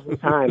myself most of the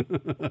time.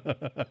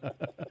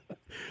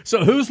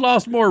 So who's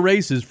lost more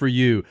races for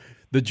you,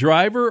 the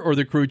driver or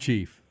the crew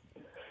chief?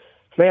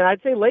 Man,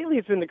 I'd say lately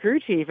it's been the crew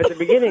chief. At the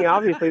beginning,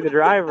 obviously the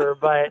driver,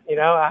 but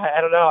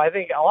I don't know. I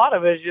think a lot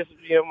of it is just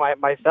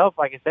myself.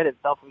 Like I said, it's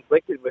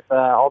self-inflicted with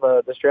all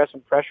the stress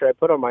and pressure I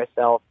put on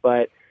myself.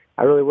 But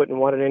I really wouldn't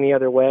want it any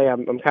other way.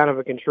 I'm kind of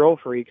a control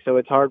freak, so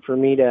it's hard for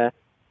me to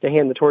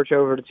hand the torch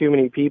over to too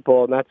many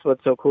people. And that's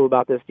what's so cool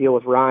about this deal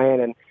with Ryan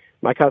and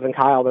my cousin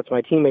Kyle. That's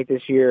my teammate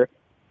this year.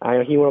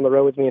 He went on the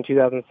road with me in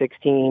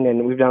 2016,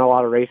 and we've done a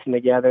lot of racing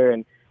together.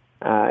 And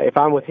if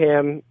I'm with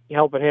him,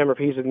 helping him, or if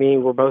he's with me,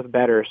 we're both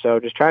better.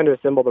 So just trying to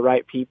assemble the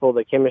right people,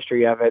 the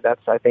chemistry of it,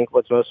 that's, I think,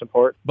 what's most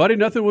important. Buddy,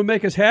 nothing would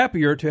make us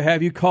happier to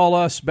have you call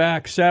us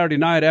back Saturday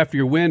night after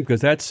your win,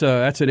 because that's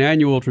an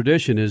annual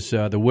tradition, is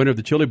the winner of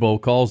the Chili Bowl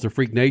calls the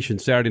Freak Nation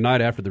Saturday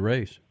night after the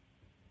race.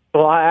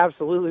 Well, I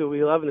absolutely would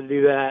be loving to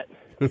do that.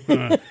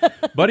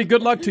 Buddy,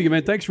 good luck to you,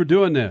 man. Thanks for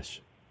doing this.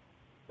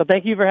 Well,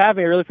 thank you for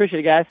having me. I really appreciate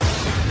it, guys.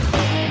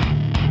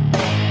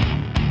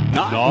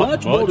 Not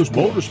much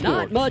motorsport.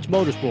 Not much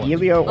motorsport.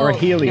 Helio or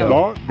Helio?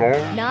 Not.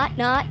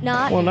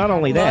 Well, not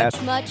only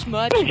that. Much.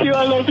 Thank you,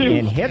 I love you.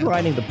 And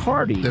headlining the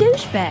party.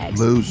 Douchebags.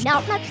 Lose.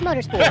 Not much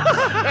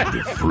motorsports.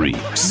 The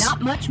Freaks.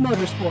 Not much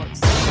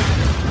motorsports.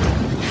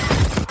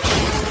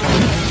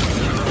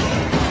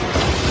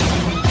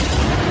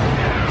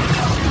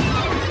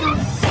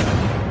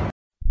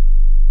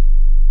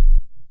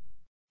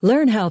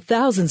 Learn how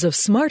thousands of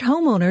smart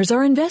homeowners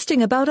are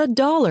investing about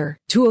 $1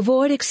 to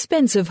avoid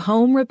expensive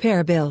home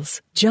repair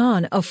bills.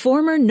 John, a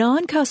former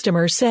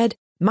non-customer, said,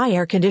 "My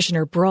air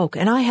conditioner broke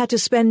and I had to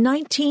spend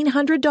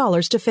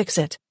 $1,900 to fix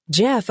it."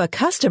 Jeff, a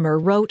customer,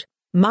 wrote,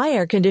 "My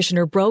air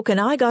conditioner broke and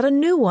I got a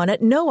new one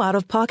at no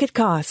out-of-pocket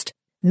cost."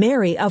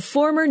 Mary, a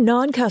former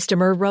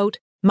non-customer, wrote,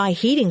 "My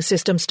heating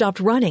system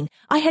stopped running.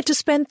 I had to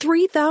spend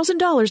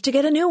 $3,000 to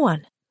get a new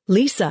one."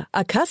 Lisa,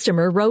 a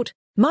customer, wrote,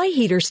 "My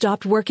heater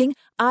stopped working.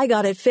 I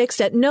got it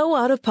fixed at no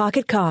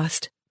out-of-pocket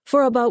cost."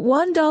 For about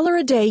 $1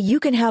 a day,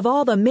 you can have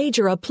all the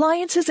major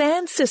appliances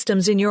and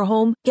systems in your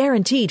home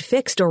guaranteed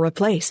fixed or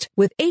replaced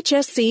with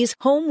HSC's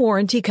home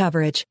warranty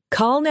coverage.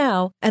 Call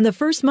now, and the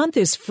first month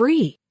is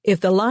free.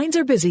 If the lines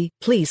are busy,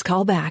 please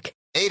call back.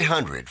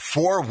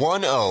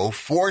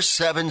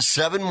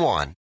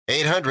 800-410-4771.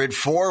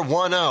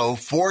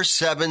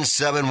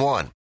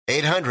 800-410-4771.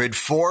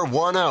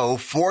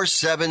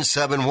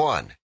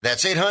 800-410-4771.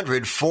 That's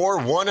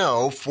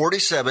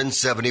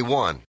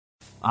 800-410-4771.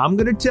 I'm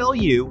going to tell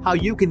you how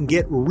you can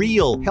get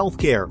real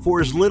healthcare for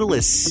as little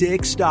as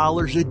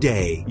 $6 a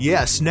day.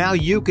 Yes, now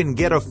you can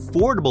get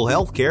affordable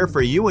healthcare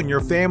for you and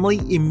your family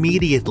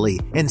immediately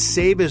and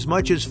save as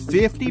much as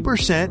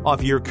 50%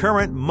 off your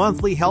current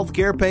monthly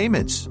healthcare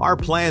payments. Our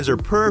plans are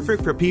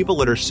perfect for people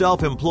that are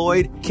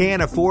self-employed,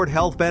 can't afford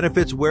health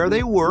benefits where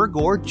they work,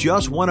 or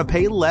just want to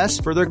pay less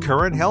for their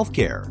current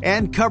healthcare.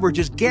 And coverage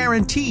is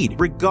guaranteed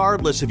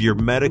regardless of your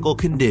medical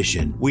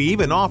condition. We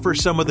even offer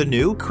some of the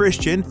new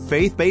Christian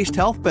faith-based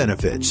health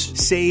benefits.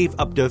 Save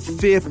up to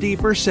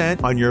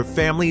 50% on your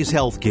family's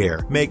health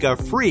care. Make a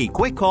free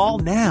quick call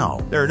now.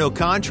 There are no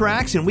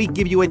contracts, and we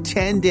give you a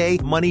 10-day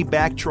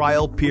money-back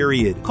trial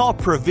period. Call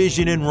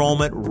Provision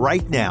Enrollment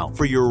right now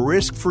for your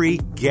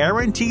risk-free,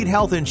 guaranteed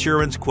health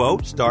insurance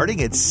quote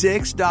starting at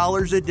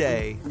 $6 a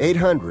day.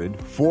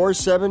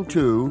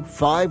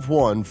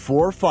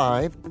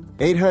 800-472-5145.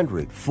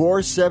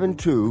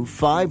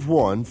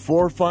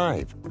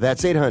 800-472-5145.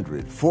 That's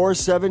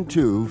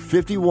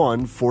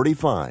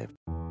 800-472-5145.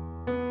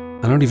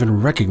 I don't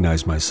even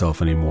recognize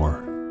myself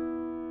anymore.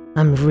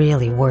 I'm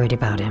really worried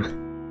about him.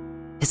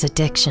 His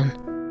addiction.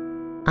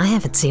 I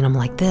haven't seen him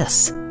like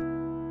this.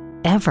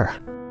 Ever.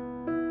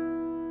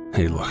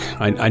 Hey, look,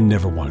 I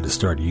never wanted to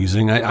start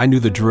using. I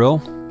knew the drill,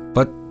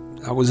 but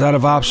I was out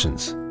of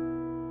options.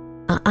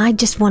 I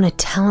just want to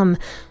tell him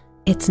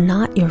it's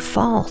not your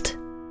fault.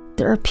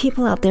 There are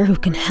people out there who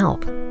can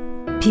help.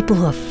 People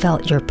who have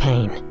felt your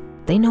pain.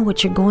 They know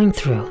what you're going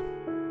through.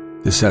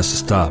 This has to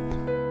stop.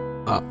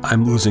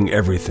 I'm losing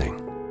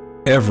everything.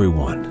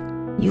 Everyone.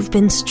 You've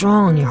been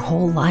strong your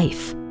whole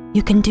life.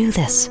 You can do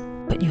this,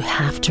 but you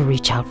have to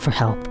reach out for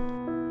help.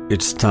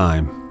 It's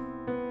time.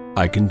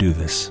 I can do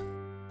this.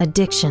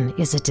 Addiction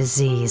is a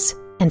disease,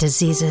 and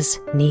diseases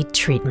need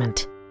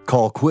treatment.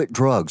 Call Quit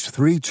Drugs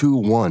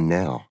 321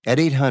 now at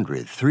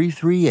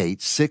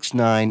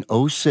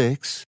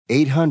 800-338-6906.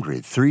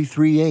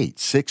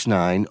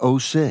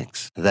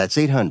 800-338-6906. That's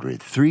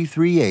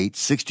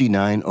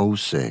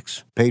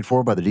 800-338-6906. Paid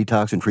for by the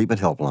Detox and Treatment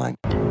Helpline.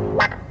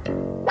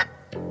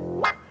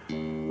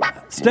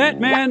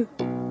 Statman,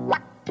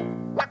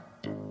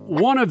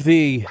 one of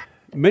the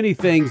many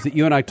things that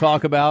you and I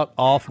talk about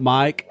off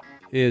mic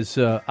is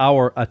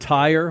our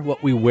attire,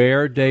 what we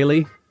wear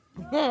daily.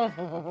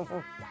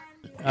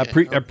 I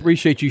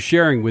appreciate you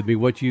sharing with me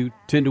what you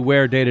tend to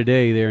wear day to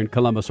day there in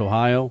Columbus,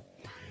 Ohio.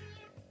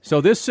 So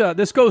this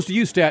goes to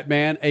you,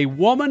 Statman. A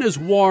woman has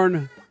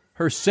worn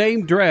her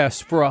same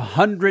dress for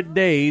 100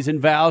 days and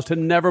vows to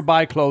never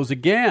buy clothes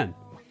again.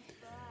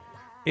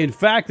 In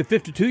fact, the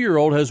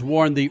 52-year-old has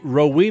worn the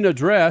Rowena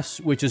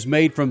dress, which is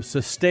made from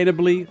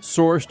sustainably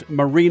sourced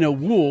merino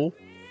wool.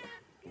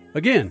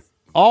 Again,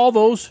 all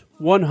those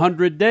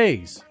 100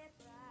 days.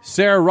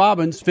 Sarah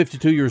Robbins,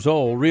 52 years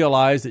old,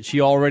 realized that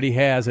she already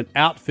has an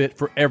outfit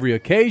for every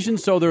occasion,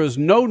 so there is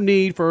no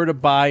need for her to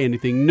buy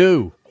anything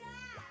new.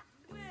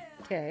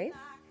 Okay.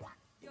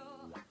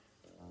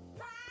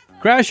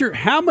 Crasher,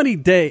 how many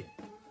days?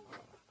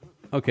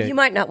 Okay. You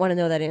might not want to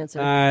know that answer.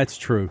 That's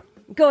true.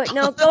 Go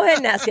ahead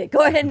and ask it.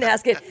 Go ahead and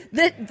ask it.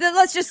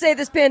 Let's just say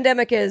this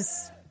pandemic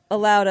has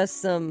allowed us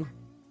some,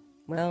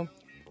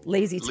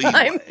 lazy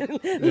time.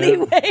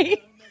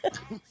 Leeway.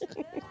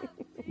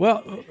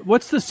 Well,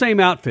 what's the same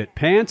outfit?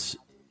 Pants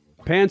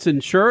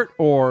and shirt,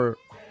 or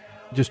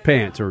just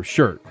pants or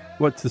shirt?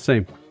 What's the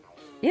same?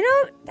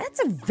 That's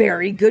a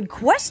very good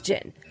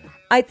question.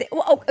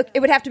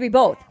 It would have to be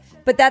both,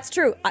 but that's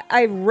true.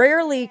 I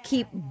rarely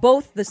keep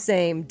both the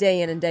same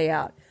day in and day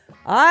out.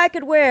 I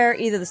could wear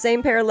either the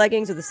same pair of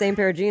leggings or the same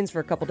pair of jeans for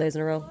a couple days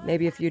in a row,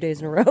 maybe a few days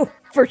in a row,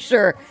 for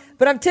sure.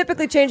 But I'm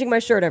typically changing my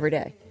shirt every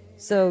day.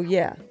 So,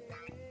 yeah.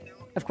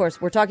 Of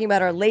course, we're talking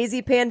about our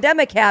lazy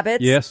pandemic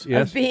habits. Yes.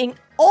 Of being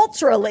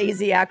ultra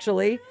lazy,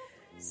 actually.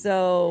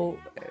 So,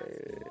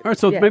 all right,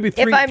 so maybe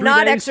if I'm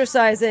not days?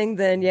 Exercising,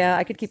 then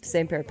I could keep the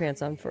same pair of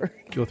pants on for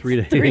go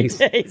 3 days.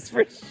 3 days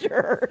for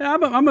sure. Yeah,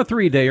 I'm a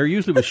 3-dayer,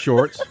 usually with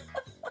shorts.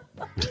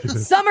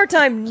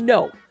 Summertime,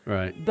 no.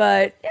 Right.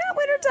 But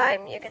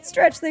wintertime, you can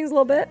stretch things a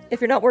little bit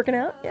if you're not working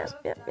out. Yeah.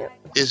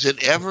 Is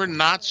it ever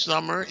not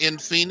summer in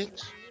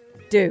Phoenix?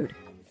 Dude,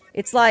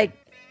 it's like,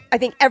 I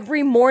think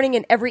every morning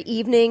and every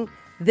evening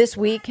this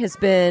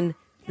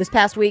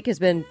past week has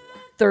been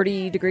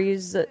 30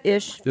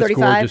 degrees-ish, 35.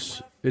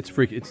 Gorgeous. It's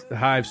freaking. It's the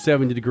high of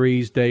 70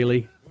 degrees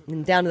daily.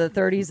 And down to the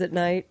 30s at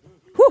night.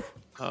 Whew.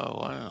 Oh,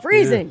 wow.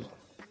 Freezing.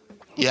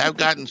 Yeah, I've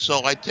gotten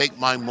so I take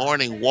my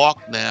morning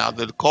walk now.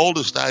 The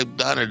coldest I've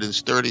done it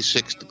is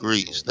 36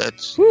 degrees. That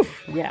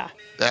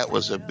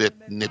was a bit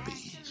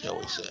nippy, shall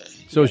we say.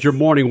 So is your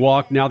morning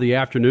walk now the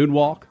afternoon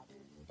walk?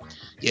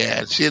 Yeah,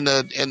 it's in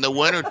the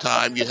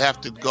wintertime, you have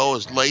to go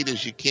as late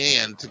as you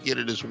can to get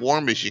it as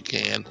warm as you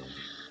can.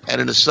 And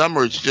in the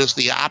summer, it's just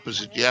the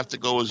opposite. You have to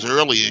go as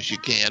early as you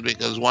can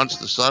because once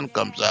the sun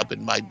comes up,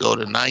 it might go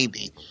to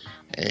 90,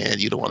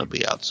 and you don't want to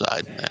be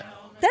outside in that.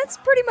 That's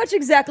pretty much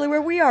exactly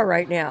where we are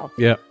right now.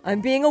 Yeah.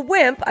 I'm being a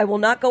wimp. I will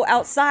not go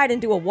outside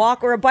and do a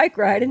walk or a bike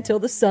ride until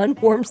the sun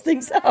warms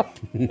things up.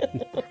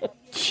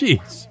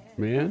 Jeez,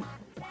 man.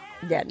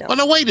 Yeah, no. Well,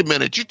 now wait a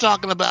minute. You're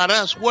talking about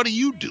us. What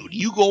do? Do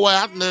you go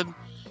out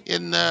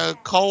in the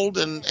cold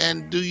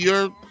and do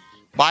your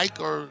bike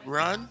or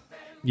run?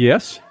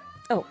 Yes.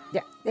 Oh,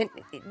 yeah. And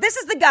this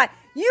is the guy.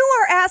 You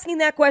are asking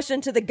that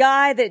question to the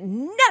guy that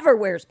never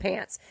wears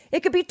pants.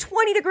 It could be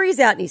 20 degrees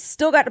out and he's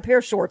still got a pair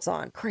of shorts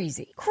on.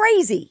 Crazy.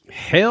 Crazy.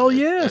 Hell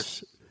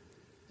yes.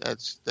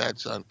 That's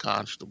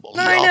unconscionable.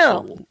 I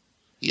know.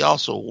 He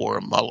also wore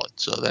a mullet,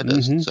 so that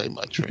doesn't say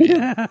much for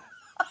him.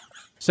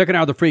 Second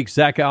hour of the Freaks,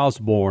 Zach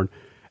Osborne,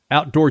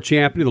 outdoor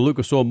champion of the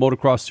Lucas Oil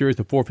Motocross Series,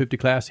 the 450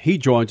 class. He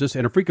joins us,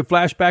 and a Freak of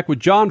Flashback with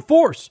John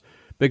Force.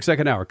 Big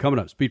second hour coming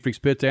up. Speed Freaks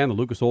Pits and the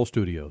Lucas Oil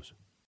Studios.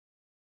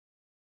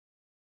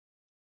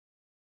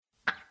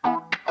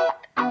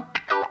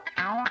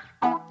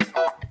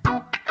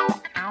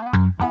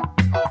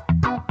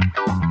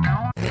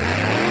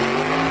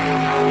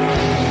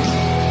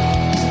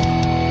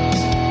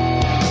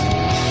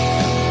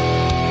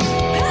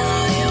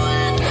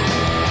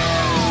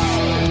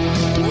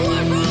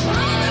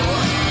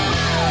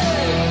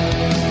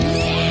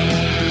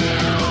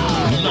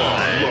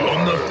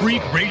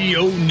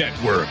 Radio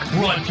Network,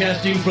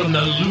 broadcasting from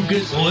the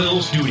Lucas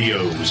Oil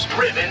Studios.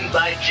 Driven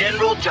by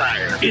General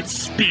Tire. It's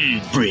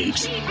Speed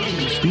Freaks.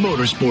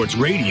 Motorsports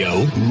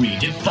Radio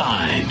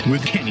redefined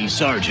with Kenny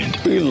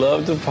Sargent. We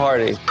love to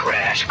party.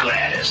 Crash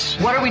Gladys.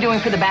 What are we doing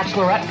for the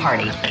bachelorette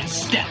party? And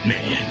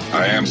Statman.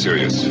 I am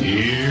serious.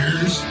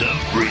 Here's the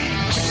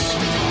Freaks.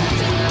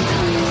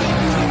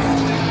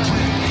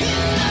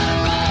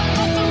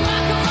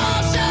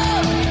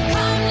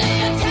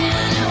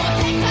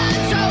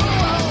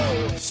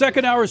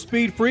 Second hour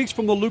Speed Freaks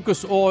from the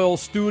Lucas Oil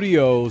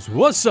Studios.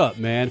 What's up,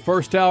 man?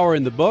 First hour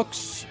in the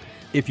books.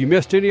 If you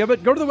missed any of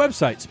it, go to the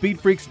website,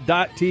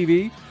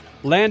 speedfreaks.tv.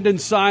 Landon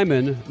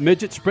Simon,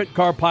 midget sprint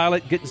car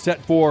pilot, getting set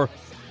for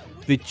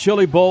the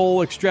Chili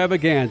Bowl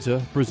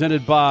extravaganza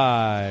presented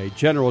by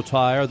General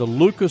Tire. The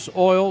Lucas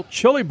Oil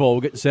Chili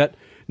Bowl getting set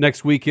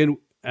next weekend.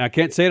 I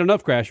can't say it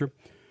enough, Crasher.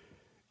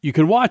 You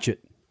can watch it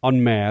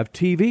on MAV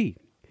TV.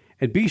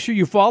 And be sure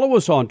you follow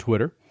us on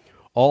Twitter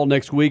all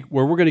next week,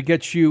 where we're going to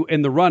get you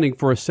in the running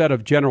for a set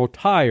of General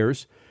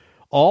Tires,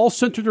 all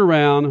centered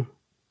around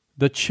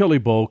the Chili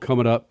Bowl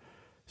coming up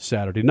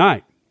Saturday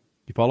night.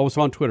 You follow us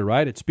on Twitter,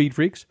 right? At Speed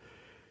Freaks.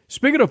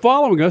 Speaking of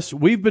following us,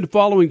 we've been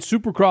following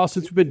Supercross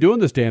since we've been doing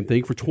this damn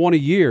thing for 20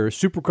 years.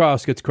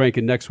 Supercross gets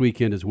cranking next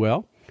weekend as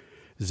well.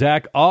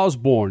 Zach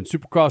Osborne,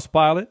 Supercross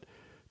pilot,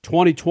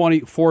 2020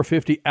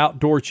 450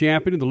 outdoor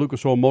champion in the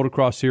Lucas Oil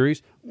Motocross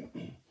Series.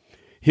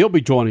 He'll be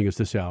joining us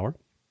this hour.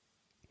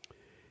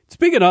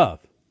 Speaking of,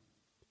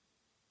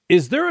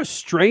 is there a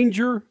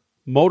stranger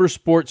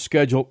motorsport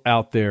schedule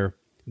out there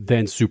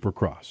than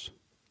Supercross?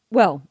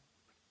 Well,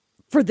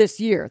 for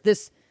this year,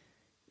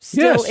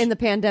 still in the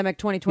pandemic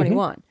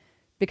 2021,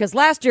 because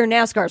last year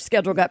NASCAR's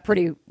schedule got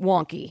pretty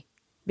wonky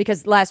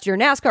because last year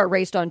NASCAR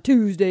raced on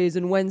Tuesdays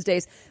and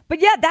Wednesdays.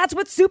 But yeah, that's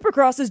what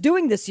Supercross is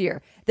doing this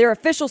year. Their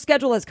official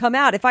schedule has come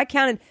out. If I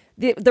counted,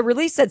 the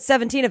release said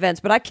 17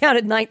 events, but I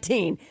counted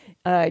 19.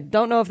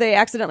 Don't know if they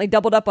accidentally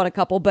doubled up on a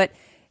couple, but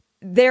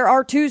there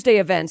are Tuesday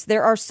events.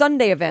 There are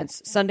Sunday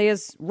events. Sunday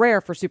is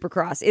rare for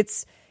Supercross.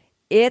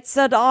 It's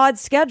an odd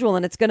schedule,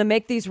 and it's going to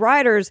make these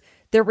riders,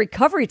 their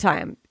recovery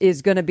time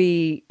is going to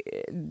be,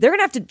 they're going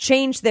to have to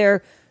change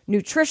their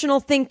nutritional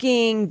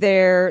thinking,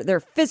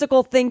 their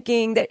physical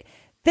thinking.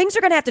 Things are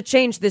going to have to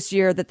change this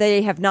year that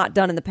they have not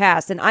done in the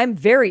past. And I'm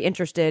very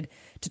interested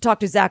to talk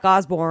to Zach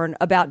Osborne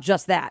about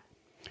just that.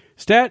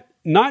 Stat,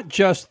 not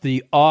just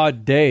the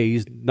odd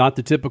days, not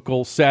the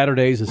typical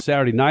Saturdays and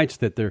Saturday nights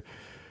that they're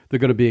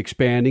going to be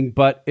expanding,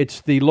 but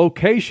it's the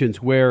locations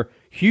where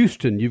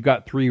Houston, you've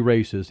got 3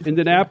 races,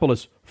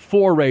 Indianapolis,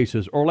 4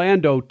 races,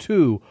 Orlando,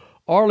 2,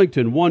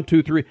 Arlington, 1,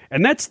 2, 3,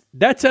 and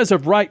that's as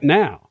of right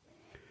now.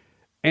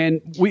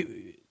 And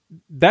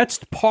that's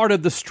part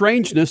of the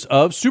strangeness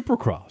of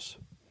Supercross.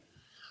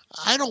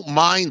 I don't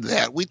mind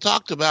that. We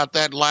talked about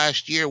that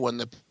last year when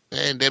the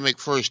pandemic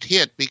first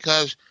hit,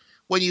 because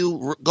when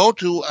you go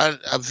to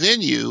a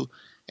venue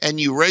and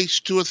you race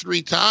 2 or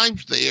 3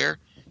 times there,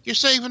 you're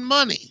saving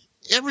money.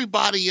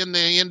 Everybody in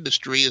the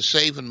industry is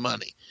saving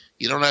money.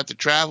 You don't have to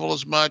travel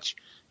as much.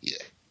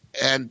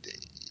 And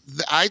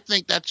I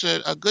think that's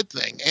a good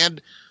thing.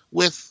 And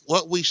with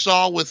what we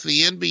saw with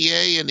the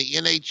NBA and the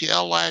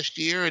NHL last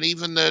year, and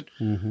even the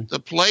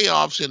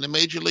playoffs in the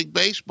Major League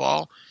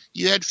Baseball,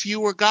 you had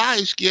fewer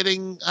guys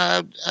getting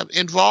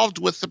involved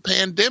with the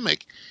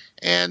pandemic.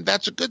 And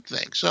that's a good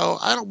thing. So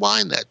I don't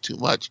mind that too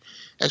much.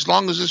 As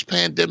long as this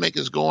pandemic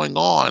is going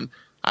on,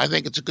 I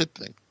think it's a good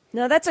thing.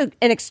 No, that's an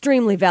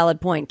extremely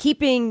valid point.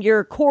 Keeping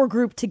your core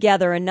group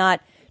together and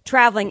not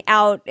traveling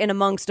out and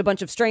amongst a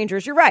bunch of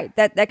strangers. You're right.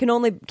 That can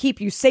only keep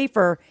you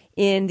safer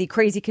in the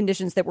crazy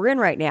conditions that we're in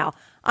right now.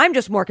 I'm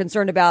just more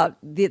concerned about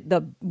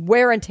the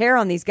wear and tear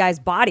on these guys'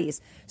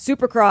 bodies.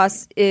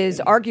 Supercross is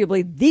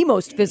arguably the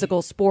most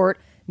physical sport,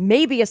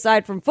 maybe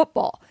aside from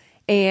football.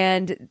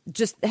 And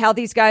just how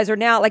these guys are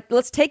now, like,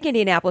 let's take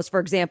Indianapolis, for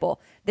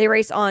example. They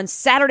race on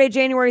Saturday,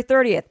 January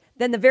 30th.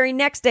 Then the very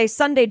next day,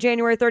 Sunday,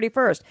 January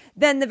 31st.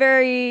 Then the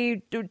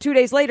very 2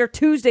 days later,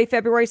 Tuesday,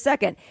 February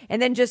 2nd.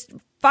 And then just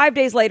 5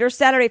 days later,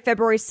 Saturday,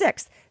 February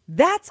 6th.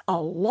 That's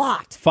a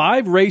lot.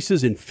 5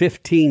 races in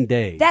 15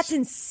 days. That's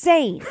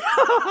insane.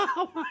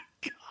 Oh, my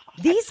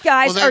God. These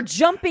guys are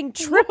jumping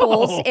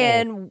triples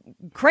and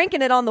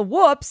cranking it on the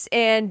whoops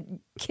and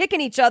kicking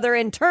each other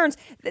in turns.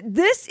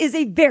 This is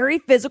a very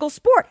physical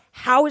sport.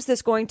 How is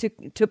this going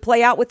to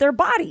play out with their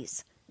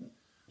bodies?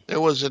 There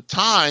was a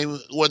time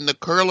when the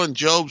Curlin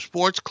Job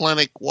Sports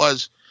Clinic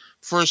was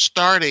first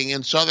starting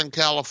in Southern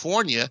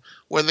California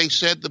where they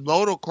said the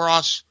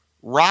motocross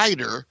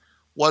rider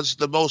was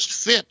the most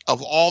fit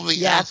of all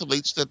the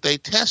athletes that they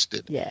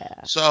tested.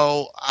 Yeah.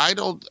 So I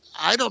don't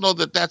know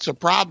that that's a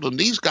problem.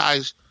 These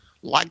guys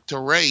like to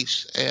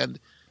race, and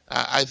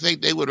I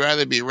think they would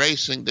rather be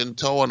racing than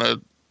towing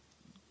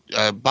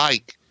a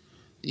bike,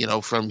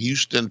 from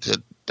Houston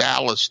to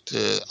Dallas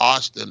to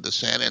Austin to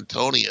San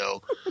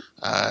Antonio.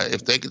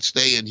 If they could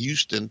stay in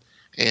Houston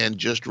and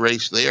just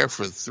race there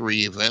for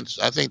 3 events,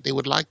 I think they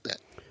would like that.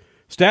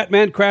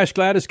 Statman, Crash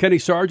Gladys, Kenny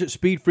Sargent,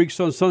 Speed Freaks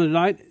on Sunday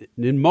night.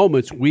 In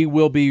moments, we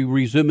will be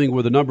resuming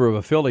with a number of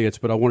affiliates,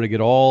 but I want to get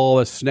all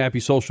the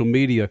snappy social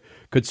media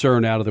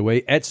concern out of the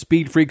way. At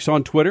Speed Freaks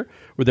on Twitter.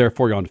 We're there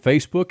for you on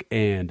Facebook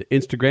and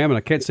Instagram, and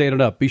I can't say it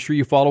enough. Be sure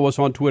you follow us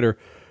on Twitter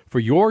for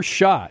your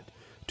shot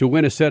to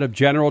win a set of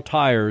General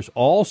Tires,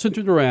 all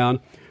centered around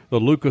the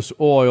Lucas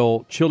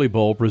Oil Chili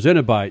Bowl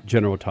presented by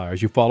General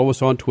Tires. You follow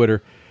us on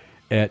Twitter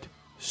at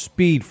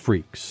Speed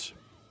Freaks.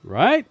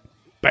 Right?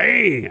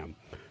 Bam!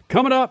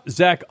 Coming up,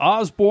 Zach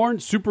Osborne,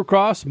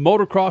 Supercross,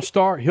 motocross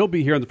star. He'll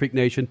be here in the Freak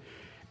Nation.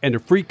 And a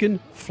freaking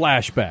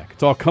flashback.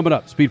 It's all coming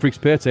up. Speed Freaks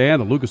Pits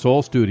and the Lucas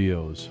Oil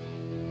Studios.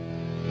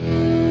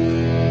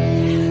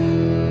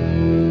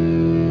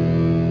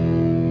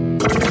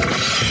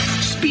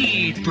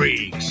 Speed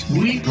Freaks.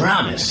 We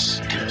promise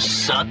to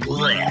suck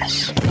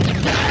less.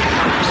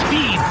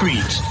 Speed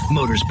Freaks.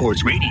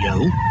 Motorsports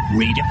Radio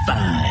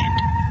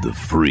redefined. The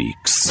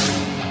Freaks.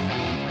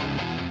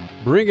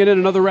 Bringing in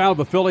another round of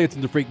affiliates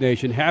in the Freak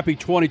Nation. Happy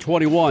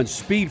 2021.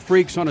 Speed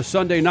Freaks on a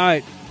Sunday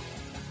night.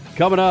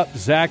 Coming up,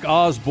 Zach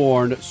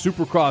Osborne,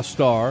 Supercross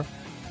star,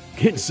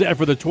 getting set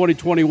for the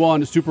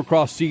 2021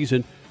 Supercross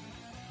season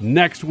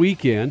next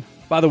weekend.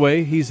 By the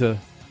way, he's a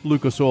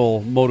Lucas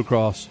Oil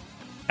Motocross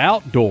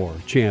outdoor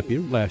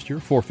champion last year,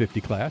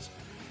 450 class.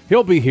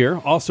 He'll be here.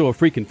 Also a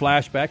freaking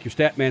flashback, your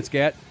Statman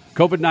Scat,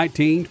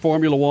 COVID-19,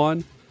 Formula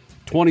One,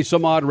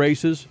 20-some-odd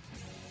races.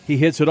 He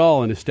hits it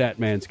all in his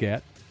Statman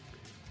Scat.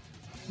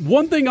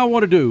 One thing I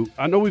want to do,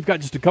 I know we've got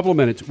just a couple of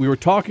minutes. We were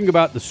talking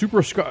about the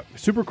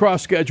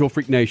Supercross schedule,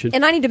 Freak Nation.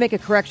 And I need to make a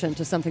correction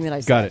to something that I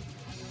said. Got it.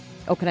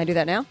 Oh, can I do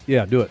that now?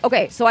 Yeah, do it.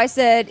 Okay, so I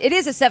said it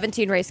is a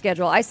 17-race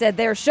schedule. I said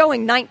they're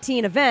showing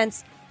 19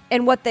 events,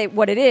 and what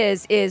it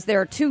is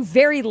there are 2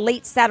 very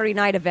late Saturday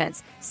night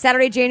events.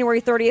 Saturday, January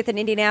 30th in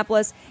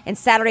Indianapolis, and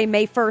Saturday,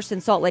 May 1st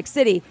in Salt Lake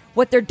City.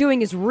 What they're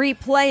doing is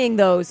replaying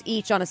those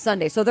each on a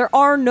Sunday. So there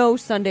are no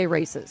Sunday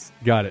races.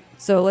 Got it.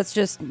 So let's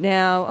just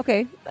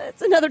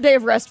it's another day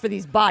of rest for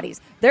these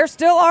bodies. There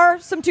still are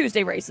some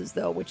Tuesday races,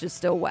 though, which is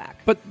still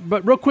whack. But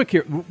real quick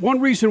here,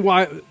 one reason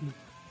why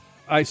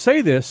I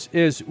say this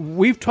is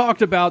we've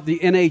talked about the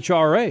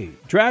NHRA,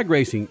 drag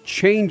racing,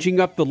 changing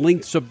up the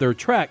lengths of their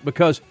track,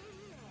 because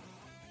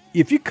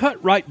if you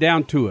cut right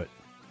down to it,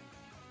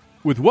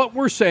 with what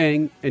we're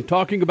saying and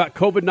talking about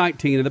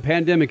COVID-19 and the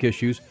pandemic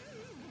issues,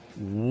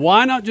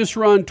 why not just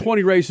run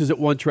 20 races at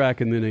one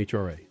track in the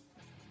NHRA?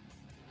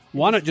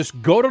 Why not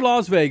just go to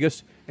Las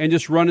Vegas and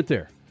just run it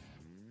there?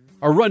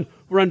 Or run.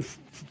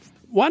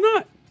 Why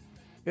not?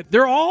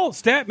 They're all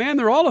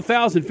they're all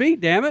 1,000 feet,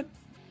 damn it.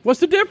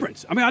 What's the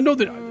difference? I mean, I know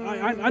that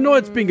I know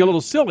it's being a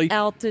little silly.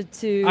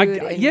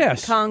 Altitude,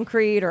 yes,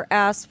 concrete or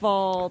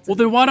asphalt. Well,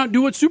 then why not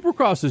do what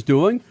Supercross is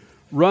doing?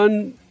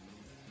 Run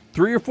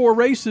 3 or 4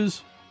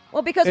 races.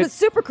 Well, because with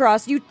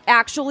Supercross, you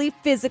actually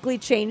physically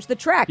change the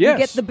track.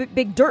 Yes. You get the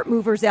big dirt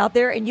movers out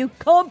there, and you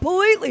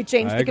completely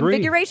change the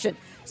configuration.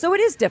 So it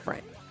is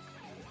different.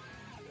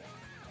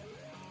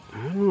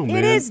 I don't know, man.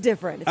 It is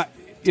different.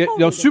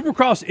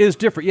 Supercross is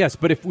different, yes.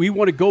 But if we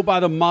want to go by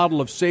the model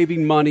of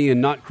saving money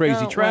and not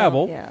crazy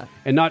travel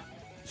and not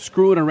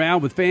screwing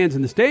around with fans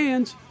in the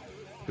stands,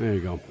 there you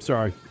go.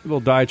 Sorry. A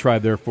little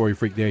diatribe there for you,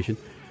 Freak Nation.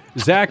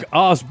 Zach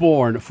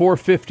Osborne,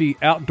 450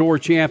 outdoor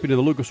champion of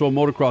the Lucas Oil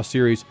Motocross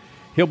Series.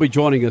 He'll be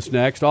joining us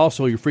next.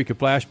 Also, your Freakin'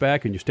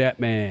 Flashback and your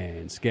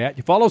Statman Scat.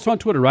 You follow us on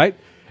Twitter, right?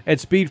 At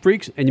Speed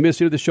Freaks, and you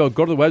miss any of the show,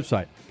 go to the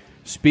website,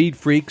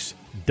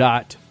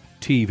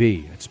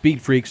 speedfreaks.tv. It's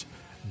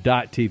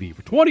speedfreaks.tv.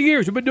 For 20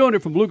 years, we've been doing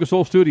it from Lucas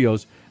Oil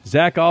Studios.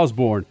 Zach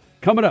Osborne,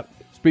 coming up,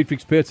 Speed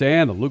Freaks Pits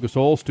and the Lucas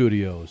Oil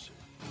Studios.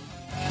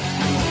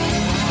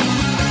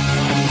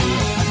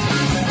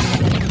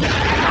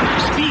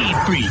 Speed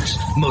Freaks,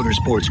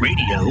 Motorsports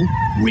Radio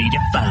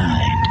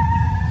redefined.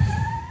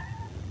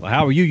 Well,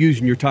 how are you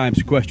using your time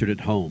sequestered at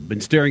home?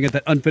 Been staring at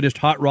that unfinished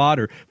hot rod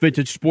or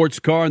vintage sports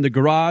car in the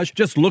garage,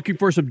 just looking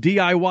for some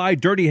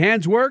DIY dirty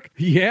hands work?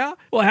 Yeah?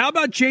 Well, how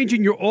about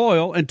changing your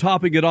oil and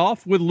topping it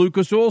off with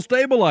Lucas Oil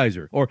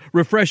Stabilizer? Or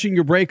refreshing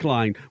your brake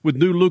line with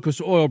new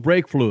Lucas Oil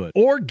brake fluid?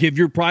 Or give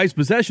your prized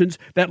possessions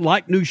that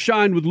like new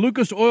shine with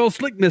Lucas Oil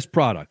Slick Mist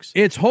products?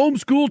 It's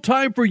homeschool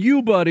time for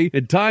you, buddy,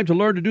 and time to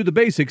learn to do the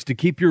basics to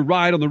keep your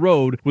ride on the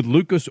road with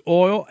Lucas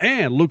Oil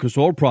and Lucas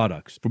Oil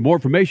products. For more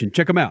information,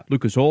 check them out,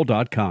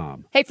 lucasoil.com.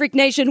 Hey, Freak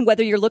Nation,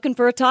 whether you're looking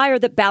for a tire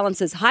that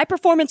balances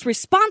high-performance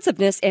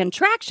responsiveness and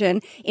traction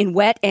in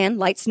wet and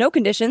light snow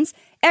conditions,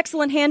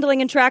 excellent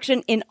handling and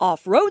traction in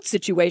off-road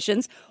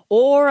situations,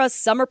 or a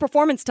summer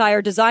performance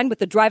tire designed with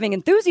the driving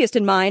enthusiast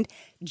in mind,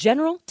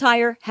 General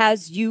Tire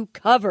has you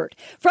covered.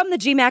 From the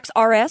G-Max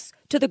RS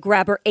to the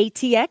Grabber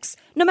ATX,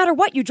 no matter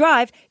what you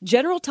drive,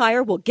 General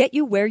Tire will get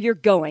you where you're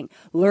going.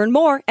 Learn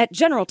more at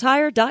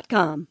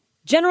GeneralTire.com.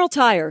 General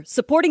Tire,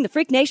 supporting the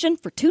Freak Nation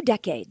for 2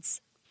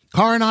 decades.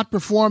 Car not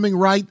performing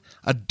right,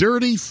 a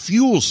dirty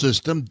fuel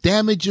system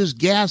damages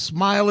gas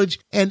mileage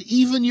and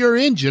even your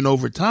engine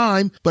over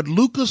time, but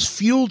Lucas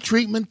Fuel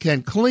Treatment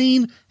can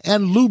clean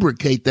and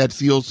lubricate that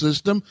fuel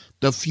system,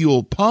 the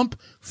fuel pump,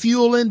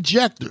 fuel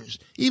injectors,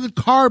 even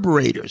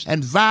carburetors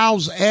and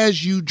valves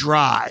as you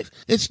drive.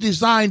 It's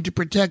designed to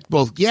protect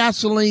both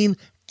gasoline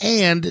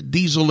and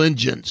diesel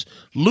engines.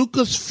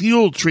 Lucas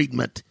Fuel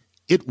Treatment.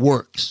 It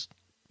works.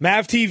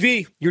 MAV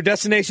TV, your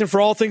destination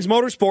for all things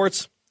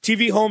motorsports.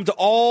 TV home to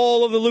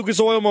all of the Lucas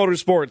Oil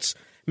Motorsports.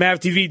 MAV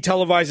TV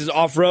televises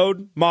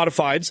off-road,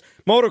 modifieds,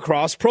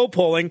 motocross, pro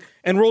polling,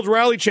 and World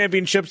Rally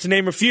Championships, to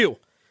name a few.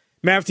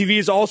 MAV TV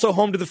is also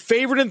home to the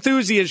favorite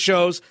enthusiast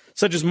shows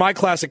such as My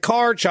Classic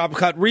Car, Chop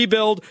Cut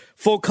Rebuild,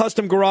 Full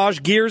Custom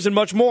Garage, Gears, and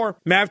much more.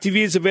 MAV TV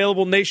is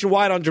available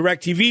nationwide on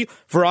DirecTV,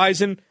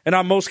 Verizon, and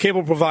on most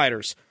cable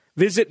providers.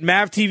 Visit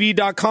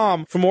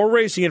MAVTV.com for more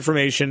racing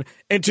information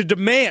and to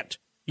demand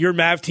your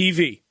MAV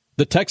TV.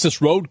 The Texas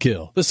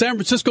Roadkill, the San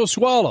Francisco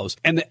Swallows,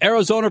 and the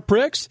Arizona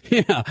Pricks?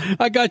 Yeah,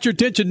 I got your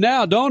attention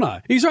now, don't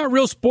I? These aren't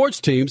real sports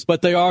teams,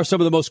 but they are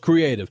some of the most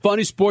creative,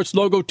 funny sports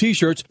logo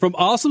t-shirts from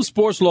Awesome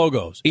Sports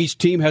Logos. Each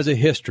team has a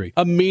history,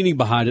 a meaning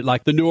behind it,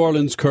 like the New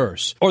Orleans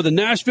Curse or the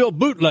Nashville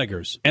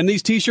Bootleggers. And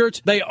these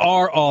t-shirts, they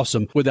are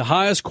awesome, with the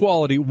highest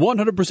quality,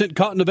 100%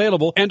 cotton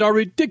available, and are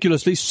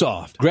ridiculously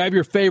soft. Grab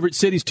your favorite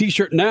city's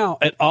t-shirt now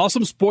at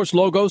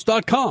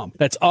awesomesportslogos.com.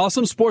 That's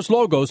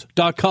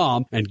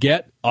awesomesportslogos.com and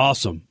get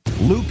awesome.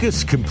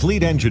 Lucas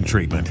Complete Engine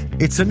Treatment.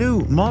 It's a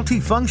new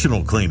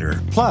multifunctional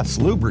cleaner plus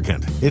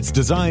lubricant. It's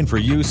designed for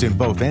use in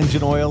both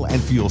engine oil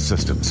and fuel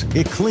systems.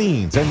 It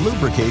cleans and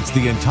lubricates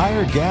the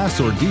entire gas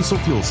or diesel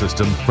fuel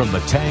system from the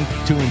tank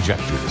to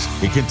injectors.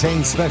 It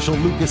contains special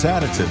Lucas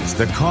additives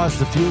that cause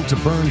the fuel to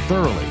burn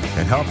thoroughly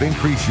and help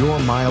increase your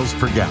miles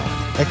per gallon.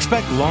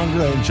 Expect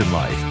longer engine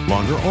life,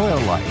 longer oil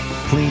life,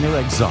 cleaner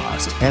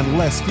exhaust, and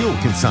less fuel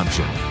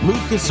consumption.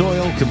 Lucas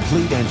Oil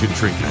Complete Engine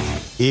Treatment.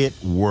 It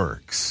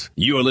works.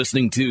 You're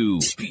listening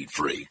to Speed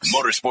Freaks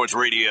Motorsports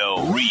Radio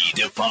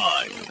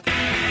Redefined.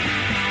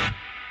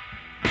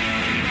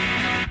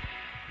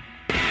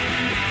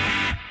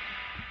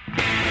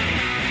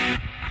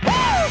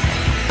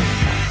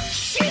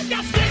 She's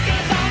got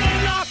stickers on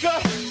her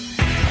locker,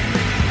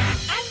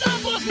 and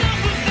numbers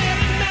there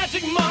in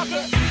magic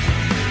marker.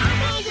 I'm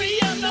hungry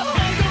and the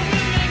hunger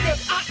will linger.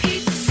 I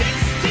eat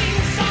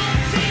 16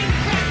 saltine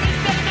crackers,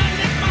 then I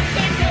lick my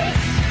fingers.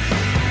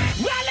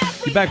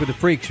 You're back with the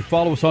Freaks. You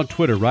follow us on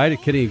Twitter, right?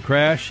 At Kenny and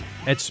Crash,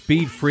 at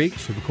Speed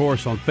Freaks, and of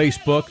course on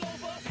Facebook,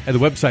 and the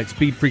website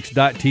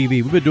speedfreaks.tv.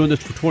 We've been doing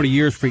this for 20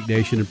 years, Freak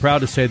Nation, and proud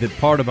to say that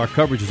part of our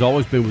coverage has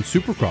always been with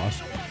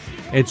Supercross.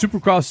 And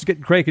Supercross is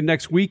getting cranking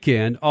next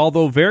weekend,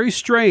 although very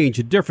strange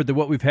and different than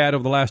what we've had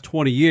over the last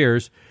 20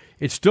 years.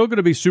 It's still going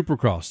to be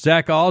Supercross.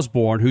 Zach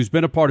Osborne, who's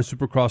been a part of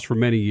Supercross for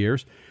many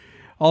years,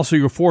 also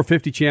your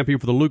 450 champion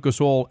for the Lucas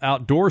Oil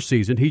outdoor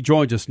season, he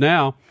joins us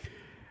now.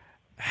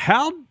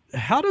 How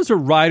does a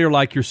rider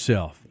like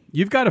yourself,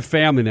 you've got a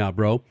family now,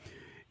 bro,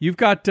 you've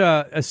got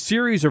a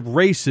series of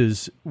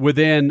races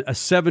within a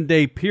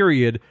 7-day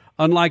period,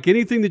 unlike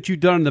anything that you've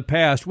done in the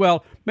past,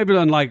 well, maybe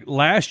unlike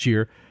last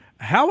year.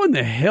 How in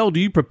the hell do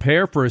you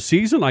prepare for a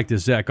season like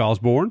this, Zach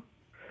Osborne?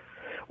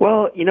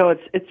 Well,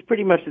 it's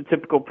pretty much the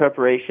typical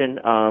preparation.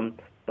 The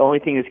only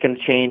thing that's going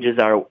to change is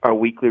our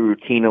weekly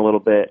routine a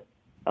little bit,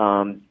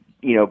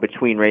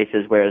 between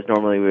races, whereas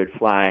normally we would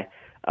fly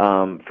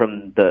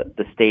from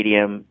the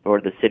stadium or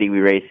the city we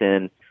race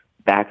in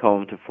back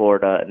home to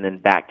Florida and then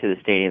back to the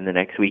stadium the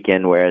next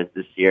weekend, whereas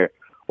this year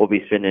we'll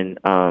be spending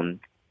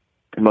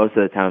most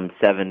of the time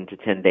 7 to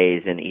 10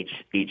 days in each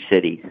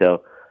city.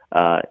 So,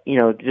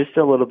 just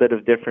a little bit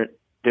of different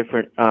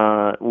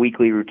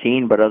weekly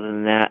routine, but other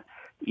than that,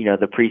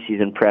 the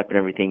preseason prep and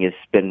everything has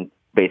been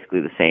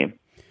basically the same.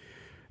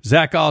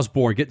 Zach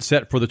Osborne getting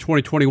set for the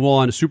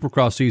 2021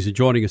 Supercross season,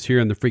 joining us here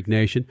in the Freak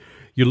Nation.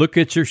 You look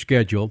at your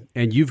schedule,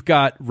 and you've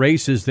got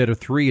races that are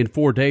 3 and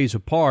 4 days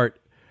apart.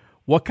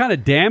 What kind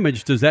of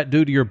damage does that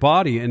do to your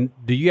body, and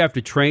do you have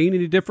to train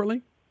any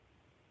differently?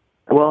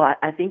 Well,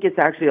 I think it's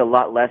actually a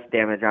lot less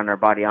damage on our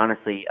body,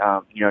 honestly.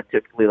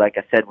 Typically, like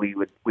I said, we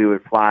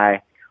would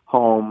fly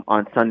home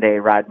on Sunday,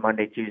 ride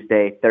Monday,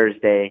 Tuesday,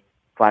 Thursday,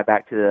 fly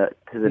back to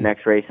the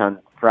next race on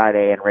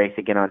Friday, and race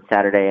again on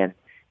Saturday, and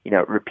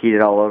repeat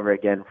it all over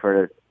again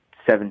for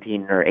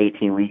 17 or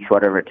 18 weeks,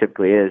 whatever it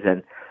typically is.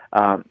 And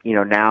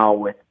now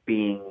with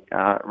being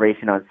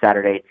racing on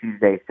Saturday,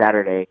 Tuesday,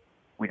 Saturday,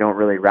 we don't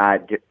really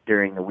ride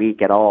during the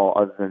week at all,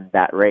 other than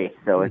that race.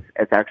 So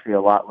it's actually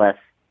a lot less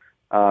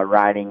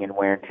riding and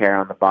wear and tear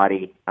on the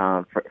body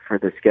for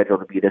the schedule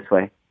to be this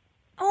way.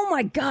 Oh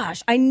my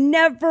gosh, I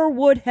never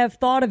would have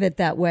thought of it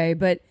that way,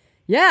 but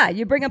yeah,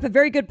 you bring up a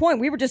very good point.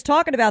 We were just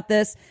talking about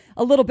this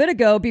a little bit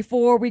ago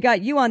before we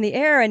got you on the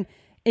air, and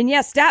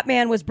yes,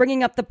 Statman was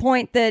bringing up the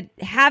point that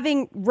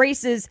having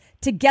races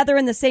together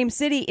in the same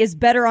city is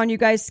better on you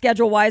guys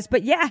schedule-wise,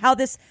 but yeah, how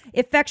this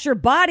affects your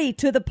body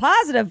to the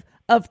positive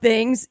of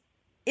things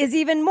is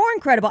even more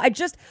incredible.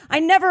 I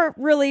never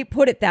really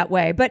put it that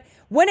way. But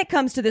when it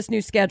comes to this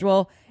new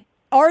schedule,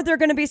 are there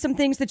going to be some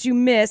things that you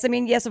miss? I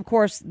mean, yes, of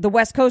course, the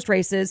West Coast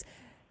races,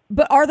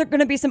 but are there going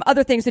to be some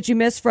other things that you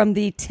miss from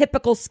the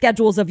typical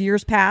schedules of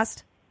years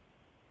past?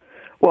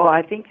 Well,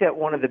 I think that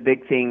one of the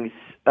big things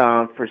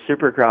for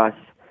Supercross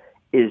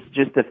is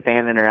just the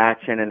fan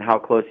interaction and how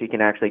close you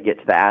can actually get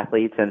to the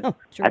athletes. And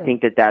I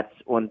think that that's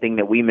one thing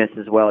that we miss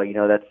as well.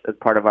 That's a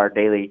part of our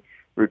daily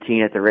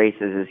routine at the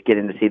races, is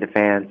getting to see the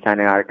fans,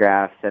 signing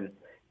autographs, and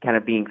kind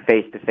of being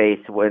face to face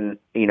when,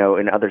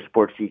 in other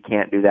sports you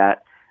can't do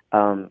that,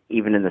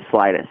 even in the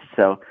slightest.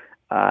 So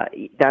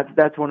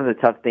that's one of the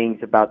tough things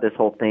about this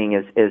whole thing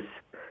is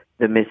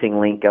the missing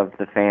link of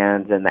the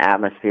fans and the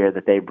atmosphere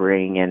that they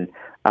bring. And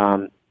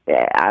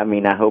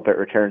I hope it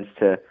returns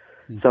to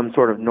some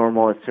sort of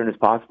normal as soon as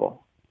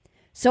possible.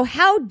 So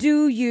how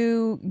do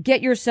you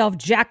get yourself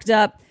jacked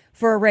up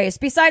for a race,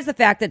 besides the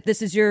fact that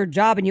this is your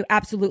job and you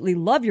absolutely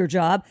love your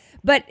job?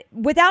 But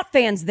without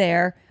fans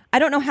there, I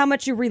don't know how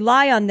much you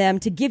rely on them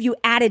to give you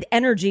added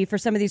energy for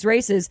some of these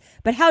races,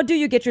 but how do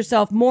you get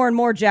yourself more and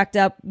more jacked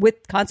up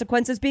with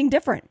consequences being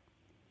different?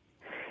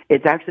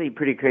 It's actually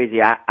pretty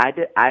crazy.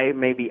 I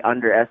maybe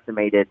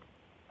underestimated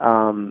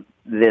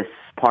this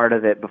part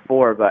of it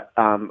before, but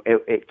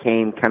it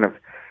came kind of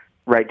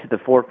right to the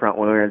forefront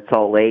when we were in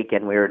Salt Lake,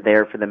 and we were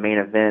there for the main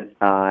event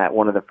at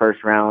one of the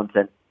first rounds,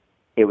 and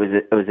it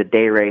was a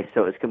day race,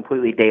 so it was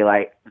completely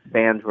daylight. The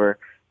fans were,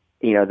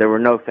 there were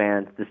no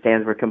fans. The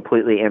stands were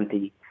completely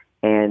empty,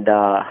 and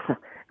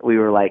we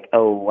were like,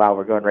 oh wow,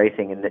 we're going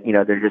racing, and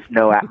there's just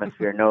no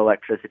atmosphere, no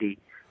electricity.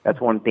 That's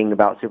one thing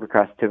about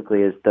Supercross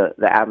typically, is the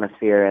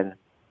atmosphere and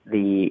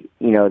the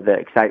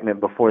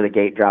excitement before the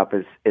gate drop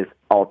is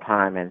all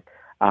time. And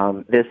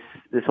this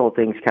whole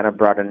thing's kind of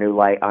brought a new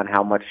light on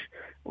how much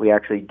we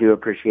actually do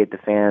appreciate the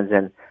fans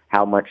and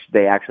how much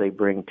they actually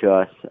bring to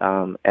us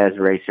as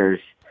racers.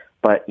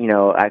 But,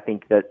 I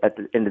think that at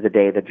the end of the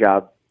day, the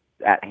job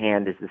at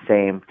hand is the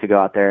same, to go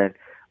out there and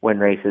win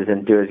races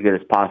and do as good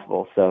as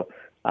possible. So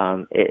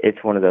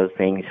it's one of those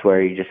things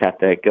where you just have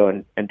to go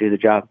and do the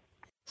job.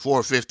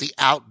 450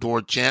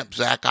 outdoor champ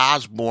Zach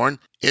Osborne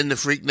in the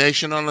Freak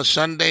Nation on a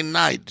Sunday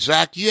night.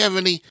 Zach, do you have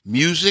any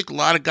music? A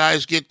lot of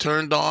guys get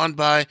turned on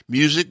by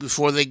music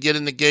before they get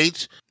in the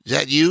gates. Is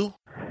that you?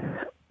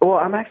 Well,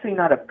 I'm actually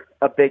not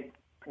a big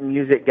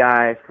music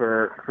guy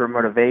for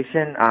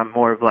motivation. I'm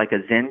more of like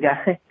a Zen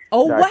guy.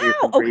 Oh, so wow. I do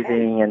some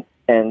breathing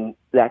and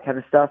that kind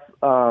of stuff.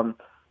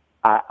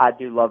 I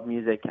do love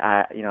music.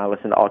 I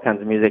listen to all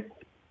kinds of music.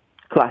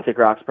 Classic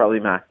rock's probably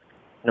my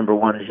number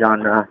one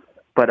genre.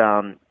 But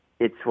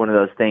it's one of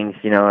those things,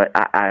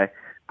 I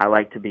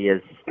like to be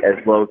as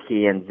low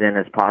key and zen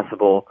as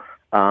possible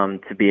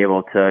to be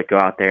able to go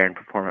out there and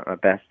perform at my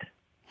best.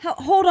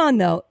 Hold on,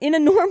 though. In a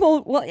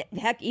normal, well,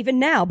 heck, even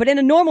now, but in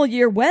a normal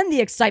year when the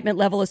excitement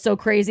level is so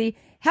crazy,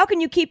 how can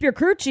you keep your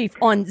crew chief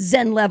on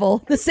zen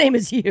level the same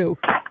as you?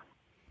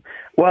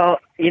 Well,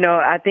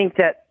 I think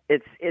that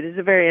it is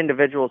a very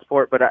individual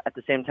sport, but at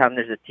the same time,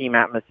 there's a team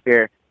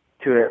atmosphere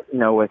to it,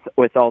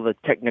 with all the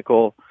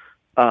technical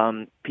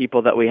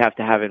people that we have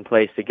to have in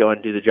place to go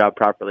and do the job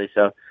properly.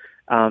 So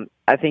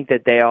I think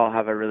that they all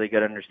have a really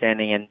good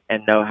understanding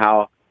and know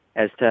how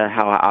as to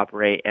how I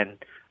operate and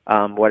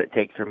what it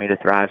takes for me to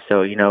thrive.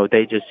 So,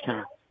 they just kind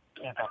of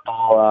keep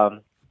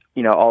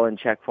it all in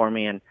check for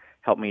me and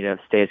help me to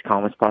stay as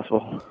calm as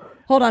possible.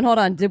 Hold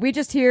on. Did we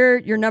just hear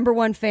your number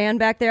one fan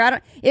back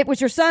there? It was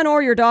your son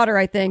or your daughter,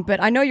 I think,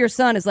 but I know your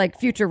son is like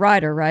future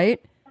rider, right?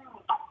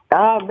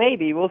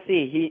 Maybe. We'll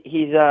see.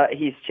 He's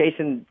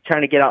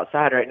trying to get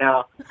outside right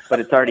now, but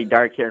it's already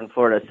dark here in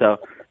Florida, so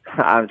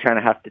I'm trying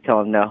to have to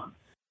tell him no.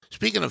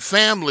 Speaking of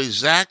families,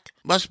 Zach,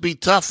 must be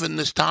tough in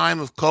this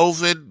time of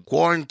COVID,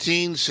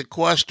 quarantined,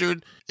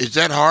 sequestered. Is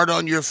that hard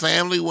on your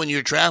family when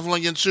you're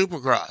traveling in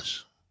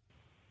Supercross?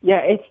 Yeah,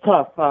 it's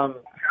tough.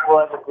 We'll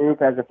as a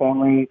group, as a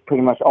family,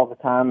 pretty much all the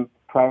time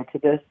prior to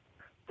this.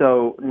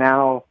 So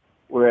now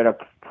we're at a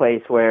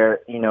place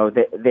where,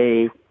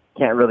 they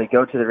can't really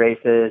go to the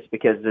races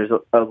because there's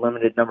a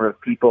limited number of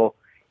people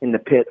in the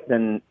pits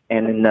and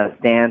in the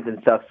stands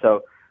and stuff.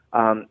 So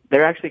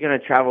They're actually going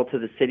to travel to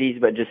the cities,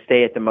 but just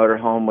stay at the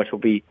motorhome, which will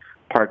be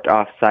parked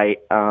off-site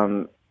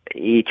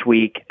each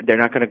week. They're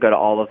not going to go to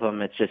all of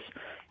them.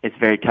 It's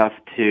very tough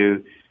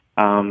to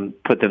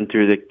put them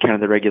through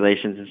the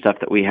regulations and stuff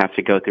that we have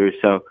to go through.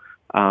 So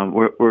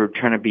we're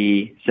trying to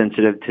be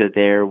sensitive to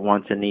their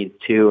wants and needs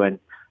too, and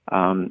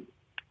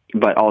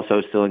but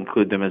also still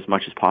include them as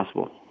much as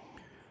possible.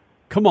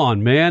 Come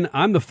on, man.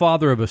 I'm the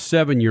father of a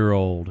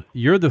 7-year-old.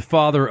 You're the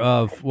father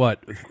of,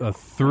 what, a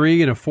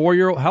 3 and a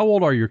 4-year-old? How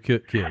old are your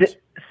kids?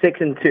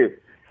 6 and 2.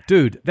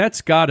 Dude,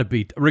 that's got to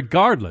be,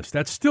 regardless,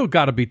 that's still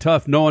got to be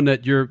tough knowing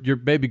that your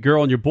baby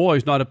girl and your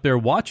boy's not up there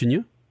watching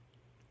you.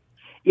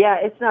 Yeah,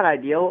 it's not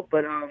ideal,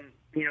 but,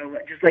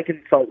 just like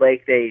in Salt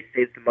Lake, they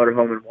stayed at the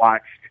motorhome and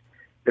watched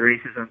the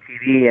races on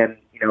TV, and,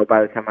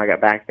 by the time I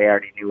got back, they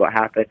already knew what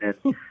happened, and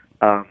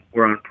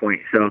we're on point.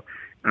 So,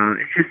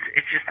 it's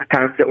just the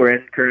times that we're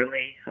in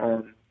currently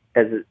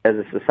as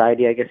a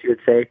society, I guess you would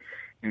say,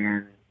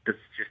 and it's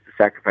just the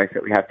sacrifice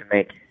that we have to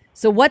make.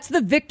 So what's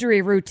the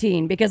victory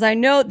routine? Because I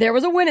know there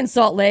was a win in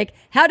Salt Lake.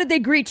 How did they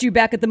greet you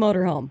back at the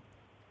motorhome?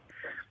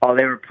 Oh,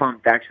 they were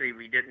pumped. Actually,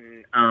 we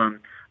didn't.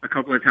 A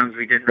couple of times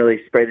we didn't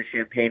really spray the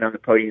champagne on the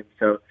podium,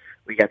 so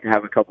we got to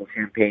have a couple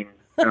champagne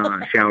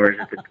showers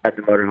at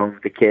the motorhome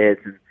with the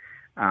kids, and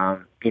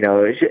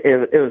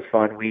it was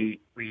fun. We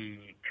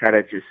try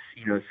to just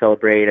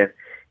celebrate and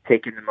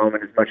take in the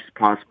moment as much as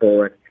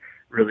possible, and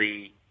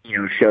really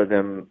show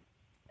them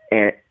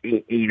and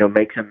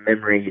make some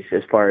memories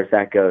as far as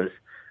that goes,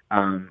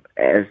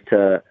 as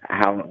to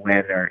how it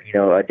went, or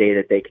a day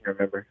that they can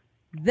remember.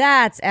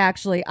 That's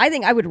actually, I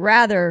think I would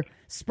rather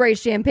spray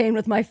champagne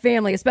with my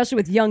family, especially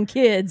with young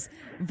kids,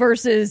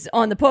 versus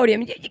on the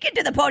podium. You can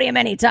do the podium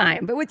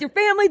anytime, but with your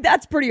family,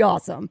 that's pretty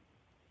awesome.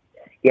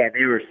 Yeah,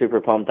 they were super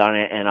pumped on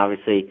it, and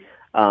obviously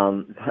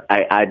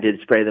I did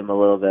spray them a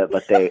little bit,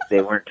 but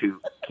they weren't too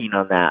keen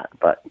on that.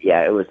 But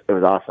yeah, it was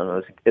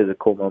awesome. It was a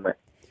cool moment.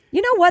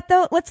 You know what,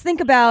 though? Let's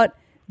think about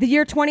the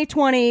year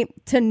 2020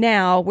 to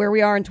now, where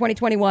we are in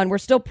 2021. We're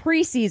still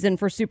preseason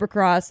for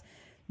Supercross,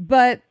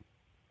 but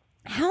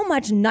how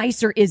much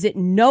nicer is it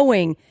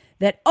knowing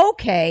that,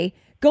 okay,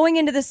 going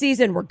into the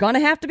season, we're going to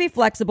have to be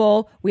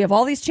flexible. We have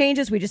all these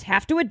changes. We just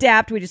have to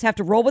adapt. We just have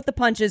to roll with the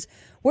punches.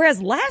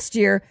 Whereas last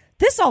year,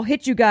 this all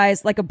hit you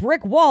guys like a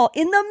brick wall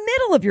in the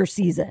middle of your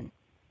season.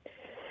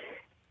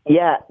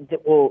 Yeah,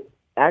 well,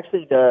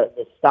 actually,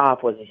 the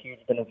stop was a huge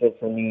benefit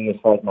for me as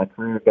far as my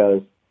career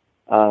goes.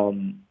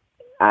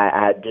 I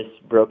had just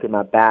broken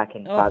my back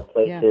in 5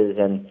 places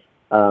and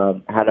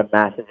had a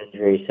massive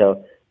injury,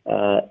 so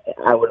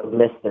I would have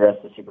missed the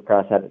rest of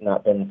Supercross had it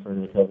not been for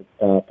the COVID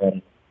stop.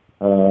 And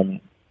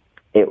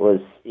it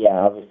was,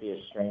 obviously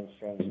a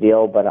strange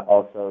deal, but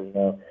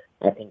also,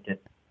 I think that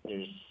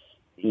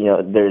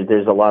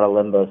there's a lot of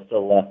limbo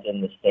still left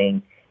in this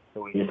thing,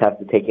 so we just have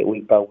to take it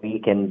week by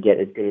week and get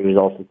as good a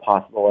results as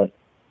possible, and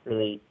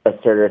really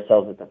assert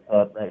ourselves at the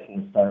front right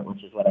from the start,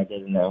 which is what I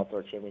did in the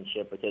Outdoor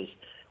Championship, because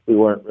we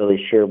weren't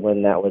really sure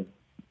when that would,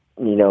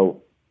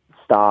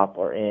 stop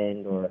or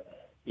end or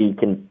be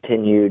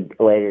continued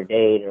a later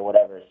date or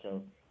whatever.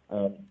 So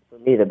for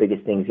me, the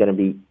biggest thing is going to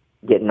be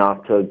getting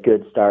off to a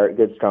good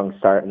strong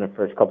start in the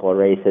first couple of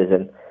races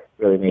and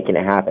really making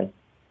it happen.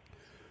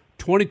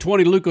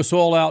 2020 Lucas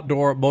Oil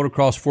Outdoor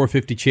Motocross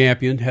 450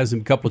 champion, has a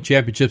couple of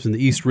championships in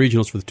the East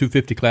Regionals for the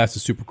 250 class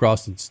of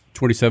Supercross in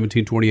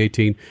 2017,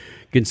 2018.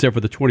 Getting set for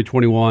the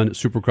 2021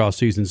 Supercross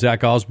season.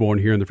 Zach Osborne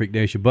here in the Freak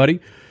Nation. Buddy,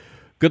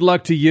 good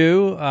luck to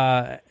you,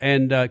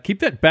 and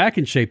keep that back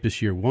in shape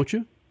this year, won't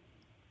you?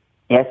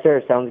 Yes,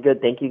 sir. Sounds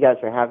good. Thank you guys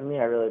for having me.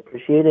 I really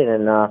appreciate it,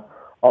 and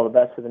all the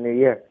best for the new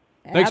year.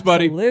 Thanks,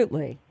 buddy.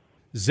 Absolutely.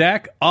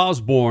 Zach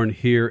Osborne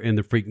here in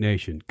the Freak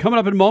Nation. Coming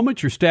up in a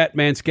moment, your Stat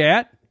Man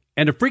Scat,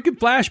 and a freaking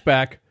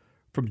flashback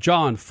from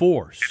John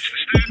Force.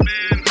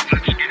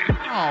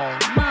 Oh,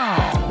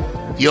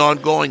 no. The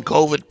ongoing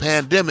COVID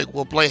pandemic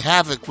will play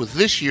havoc with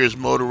this year's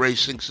motor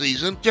racing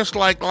season, just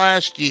like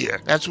last year.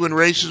 That's when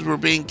races were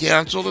being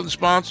canceled and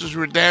sponsors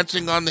were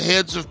dancing on the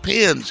heads of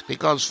pins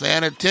because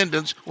fan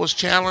attendance was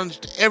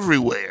challenged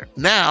everywhere.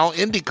 Now,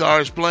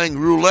 IndyCar is playing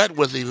roulette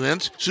with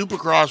events.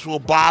 Supercross will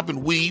bob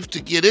and weave to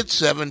get its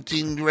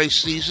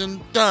 17-race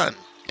season done.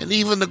 And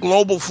even the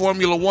Global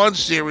Formula One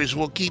Series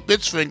will keep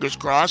its fingers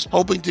crossed,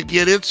 hoping to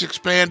get its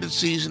expanded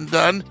season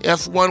done.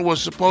 F1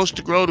 was supposed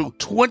to grow to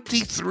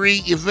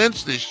 23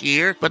 events this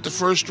year, but the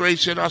first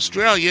race in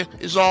Australia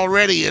is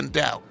already in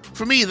doubt.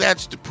 For me,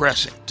 that's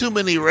depressing. Too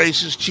many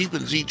races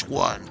cheapens each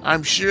one.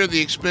 I'm sure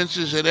the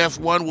expenses at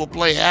F1 will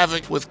play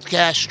havoc with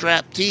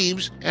cash-strapped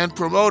teams, and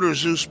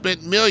promoters who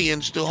spent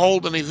millions to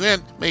hold an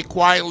event may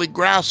quietly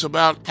grouse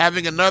about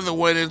having another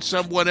one in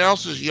someone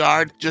else's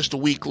yard just a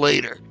week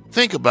later.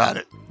 Think about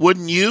it.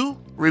 Wouldn't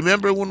you?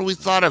 Remember when we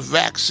thought a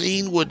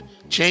vaccine would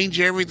change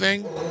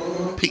everything?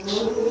 Peace.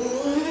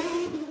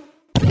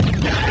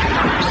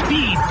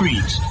 Speed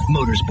Freaks,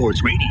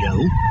 Motorsports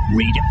Radio,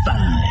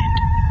 redefined.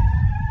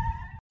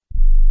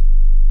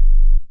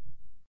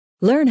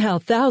 Learn how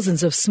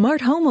thousands of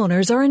smart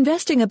homeowners are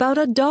investing about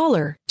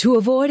 $1 to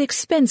avoid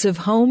expensive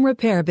home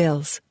repair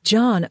bills.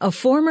 John, a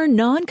former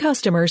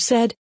non-customer,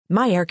 said,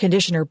 "My air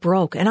conditioner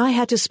broke and I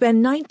had to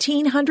spend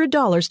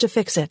 $1,900 to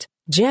fix it."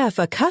 Jeff,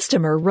 a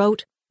customer,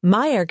 wrote,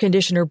 "My air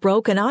conditioner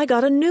broke and I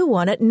got a new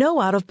one at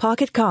no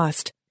out-of-pocket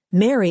cost."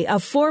 Mary, a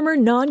former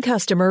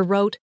non-customer,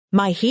 wrote,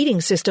 "My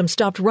heating system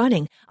stopped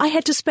running. I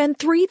had to spend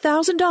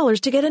 $3,000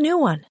 to get a new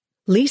one."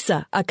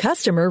 Lisa, a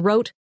customer,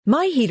 wrote,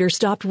 "My heater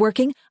stopped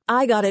working.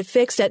 I got it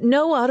fixed at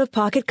no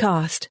out-of-pocket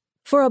cost."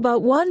 For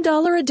about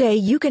 $1 a day,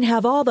 you can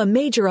have all the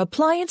major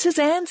appliances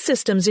and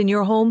systems in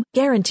your home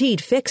guaranteed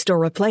fixed or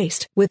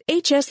replaced with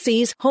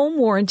HSC's home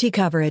warranty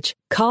coverage.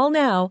 Call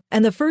now,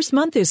 and the first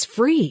month is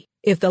free.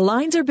 If the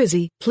lines are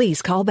busy,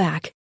 please call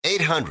back.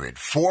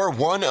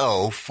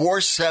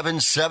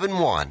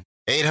 800-410-4771.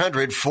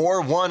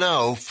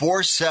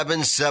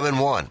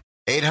 800-410-4771.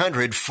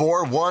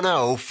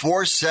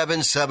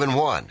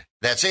 800-410-4771.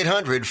 That's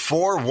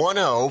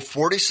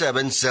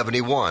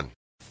 800-410-4771.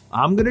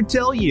 I'm going to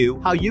tell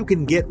you how you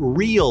can get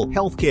real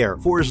health care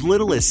for as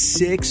little as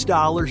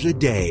 $6 a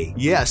day.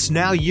 Yes,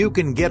 now you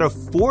can get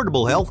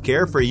affordable health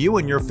care for you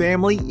and your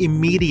family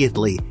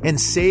immediately and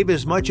save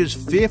as much as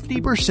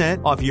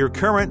 50% off your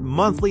current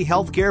monthly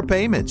health care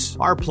payments.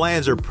 Our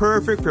plans are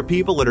perfect for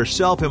people that are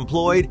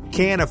self-employed,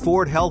 can't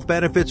afford health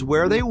benefits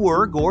where they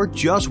work, or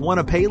just want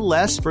to pay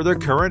less for their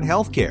current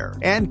health care.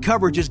 And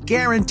coverage is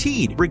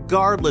guaranteed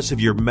regardless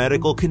of your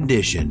medical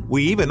condition.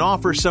 We even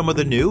offer some of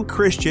the new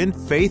Christian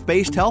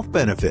faith-based health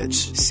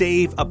benefits.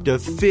 Save up to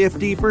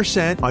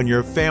 50% on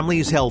your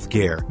family's health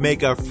care.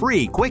 Make a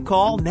free quick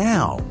call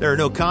now. There are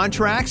no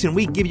contracts, and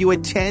we give you a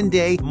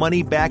 10-day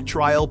money-back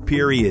trial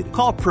period.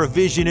 Call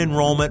Provision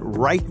Enrollment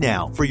right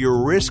now for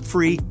your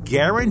risk-free,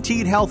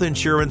 guaranteed health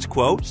insurance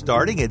quote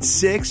starting at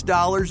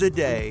 $6 a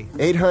day.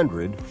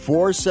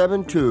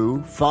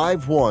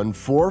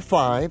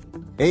 800-472-5145.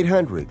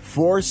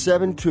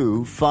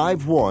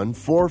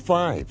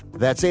 800-472-5145.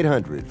 That's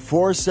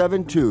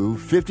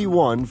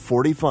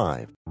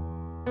 800-472-5145.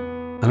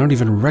 I don't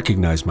even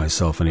recognize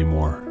myself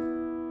anymore.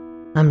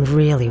 I'm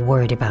really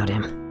worried about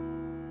him.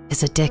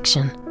 His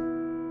addiction.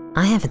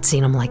 I haven't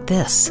seen him like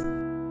this.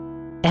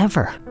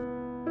 Ever.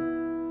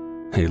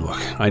 Hey, look,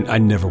 I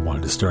never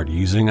wanted to start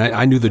using.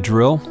 I knew the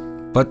drill,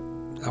 but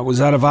I was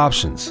out of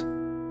options.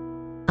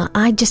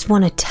 I just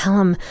want to tell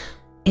him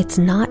it's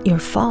not your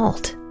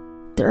fault.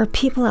 There are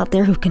people out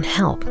there who can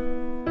help.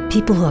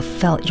 People who have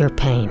felt your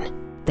pain.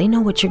 They know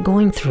what you're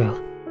going through.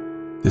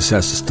 This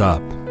has to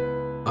stop.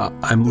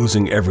 I'm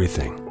losing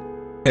everything.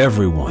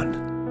 Everyone.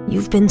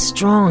 You've been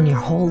strong your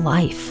whole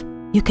life.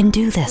 You can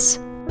do this,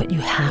 but you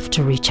have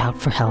to reach out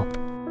for help.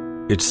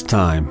 It's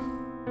time.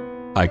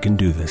 I can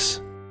do this.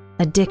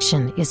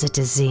 Addiction is a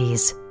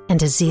disease, and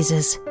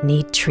diseases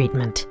need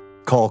treatment.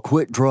 Call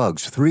Quit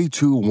Drugs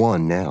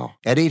 321 now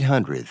at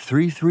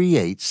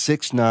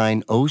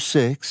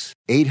 800-338-6906.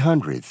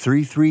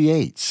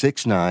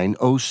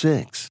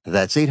 800-338-6906.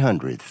 That's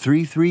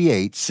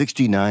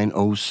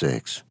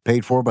 800-338-6906.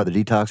 Paid for by the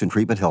Detox and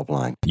Treatment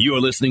Helpline. You're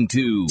listening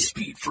to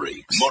Speed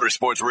Freaks,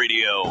 Motorsports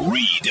Radio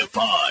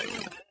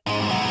Redefined.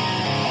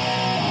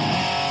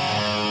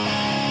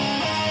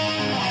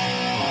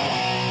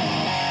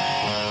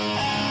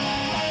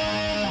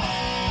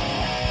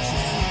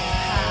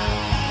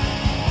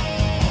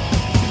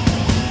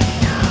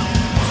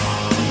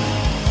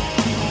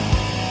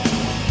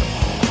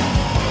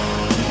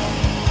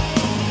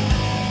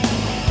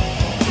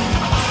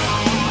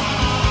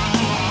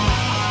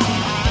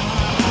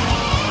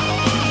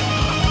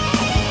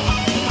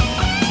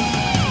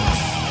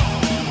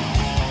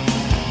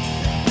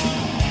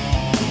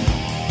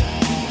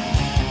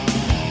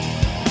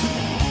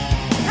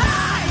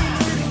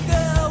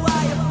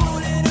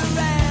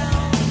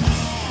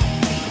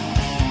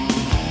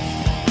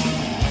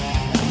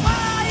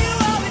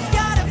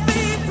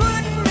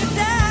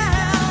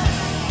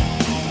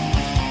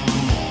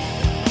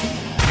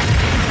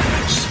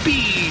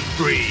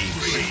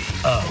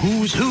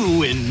 Who's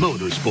who in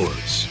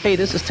motorsports? Hey,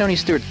 this is Tony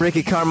Stewart,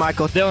 Ricky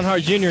Carmichael, Dale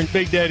Earnhardt Jr.,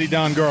 Big Daddy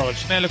Don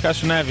Garlich, Nando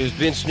Castroneves,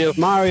 Vince Neil,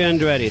 Mario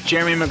Andretti,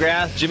 Jeremy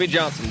McGrath, Jimmy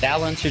Johnson,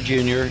 Dal Unser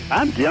Jr.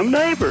 I'm Jim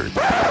Neighbors.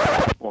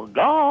 Well,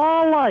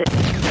 golly.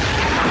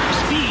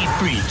 Speed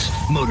Freaks,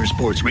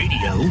 Motorsports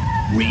Radio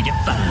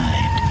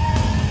Redefined.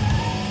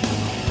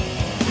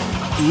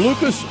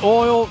 Lucas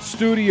Oil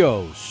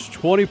Studios,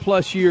 20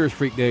 plus years,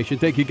 Freak Nation.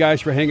 Thank you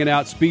guys for hanging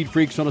out. Speed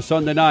Freaks on a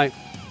Sunday night.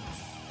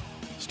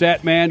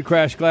 Statman,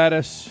 Crash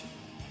Gladys,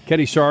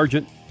 Kenny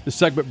Sargent. This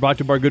segment brought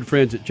to you by our good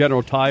friends at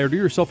General Tire. Do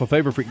yourself a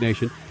favor, Freak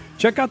Nation.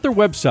 Check out their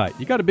website.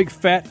 You got a big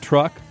fat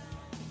truck?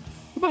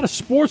 What about a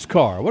sports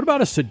car? What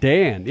about a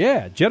sedan?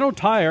 Yeah, General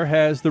Tire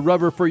has the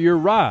rubber for your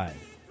ride.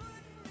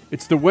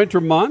 It's the winter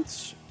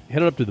months.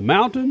 Headed up to the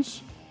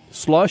mountains,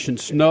 slush and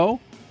snow.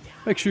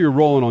 Make sure you're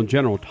rolling on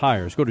General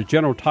Tires. Go to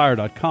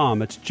GeneralTire.com.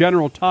 That's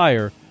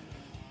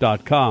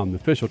GeneralTire.com, the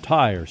official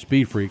tire,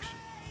 Speed Freaks.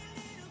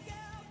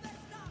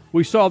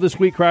 We saw this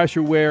week,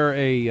 Crasher, where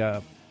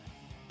a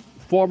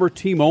former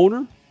team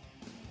owner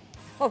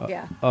Oh,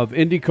 yeah. of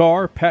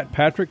IndyCar. Pat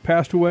Patrick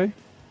passed away.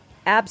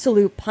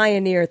 Absolute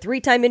pioneer.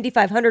 3-time Indy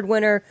 500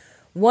 winner.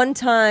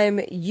 1-time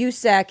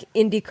USAC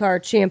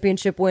IndyCar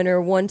championship winner.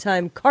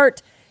 1-time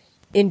CART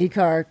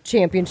IndyCar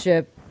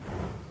championship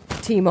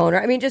team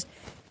owner. I mean, just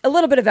a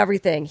little bit of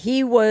everything.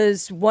 He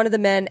was one of the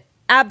men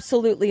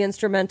absolutely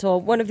instrumental,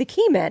 one of the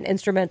key men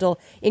instrumental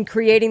in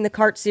creating the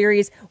CART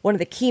series, one of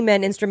the key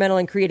men instrumental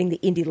in creating the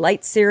Indy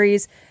Lights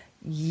series.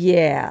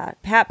 Yeah,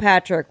 Pat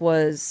Patrick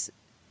was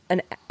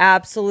an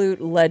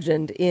absolute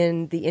legend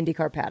in the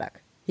IndyCar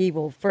paddock. He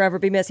will forever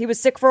be missed. He was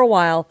sick for a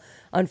while,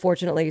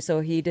 unfortunately,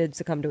 so he did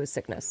succumb to his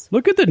sickness.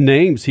 Look at the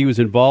names he was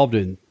involved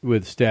in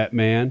with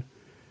Statman.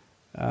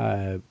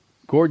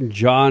 Gordon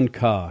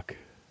Johncock.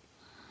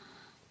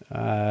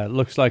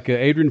 Looks like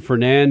Adrian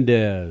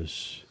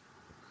Fernandez.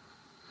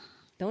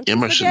 Don't you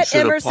Emerson forget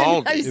Emerson.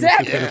 Fittipaldi.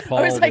 Exactly. Emerson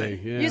I was like,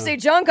 Fittipaldi, yeah. you say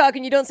Johncock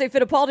and you don't say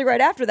Fittipaldi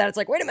right after that. It's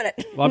like, wait a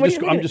minute. Well,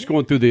 I'm just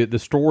going through the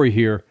story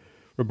here.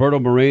 Roberto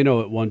Moreno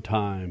at one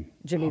time.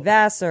 Jimmy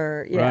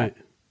Vassar. Yeah. Right.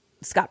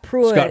 Scott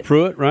Pruitt. Scott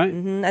Pruitt, right?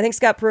 Mm-hmm. I think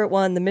Scott Pruitt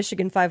won the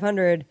Michigan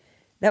 500.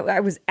 That I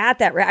was at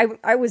that.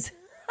 I was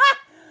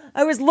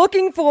I was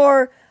looking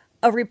for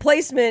a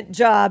replacement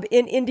job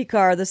in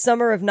IndyCar the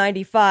summer of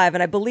 '95,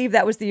 and I believe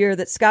that was the year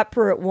that Scott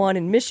Pruitt won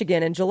in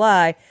Michigan in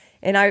July.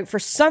 And for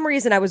some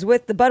reason, I was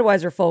with the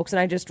Budweiser folks, and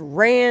I just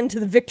ran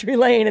to the victory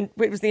lane, and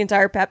it was the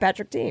entire Pat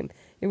Patrick team.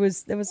 It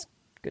was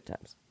good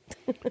times.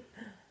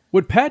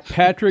 Would Pat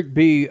Patrick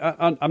be?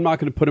 I'm not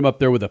going to put him up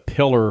there with a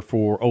pillar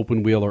for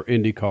open wheel or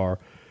IndyCar.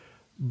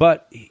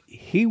 But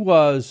he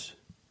was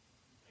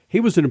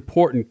an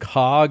important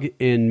cog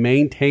in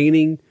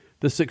maintaining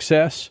the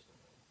success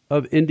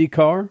of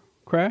IndyCar,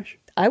 Crash?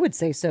 I would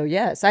say so,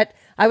 yes.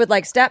 I would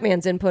like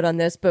Statman's input on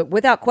this, but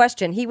without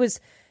question, he was,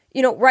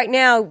 right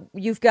now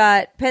you've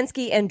got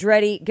Penske,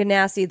 Andretti,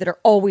 Ganassi that are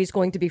always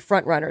going to be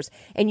front runners.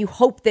 And you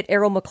hope that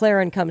Arrow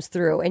McLaren comes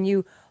through, and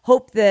you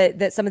hope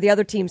that some of the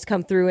other teams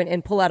come through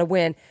and pull out a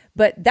win.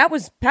 But that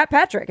was Pat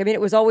Patrick. I mean,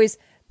 it was always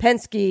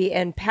Penske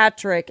and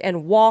Patrick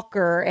and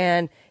Walker,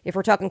 and if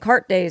we're talking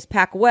CART days,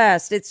 Pac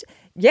West.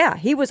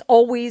 He was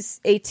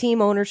always a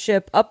team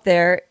ownership up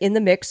there in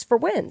the mix for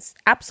wins.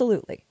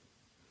 Absolutely.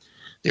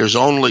 There's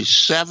only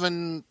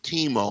 7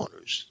 team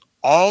owners.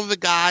 All the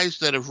guys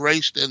that have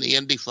raced in the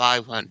Indy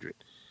 500,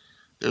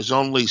 there's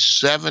only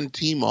 7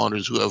 team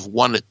owners who have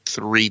won it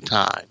 3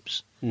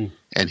 times,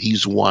 and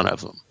he's one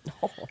of them.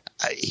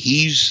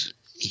 He's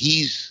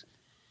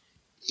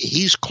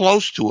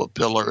close to a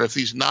pillar. If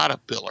he's not a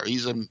pillar,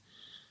 he's a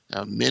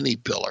mini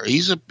pillar.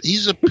 He's a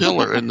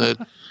pillar in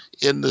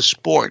the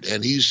sport,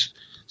 and he's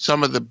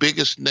some of the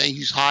biggest names.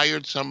 He's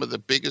hired some of the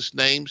biggest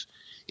names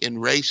in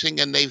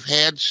racing, and they've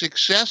had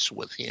success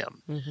with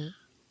him. Mm-hmm.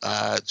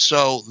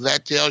 So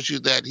that tells you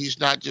that he's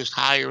not just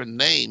hiring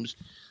names;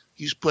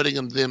 he's putting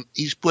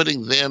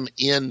them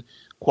in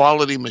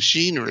quality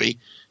machinery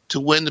to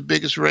win the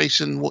biggest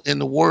race in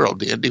the world,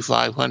 the Indy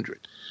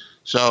 500.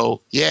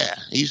 So yeah,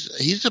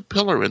 he's a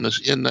pillar in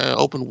the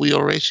open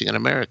wheel racing in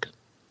America.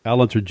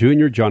 Al Unser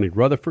Jr., Johnny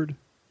Rutherford.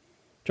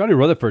 Johnny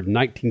Rutherford,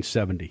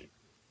 1970.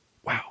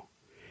 Wow.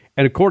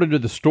 And according to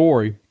the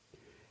story,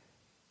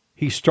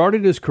 he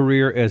started his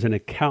career as an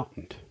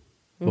accountant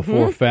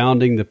before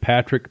founding the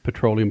Patrick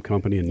Petroleum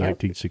Company in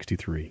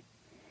 1963.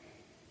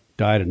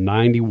 Died at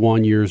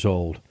 91 years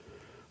old.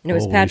 And it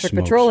was Holy Patrick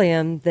smokes.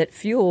 Petroleum that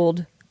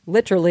fueled,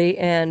 literally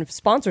and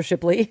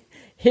sponsorshiply,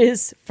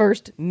 his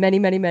first many,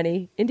 many,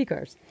 many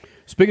IndyCars.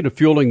 Speaking of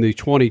fueling the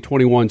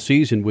 2021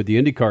 season with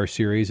the IndyCar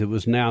Series, it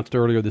was announced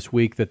earlier this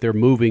week that they're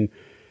moving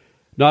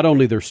not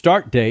only their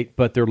start date,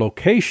 but their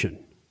location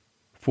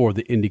for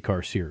the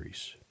IndyCar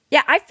Series.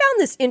 Yeah, I found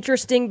this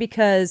interesting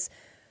because,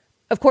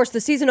 of course,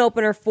 the season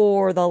opener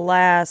for the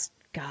last,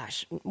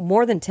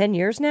 more than 10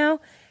 years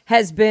now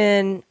has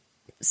been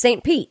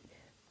St. Pete.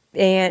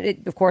 And,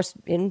 it, of course,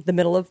 in the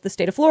middle of the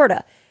state of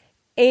Florida.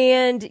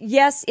 And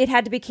yes, it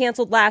had to be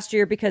canceled last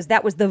year because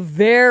that was the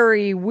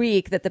very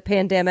week that the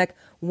pandemic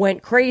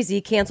went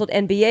crazy, canceled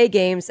NBA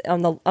games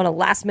on a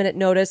last minute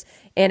notice,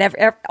 and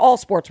all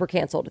sports were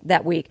canceled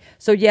that week.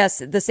 So yes,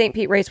 the St.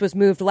 Pete race was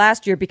moved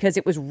last year because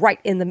it was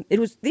it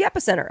was the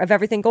epicenter of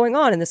everything going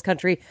on in this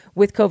country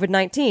with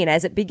COVID-19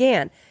 as it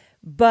began.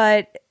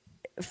 But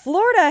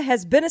Florida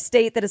has been a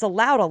state that has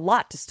allowed a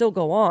lot to still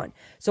go on.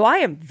 So I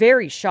am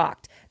very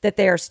shocked that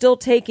they are still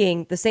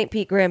taking the St.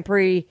 Pete Grand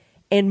Prix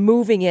and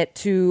moving it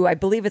to, I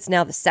believe it's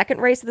now the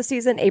second race of the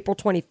season, April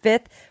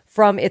 25th,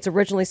 from its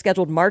originally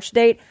scheduled March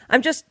date.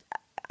 I'm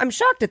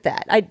shocked at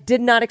that. I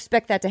did not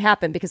expect that to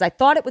happen because I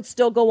thought it would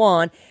still go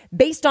on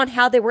based on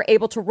how they were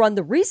able to run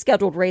the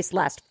rescheduled race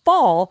last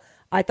fall.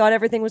 I thought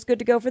everything was good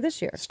to go for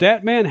this year.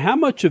 Statman, how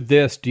much of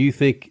this do you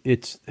think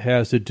it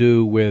has to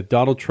do with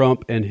Donald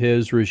Trump and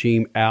his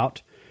regime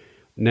out,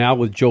 now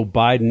with Joe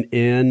Biden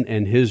in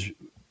and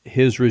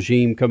his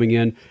regime coming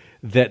in,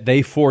 that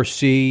they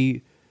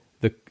foresee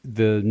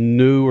the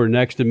new or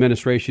next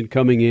administration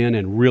coming in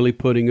and really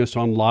putting us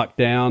on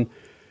lockdown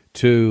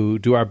to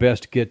do our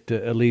best to get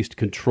to at least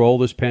control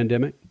this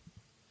pandemic?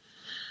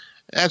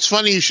 That's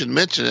funny you should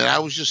mention it. I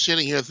was just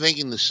sitting here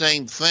thinking the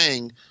same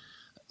thing.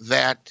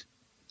 that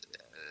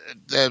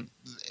the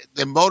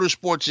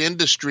motorsports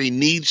industry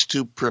needs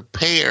to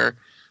prepare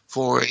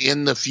for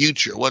in the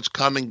future what's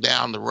coming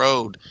down the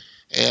road,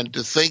 and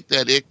to think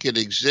that it could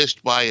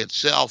exist by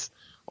itself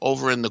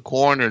over in the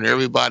corner and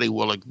everybody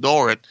will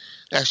ignore it,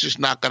 that's just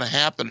not going to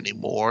happen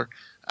anymore,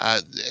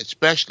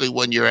 especially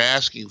when you're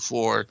asking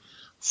for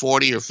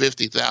 40 or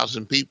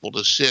 50,000 people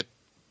to sit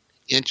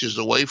inches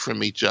away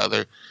from each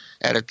other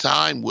at a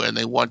time when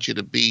they want you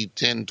to be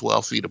 10,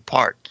 12 feet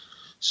apart.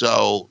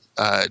 So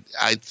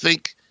I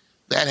think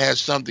that has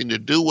something to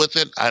do with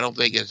it. I don't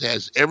think it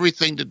has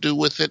everything to do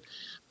with it,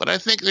 but I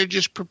think they're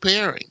just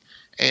preparing.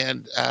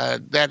 And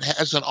that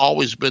hasn't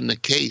always been the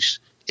case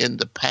in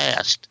the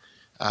past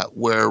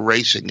where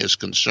racing is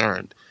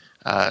concerned.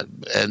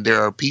 And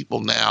there are people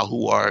now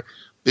who are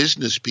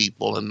business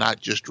people and not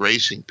just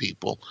racing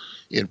people,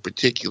 in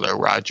particular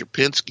Roger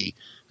Penske,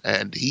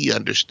 and he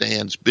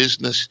understands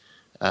business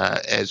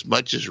as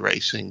much as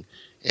racing,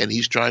 and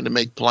he's trying to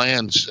make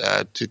plans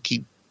to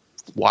keep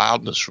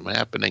wildness from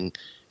happening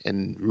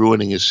and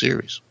ruining his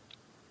series.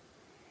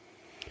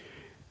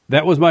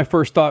 That was my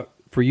first thought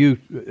for you,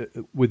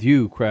 with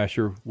you,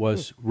 Crasher,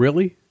 was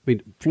really? I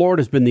mean,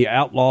 Florida's been the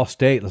outlaw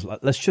state.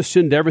 Let's just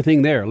send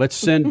everything there. Let's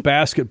send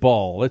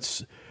basketball.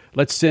 Let's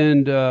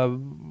send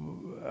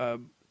MMA.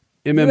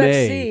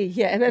 UFC,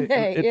 yeah,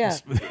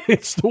 MMA,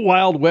 It's the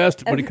Wild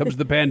West when it comes to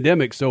the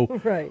pandemic. So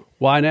right.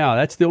 Why now?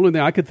 That's the only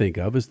thing I could think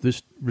of is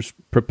this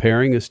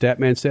preparing, as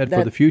Statman said,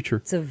 for the future.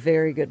 It's a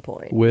very good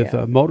point. With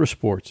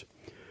motorsports.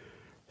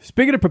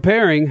 Speaking of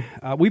preparing,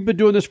 we've been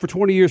doing this for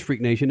 20 years,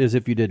 Freak Nation, as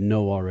if you didn't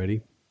know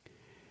already.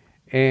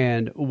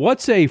 And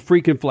what's a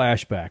freaking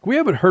flashback? We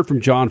haven't heard from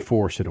John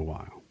Force in a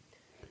while.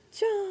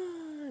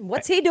 John,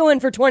 what's he doing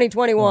for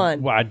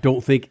 2021? Well, I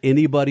don't think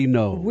anybody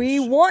knows. We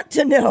want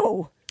to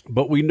know.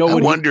 But we know.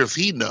 I wonder if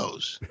he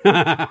knows.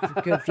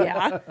 Good,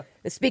 yeah.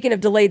 Speaking of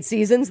delayed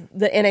seasons,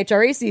 the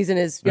NHRA season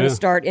is going to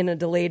start in a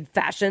delayed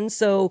fashion,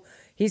 so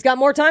he's got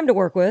more time to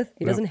work with.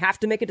 He doesn't have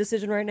to make a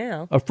decision right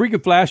now. A freaking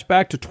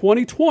flashback to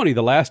 2020,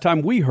 the last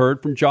time we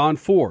heard from John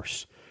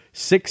Force,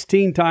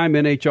 16-time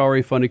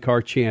NHRA Funny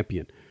Car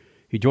champion.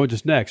 He joins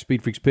us next,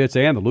 Speed Freaks Pits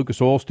and the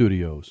Lucas Oil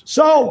Studios.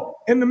 So,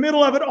 in the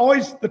middle of it,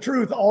 the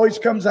truth always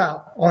comes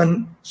out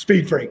on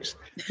Speed Freaks.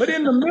 But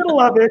in the middle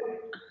of it,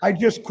 I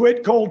just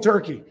quit cold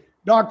turkey.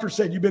 Doctor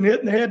said, you've been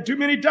hit in the head too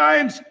many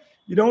times.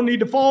 You don't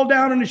need to fall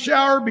down in the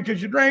shower because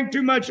you drank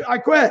too much. I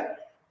quit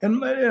and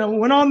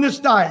went on this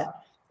diet.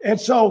 And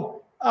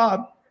so,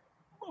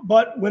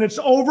 but when it's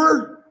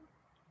over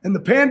and the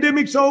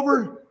pandemic's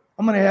over,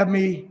 I'm going to have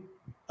me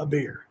a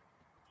beer.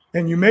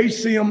 And you may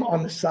see them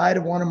on the side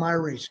of one of my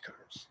race cars.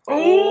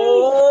 Oh!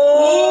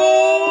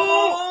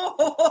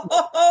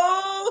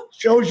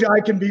 Shows you I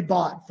can be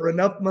bought for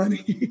enough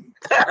money.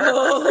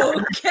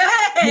 Okay.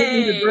 Get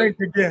me to drink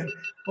again.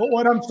 But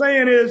what I'm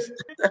saying is,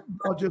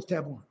 I'll just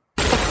have one.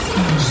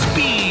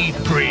 Speed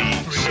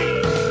Freaks.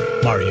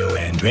 Mario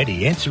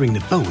Andretti answering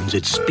the phones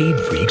at Speed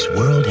Freaks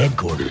World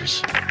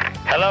Headquarters.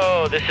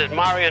 Hello, this is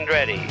Mario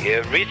Andretti.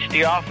 You've reached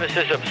the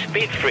offices of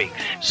Speed Freaks.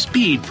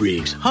 Speed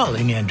Freaks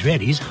hauling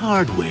Andretti's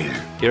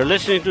hardware. You're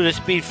listening to the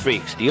Speed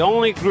Freaks, the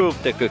only group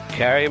that could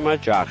carry my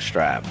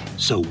jockstrap.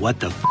 So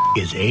what the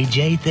is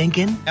AJ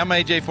thinking? I'm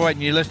AJ Foyt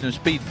and you listen to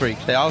Speed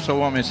Freaks. They also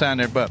want me to sign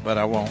their butt, but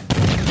I won't.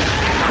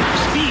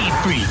 Speed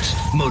Freaks,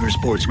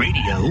 Motorsports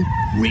Radio,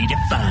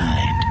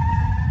 redefined.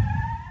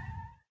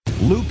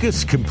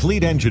 Lucas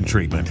Complete Engine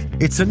Treatment.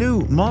 It's a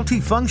new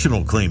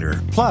multifunctional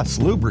cleaner plus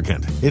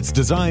lubricant. It's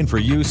designed for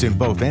use in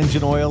both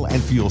engine oil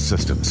and fuel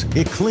systems.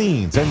 It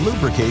cleans and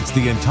lubricates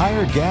the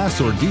entire gas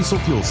or diesel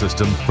fuel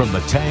system from the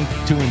tank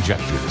to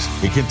injectors.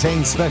 It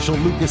contains special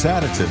Lucas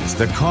additives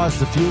that cause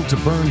the fuel to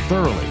burn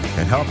thoroughly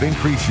and help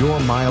increase your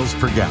miles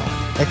per gallon.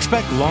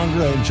 Expect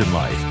longer engine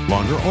life,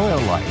 longer oil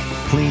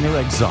life,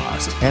 cleaner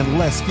exhaust, and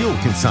less fuel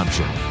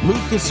consumption.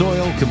 Lucas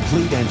Oil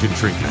Complete Engine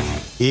Treatment.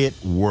 It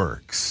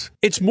works.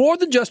 It's more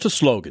than just a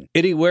slogan.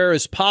 Anywhere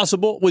is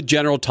possible with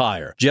General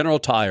Tire. General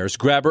Tire's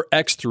Grabber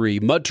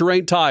X3 Mud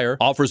Terrain Tire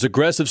offers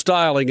aggressive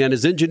styling and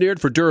is engineered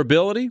for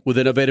durability with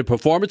innovative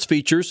performance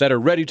features that are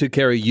ready to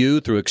carry you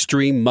through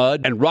extreme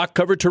mud and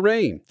rock-covered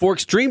terrain. For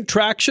extreme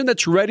traction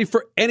that's ready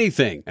for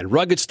anything and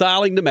rugged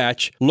styling to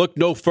match, look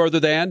no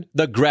further than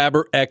the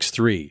Grabber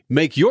X3.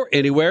 Make your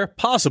anywhere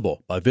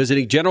possible by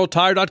visiting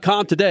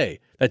GeneralTire.com today.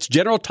 That's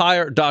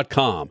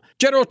GeneralTire.com.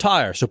 General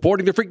Tire,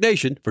 supporting the Freak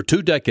Nation for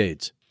 2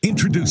 decades.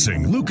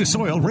 Introducing Lucas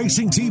Oil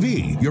Racing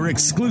TV, your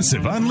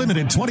exclusive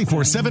unlimited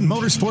 24/7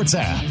 motorsports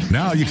app.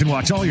 Now you can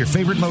watch all your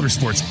favorite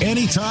motorsports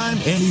anytime,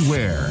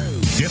 anywhere.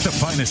 Get the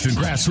finest in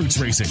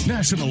grassroots racing,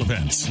 national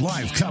events,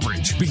 live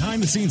coverage,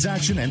 behind-the-scenes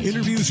action, and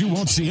interviews you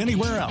won't see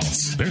anywhere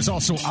else. There's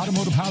also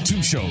automotive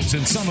how-to shows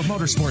and some of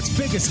motorsports'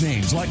 biggest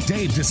names like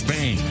Dave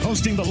Despain,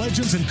 hosting the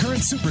legends and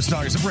current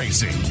superstars of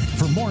racing.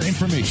 For more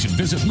information,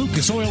 visit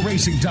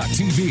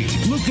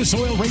lucasoilracing.tv. Lucas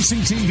Oil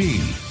Racing TV.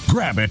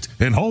 Grab it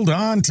and hold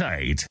on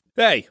tight.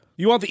 Hey,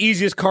 You want the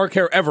easiest car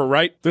care ever,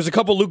 right? There's a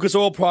couple Lucas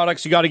Oil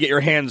products you got to get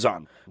your hands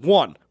on.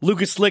 1,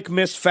 Lucas Slick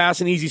Mist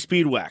Fast and Easy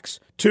Speed Wax.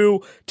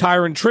 2,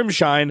 Tire and Trim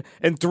Shine.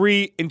 And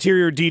 3,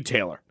 Interior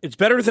Detailer. It's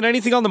better than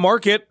anything on the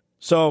market,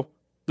 so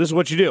this is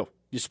what you do.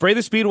 You spray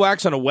the Speed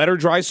Wax on a wet or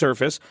dry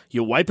surface,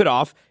 you wipe it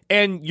off,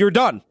 and you're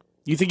done.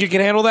 You think you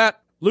can handle that?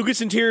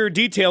 Lucas Interior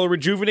Detailer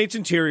rejuvenates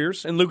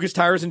interiors, and Lucas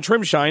Tires and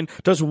Trim Shine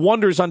does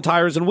wonders on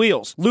tires and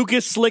wheels.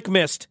 Lucas Slick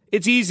Mist.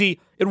 It's easy.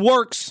 It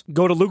works.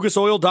 Go to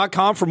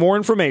lucasoil.com for more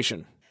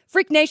information.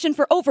 Freak Nation,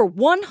 for over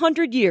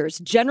 100 years,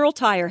 General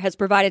Tire has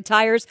provided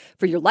tires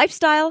for your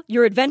lifestyle,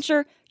 your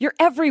adventure, your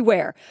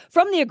everywhere.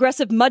 From the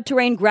aggressive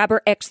mud-terrain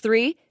Grabber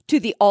X3 to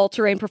the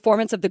all-terrain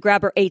performance of the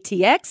Grabber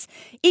ATX,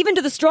 even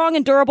to the strong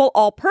and durable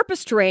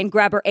all-purpose terrain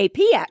Grabber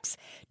APX,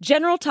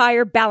 General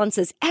Tire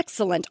balances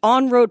excellent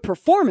on-road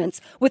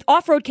performance with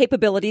off-road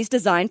capabilities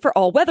designed for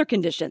all weather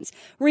conditions.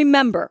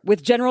 Remember,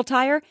 with General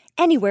Tire,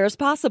 anywhere is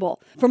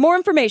possible. For more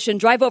information,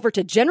 drive over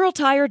to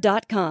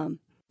GeneralTire.com.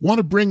 Want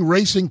to bring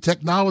racing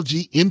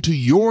technology into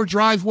your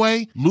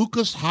driveway?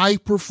 Lucas High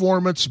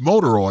Performance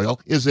Motor Oil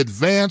is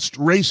advanced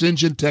race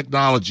engine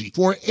technology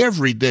for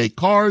everyday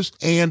cars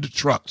and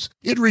trucks.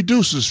 It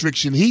reduces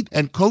friction heat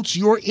and coats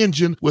your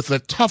engine with a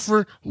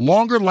tougher,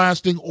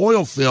 longer-lasting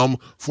oil film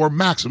for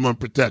maximum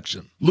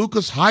protection.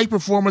 Lucas High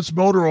Performance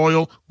Motor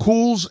Oil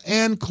cools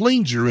and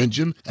cleans your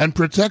engine and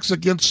protects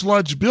against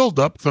sludge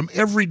buildup from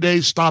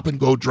everyday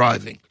stop-and-go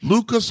driving.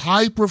 Lucas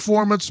High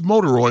Performance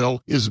Motor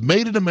Oil is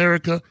made in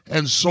America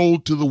and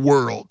sold to the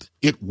world.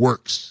 It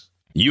works.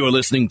 You're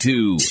listening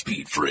to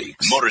Speed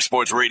Freaks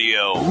Motorsports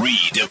Radio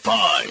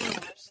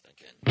Redefined.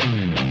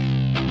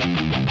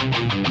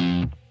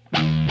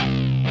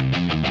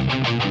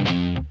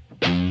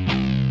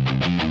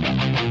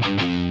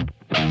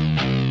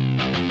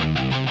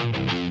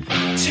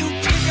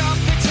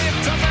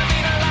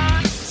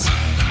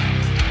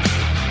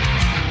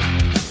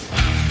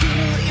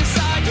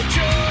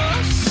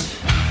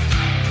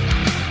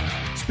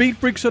 Speed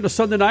Freaks on a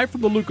Sunday night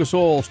from the Lucas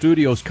Oil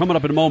Studios. Coming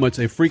up in moments,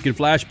 a freaking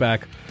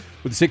flashback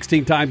with the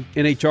 16-time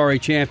NHRA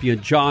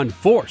champion John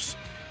Force.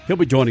 He'll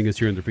be joining us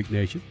here in the Freak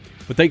Nation.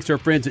 But thanks to our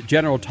friends at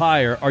General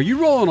Tire. Are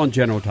you rolling on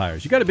General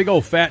Tires? You got a big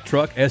old fat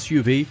truck,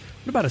 SUV.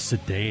 What about a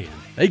sedan?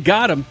 They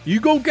got them.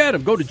 You go get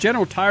them. Go to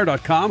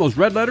GeneralTire.com. Those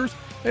red letters,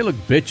 they look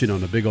bitching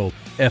on the big old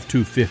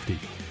F-250.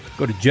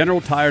 Go to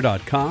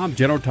GeneralTire.com,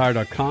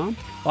 GeneralTire.com.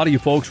 A lot of you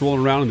folks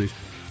rolling around in these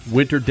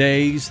winter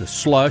days, the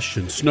slush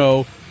and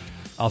snow.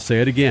 I'll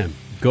say it again.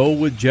 Go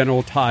with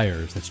General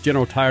Tires. That's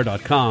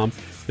GeneralTire.com,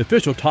 the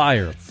official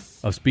tire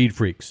of Speed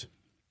Freaks.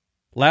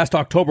 Last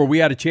October, we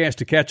had a chance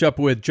to catch up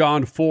with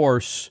John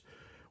Force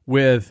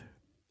with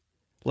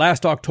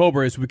last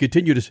October as we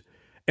continue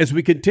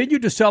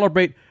to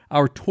celebrate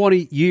our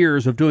 20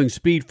 years of doing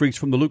Speed Freaks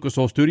from the Lucas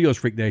Oil Studios,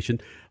 Freak Nation.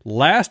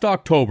 Last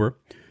October,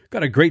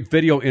 got a great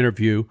video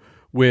interview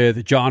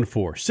with John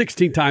Force,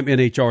 16-time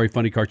NHRA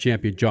Funny Car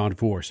Champion John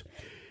Force.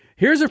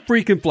 Here's a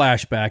freaking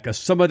flashback of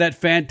some of that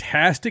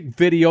fantastic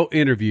video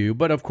interview,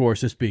 but of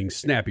course, it's being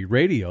snappy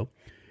radio.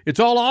 It's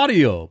all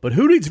audio, but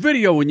who needs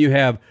video when you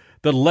have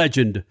the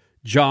legend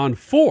John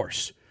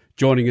Force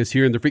joining us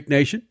here in the Freak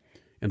Nation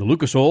in the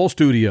Lucas Oil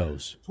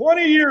Studios.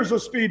 20 years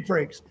of Speed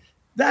Freaks.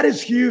 That is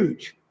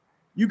huge.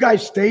 You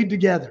guys stayed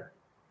together.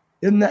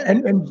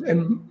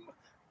 And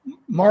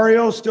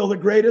Mario's still the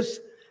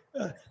greatest.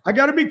 I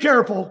got to be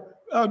careful.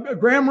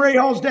 Graham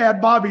Rahall's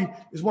dad, Bobby,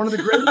 is one of the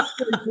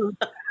greatest racers.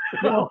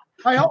 Well,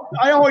 I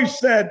always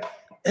said,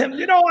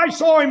 I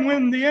saw him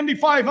win the Indy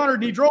 500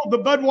 and he drove the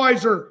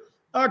Budweiser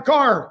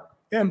car.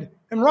 And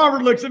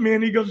Robert looks at me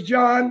and he goes,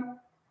 John,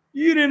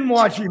 you didn't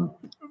watch him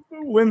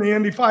win the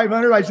Indy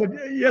 500. I said,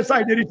 yes,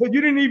 I did. He said, you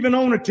didn't even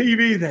own a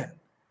TV then.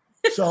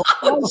 So,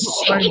 but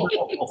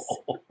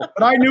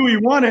I knew he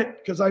won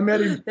it because I met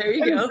him. There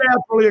you go. His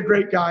dad's really a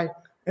great guy.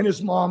 And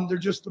his mom, they're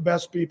just the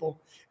best people.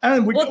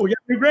 And we got a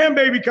new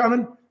grandbaby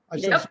coming. I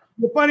said,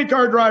 the funny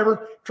car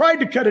driver, tried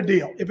to cut a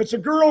deal. If it's a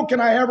girl, can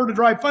I have her to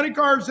drive funny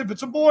cars? If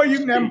it's a boy, you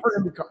can have him for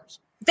Indy cars.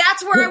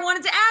 That's where I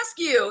wanted to ask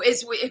you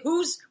is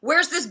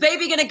where's this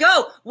baby going to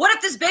go? What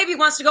if this baby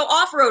wants to go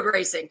off-road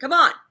racing? Come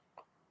on.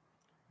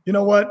 You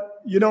know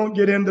what? You don't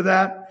get into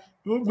that.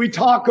 We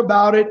talk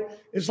about it.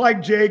 It's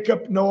like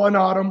Jacob, Noah, and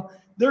Autumn.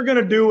 They're going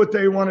to do what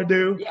they want to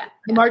do. Yeah.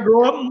 They might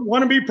grow up and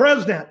want to be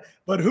president,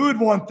 but who would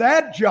want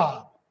that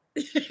job?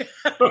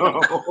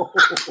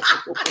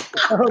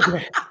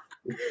 Okay.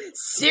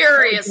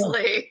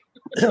 Seriously.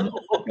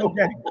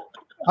 Okay.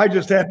 I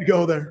just had to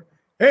go there.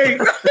 Hey,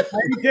 I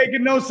ain't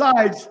taking no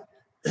sides.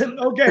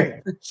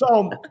 Okay.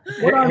 So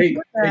hey,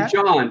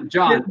 John.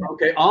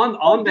 Okay.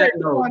 On that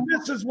note,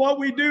 this is what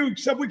we do,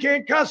 except we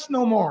can't cuss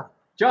no more.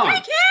 John. I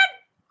can't.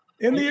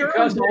 In the you can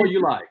cuss all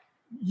you like.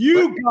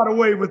 You got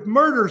away with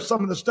murder,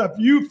 some of the stuff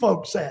you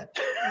folks said.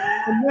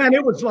 And then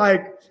it was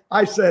like,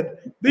 I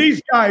said, these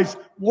guys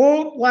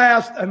won't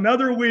last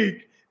another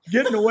week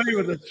getting away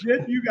with the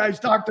shit you guys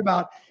talked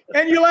about.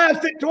 And you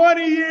lasted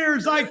 20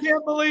 years. I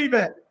can't believe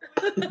it.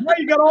 Now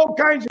you got all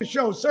kinds of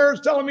shows. Sarah's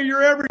telling me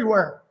you're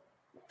everywhere.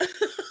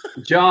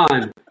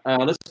 John,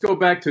 Let's go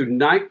back to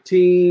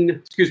 19.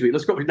 Excuse me.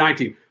 Let's go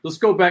 19. Let's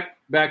go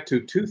back to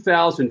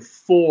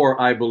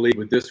 2004, I believe,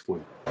 with this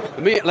one.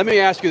 Let me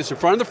ask you this in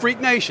front of the Freak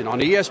Nation on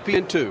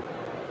ESPN2.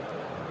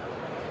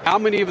 How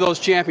many of those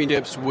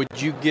championships would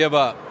you give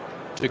up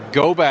to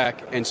go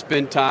back and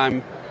spend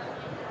time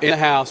in the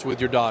house with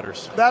your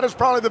daughters? That is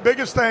probably the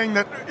biggest thing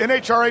that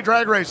NHRA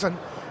drag racing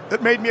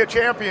that made me a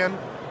champion,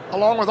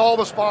 along with all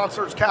the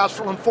sponsors,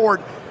 Castrol and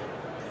Ford.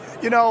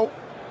 You know,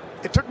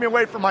 it took me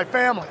away from my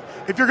family.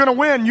 If you're going to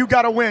win, you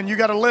got to win. You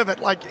got to live it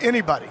like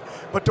anybody.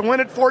 But to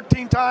win it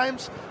 14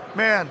 times,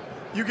 man,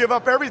 you give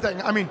up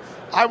everything. I mean,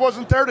 I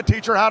wasn't there to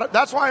teach her how to.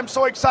 That's why I'm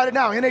so excited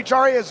now.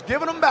 NHRA has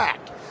given them back.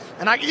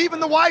 And even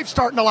the wife's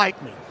starting to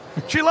like me.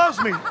 She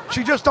loves me.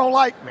 She just don't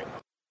like me.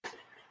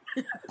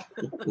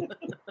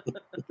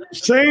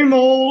 Same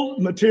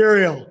old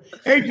material.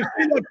 Hey, did you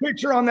see that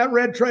picture on that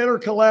red trailer,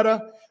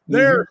 Coletta?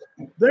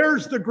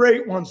 There's the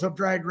great ones of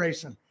drag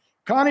racing.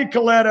 Connie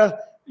Coletta,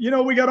 you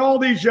know, we got all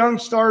these young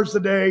stars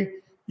today.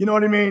 You know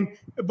what I mean?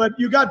 But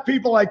you got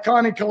people like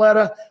Connie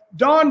Coletta,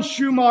 Don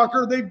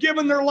Schumacher. They've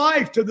given their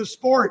life to the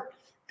sport.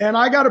 And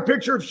I got a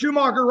picture of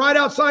Schumacher right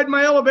outside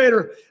my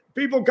elevator.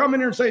 People come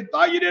in here and say,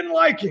 thought you didn't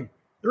like him.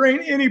 There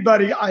ain't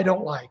anybody I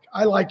don't like.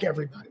 I like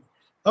everybody.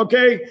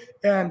 Okay?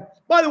 And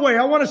by the way,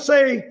 I want to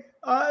say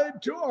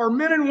to our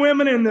men and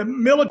women in the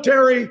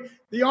military,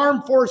 the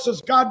armed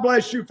forces, God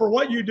bless you for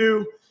what you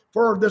do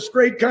for this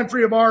great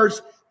country of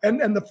ours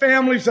and the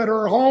families that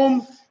are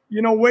home,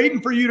 you know, waiting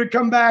for you to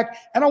come back.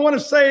 And I want to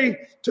say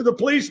to the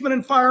policemen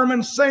and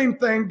firemen, same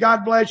thing,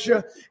 God bless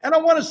you. And I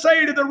want to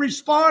say to the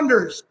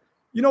responders,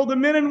 you know, the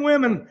men and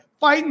women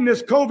fighting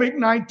this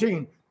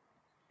COVID-19,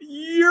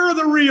 you're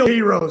the real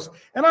heroes.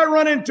 And I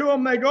run into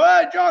them, they go,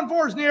 hey, John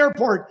Forrest in the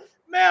airport.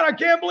 Man, I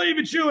can't believe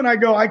it's you. And I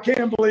go, I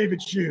can't believe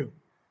it's you.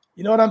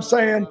 You know what I'm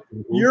saying?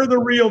 You're the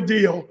real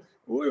deal.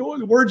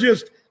 We're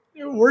just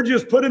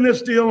put in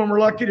this deal, and we're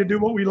lucky to do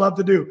what we love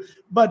to do.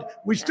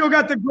 But we still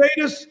got the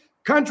greatest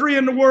country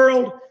in the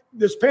world.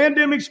 This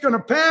pandemic's going to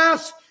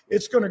pass.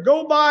 It's going to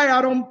go by.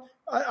 I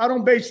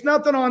don't base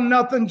nothing on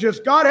nothing.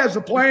 Just God has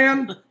a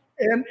plan,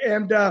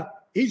 and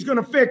He's going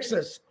to fix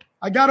us.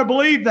 I got to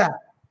believe that.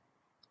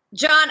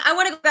 John, I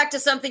want to go back to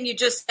something you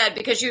just said,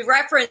 because you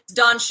referenced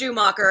Don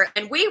Schumacher,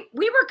 and we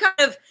were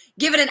kind of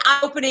given an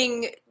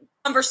eye-opening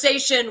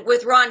conversation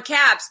with Ron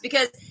Capps,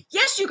 because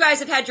yes, you guys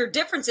have had your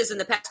differences in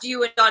the past,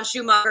 you and Don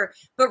Schumacher,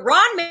 but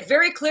Ron made it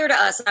very clear to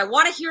us, and I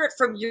want to hear it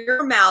from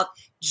your mouth,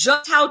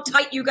 just how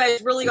tight you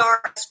guys really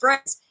are as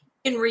friends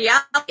in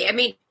reality. I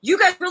mean, you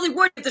guys really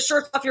would get the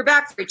shirts off your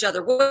back for each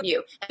other, wouldn't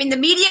you? I mean, the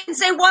media can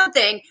say one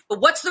thing,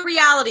 but what's the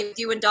reality with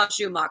you and Don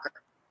Schumacher?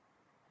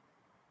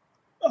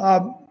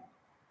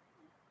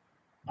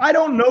 I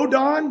don't know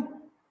Don.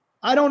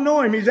 I don't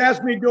know him. He's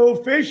asked me to go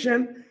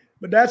fishing,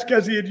 but that's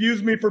because he had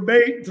used me for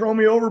bait and throw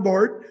me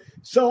overboard.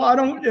 So I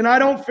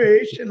don't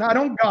fish and I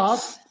don't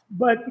golf.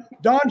 But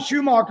Don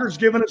Schumacher's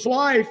given his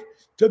life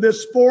to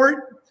this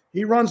sport.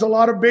 He runs a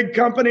lot of big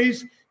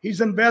companies.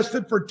 He's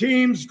invested for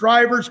teams,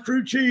 drivers,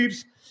 crew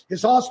chiefs.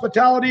 His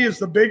hospitality is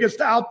the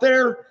biggest out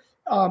there.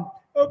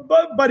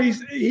 But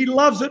he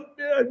loves it.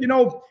 You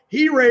know,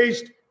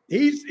 he's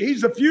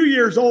a few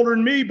years older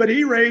than me, but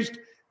he raced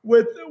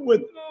with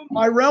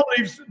my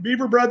relatives,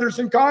 Beaver Brothers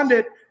and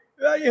Condit,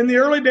 in the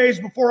early days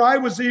before I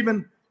was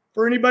even,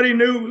 for anybody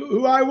knew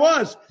who I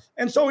was.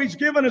 And so he's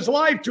given his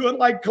life to it,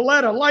 like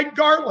Coletta, like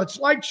Gartlets,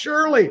 like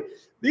Shirley.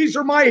 These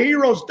are my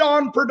heroes.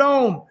 Don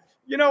Perdome.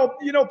 You know,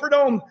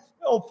 Perdome,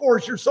 oh,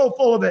 Forrest, you're so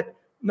full of it.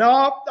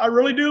 No, I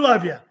really do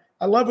love you.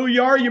 I love who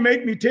you are. You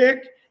make me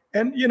tick.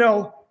 And, you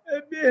know,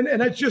 and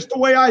it's just the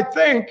way I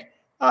think.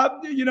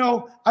 You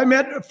know, I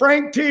met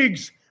Frank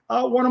Teagues,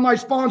 one of my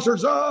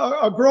sponsors,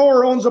 a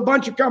grower, owns a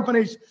bunch of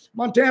companies,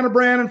 Montana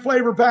Brand and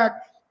Flavor Pack,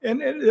 and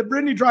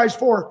Brittany drives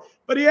for.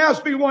 But he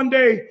asked me one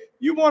day,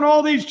 you won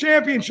all these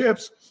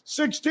championships,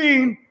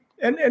 16,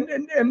 and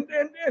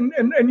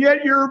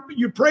yet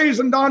you're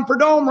praising Don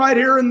Perdome right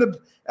here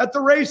at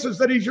the races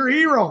that he's your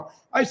hero.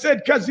 I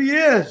said, because he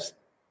is.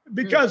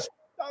 Because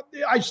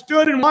I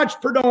stood and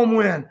watched Perdome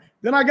win.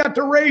 Then I got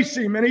to race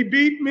him, and he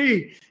beat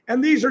me.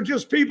 And these are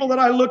just people that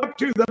I look up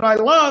to, that I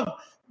love,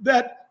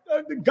 that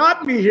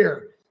got me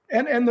here.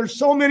 And there's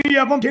so many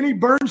of them. Kenny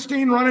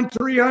Bernstein running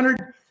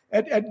 300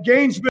 at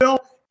Gainesville,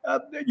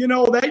 you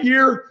know, that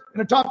year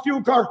in a top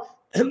fuel car.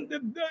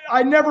 And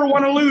I never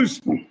want to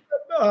lose,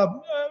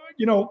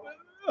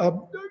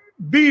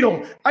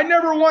 Beetle. I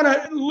never want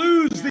to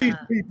lose these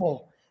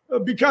people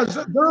because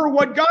they're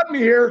what got me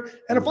here.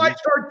 And if I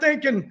start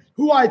thinking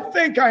who I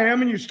think I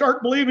am and you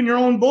start believing your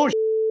own bullshit,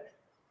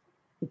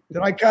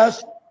 did I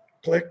cuss?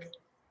 Click.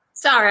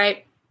 It's all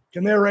right.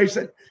 Can they erase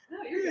it?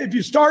 If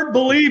you start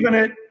believing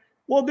it,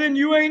 well, then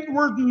you ain't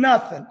worth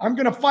nothing. I'm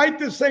going to fight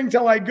this thing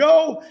till I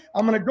go.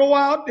 I'm going to go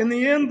out in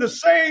the end the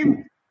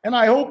same, and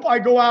I hope I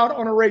go out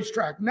on a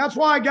racetrack. And that's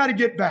why I got to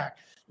get back.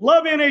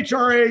 Love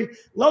NHRA,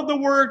 love the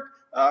work,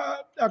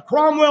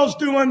 Cromwell's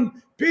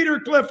doing, Peter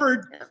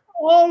Clifford,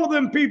 all of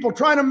them people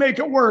trying to make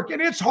it work.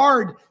 And it's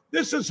hard.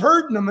 This is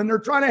hurting them, and they're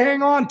trying to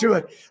hang on to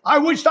it. I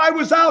wished I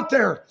was out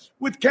there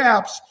with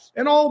Caps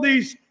and all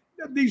these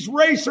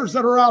racers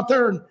that are out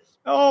there. And,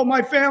 oh,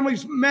 my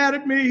family's mad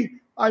at me.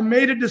 I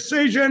made a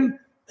decision.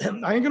 I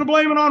ain't going to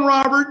blame it on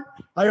Robert.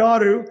 I ought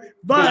to.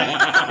 But,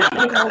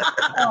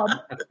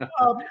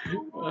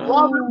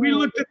 Robert, we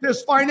looked at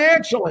this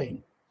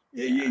financially.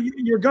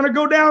 You're going to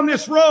go down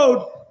this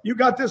road. You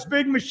got this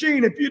big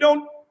machine. If you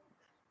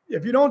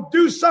don't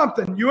do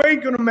something, you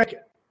ain't going to make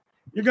it.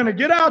 You're going to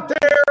get out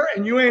there,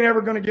 and you ain't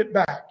ever going to get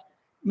back.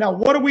 Now,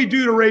 what do we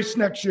do to race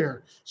next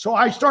year? So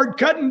I started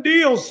cutting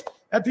deals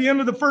at the end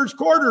of the first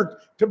quarter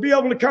to be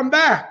able to come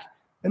back.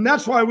 And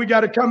that's why we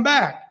got to come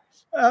back.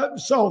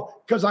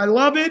 Because I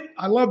love it.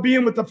 I love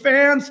being with the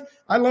fans.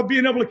 I love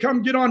being able to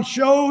come get on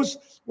shows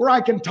where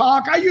I can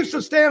talk. I used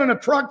to stand in a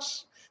truck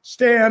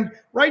stand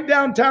right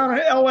downtown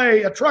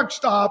LA, a truck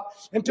stop,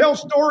 and tell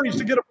stories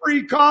to get a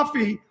free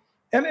coffee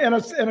and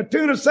a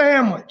tuna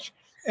sandwich.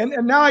 And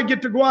now I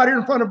get to go out here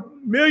in front of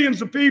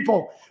millions of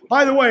people.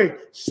 By the way,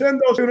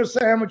 send those tuna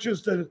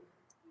sandwiches to,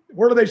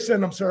 where do they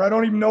send them, sir? I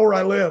don't even know where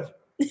I live.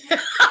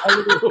 The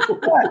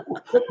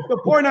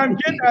point I'm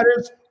getting at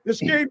is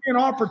this gave me an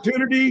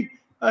opportunity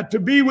to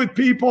be with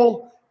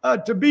people,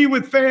 to be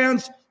with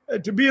fans,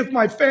 to be with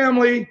my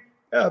family.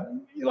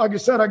 Like I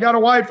said, I got a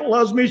wife that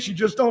loves me. She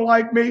just don't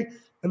like me.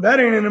 And that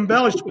ain't an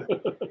embellishment.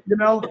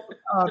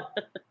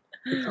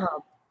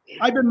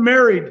 I've been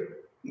married.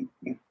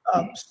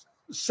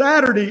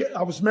 Saturday,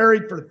 I was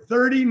married for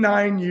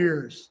 39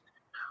 years.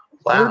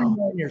 Wow.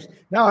 39 years.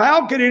 Now,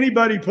 how could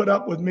anybody put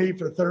up with me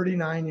for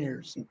 39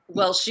 years?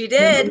 Well, she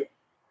did.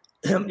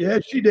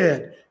 Yes, she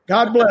did.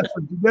 God bless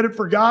her. She did it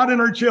for God and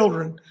her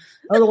children.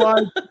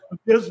 Otherwise,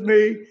 just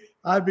me,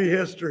 I'd be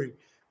history.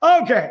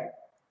 Okay.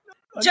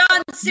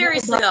 John,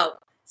 seriously, though.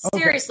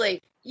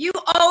 Seriously. You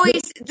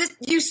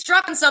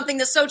struck on something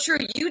that's so true.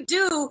 You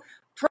do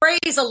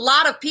praise a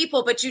lot of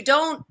people, but you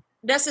don't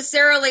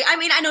necessarily. I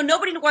mean, I know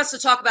nobody wants to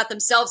talk about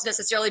themselves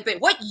necessarily, but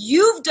what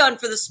you've done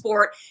for the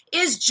sport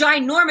is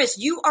ginormous.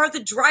 You are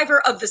the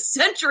driver of the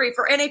century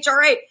for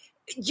NHRA.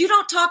 You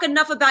don't talk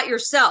enough about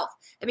yourself.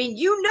 I mean,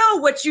 you know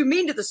what you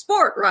mean to the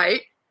sport,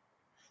 right?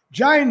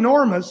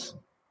 Ginormous.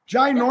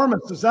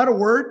 Is that a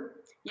word?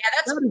 Yeah,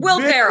 that's Will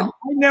Ferrell.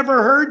 I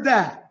never heard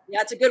that.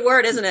 Yeah, it's a good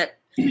word, isn't it?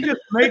 He's just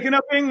making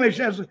up English.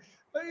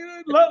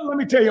 Let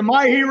me tell you,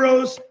 my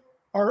heroes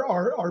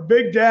are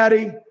Big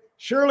Daddy,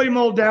 Shirley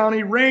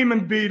Muldowney,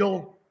 Raymond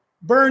Beadle,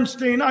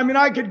 Bernstein. I mean,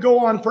 I could go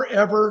on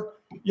forever.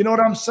 You know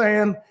what I'm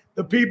saying?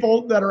 The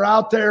people that are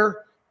out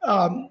there.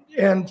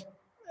 And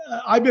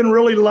I've been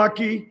really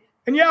lucky.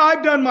 And yeah,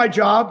 I've done my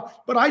job,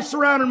 but I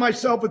surrounded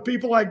myself with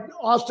people like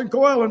Austin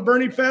Coyle and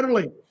Bernie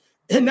Federle.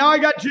 And now I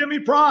got Jimmy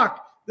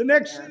Prock, the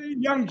next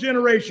young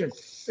generation.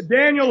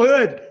 Daniel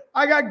Hood.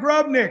 I got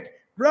Grubnick.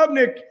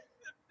 Grubnick,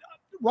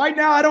 right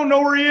now, I don't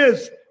know where he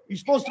is. He's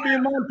supposed to be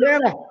in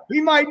Montana.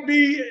 He might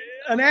be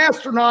an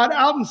astronaut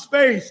out in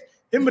space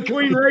in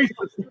between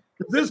races.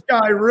 This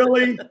guy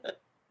really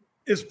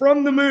is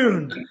from the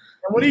moon. And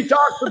when he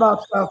talks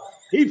about stuff,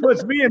 he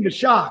puts me into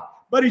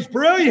shock. But he's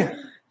brilliant.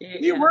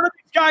 Yeah. Where do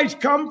these guys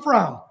come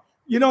from?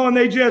 And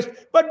they just,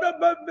 but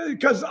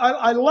because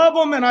I love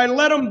them and I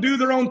let them do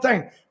their own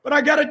thing. But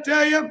I got to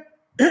tell you,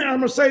 I'm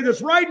going to say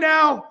this right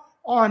now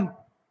on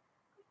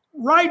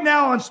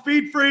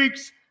Speed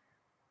Freaks,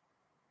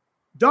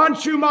 Don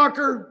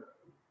Schumacher,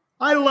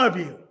 I love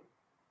you.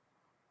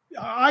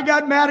 I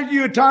got mad at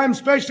you at times,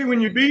 especially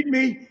when you beat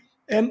me,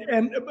 and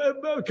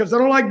because I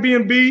don't like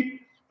being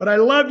beat, but I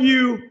love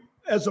you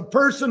as a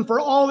person for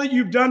all that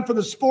you've done for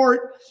the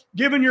sport,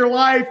 given your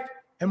life,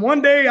 and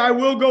one day I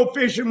will go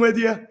fishing with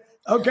you,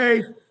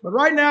 okay? But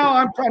right now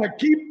I'm trying to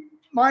keep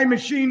my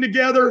machine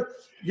together.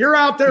 You're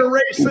out there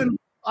racing.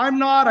 I'm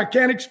not. I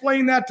can't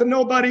explain that to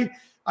nobody.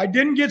 I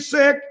didn't get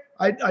sick.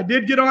 I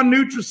did get on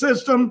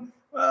Nutrisystem.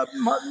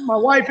 My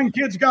wife and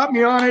kids got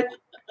me on it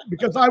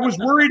because I was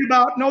worried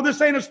about, no,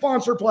 this ain't a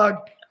sponsor plug.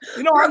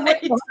 I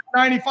weighed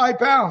 195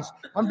 pounds.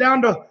 I'm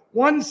down to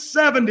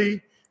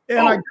 170, and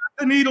I got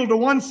the needle to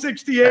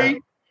 168,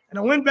 and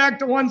I went back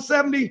to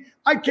 170.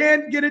 I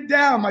can't get it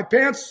down. My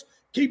pants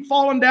keep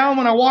falling down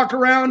when I walk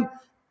around.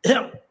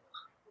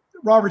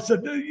 Robert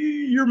said,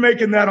 you're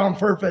making that on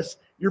purpose.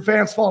 Your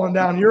pants falling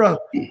down. You're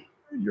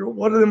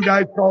one of them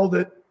guys called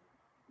it.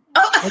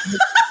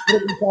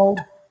 What are we called?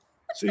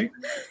 See?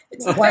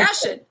 It's a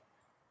fashion.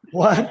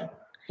 What?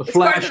 A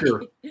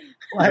flasher.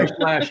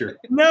 Flasher.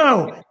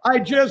 No,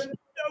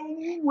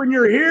 when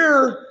you're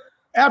here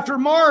after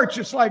March,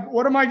 it's like,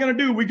 what am I going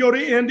to do? We go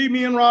to Indy,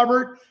 me and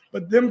Robert,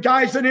 but them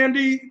guys in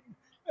Indy,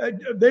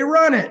 they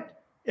run it.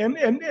 And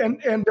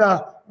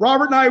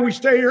Robert and I, we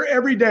stay here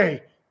every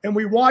day and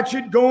we watch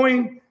it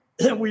going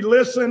and we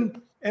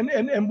listen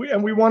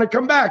and we want to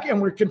come back, and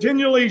we're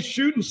continually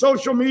shooting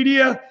social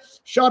media.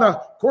 Shot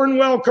a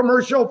Cornwell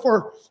commercial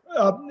for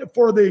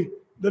the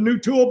new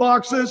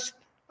toolboxes.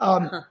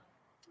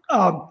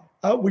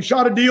 We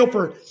shot a deal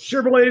for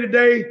Chevrolet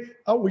today.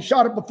 We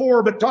shot it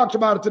before, but talked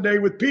about it today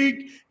with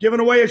Peak, giving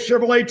away a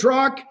Chevrolet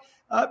truck.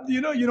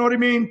 You know what I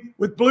mean?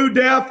 With Blue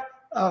Def.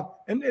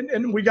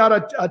 And we got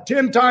a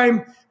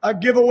 10-time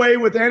giveaway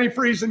with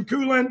antifreeze and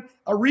coolant,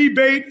 a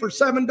rebate for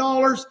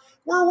 $7.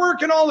 We're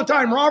working all the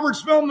time.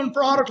 Robert's filming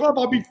for Auto Club.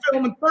 I'll be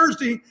filming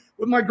Thursday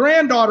with my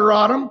granddaughter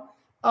Autumn.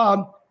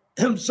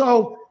 And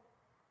so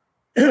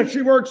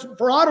she works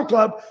for Auto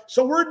Club.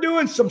 So we're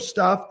doing some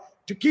stuff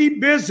to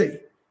keep busy.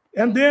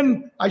 And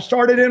then I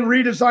started in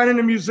redesigning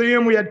the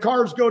museum. We had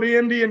cars go to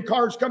Indy and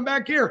cars come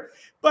back here.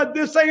 But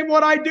this ain't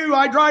what I do.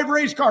 I drive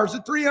race cars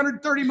at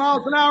 330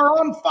 miles an hour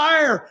on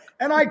fire.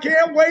 And I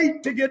can't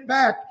wait to get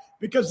back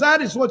because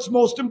that is what's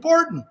most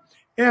important.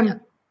 And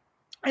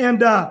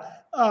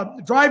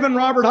driving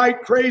Robert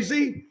Height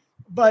crazy.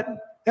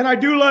 And I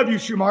do love you,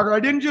 Schumacher. I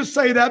didn't just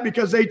say that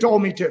because they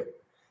told me to.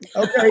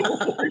 Okay.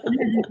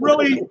 You've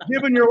really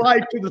given your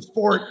life to the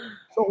sport.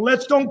 So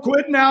let's don't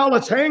quit now.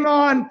 Let's hang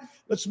on.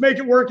 Let's make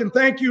it work. And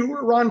thank you,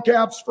 Ron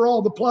Capps, for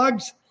all the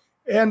plugs.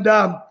 And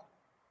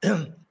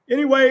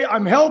anyway,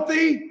 I'm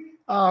healthy.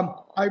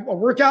 I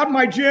work out in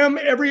my gym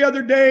every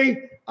other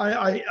day.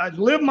 I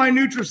live my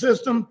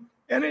Nutrisystem,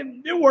 and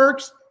it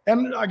works.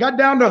 And I got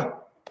down to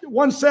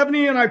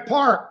 170, and I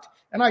parked.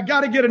 And I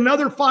got to get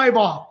another 5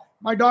 off.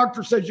 My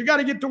doctor says, you got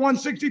to get to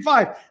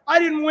 165. I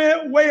didn't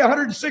weigh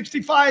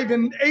 165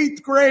 in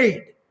 8th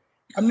grade.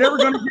 I'm never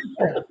going to get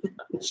there.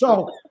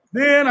 So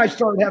then I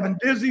started having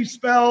dizzy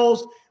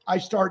spells. I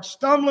start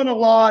stumbling a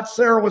lot.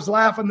 Sarah was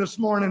laughing this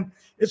morning.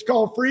 It's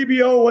called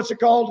Freebio. What's it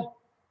called?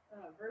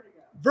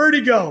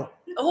 Vertigo.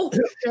 Oh,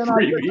 and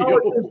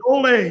it's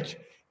old age.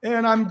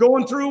 And I'm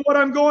going through what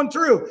I'm going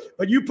through.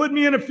 But you put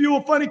me in a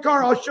fuel funny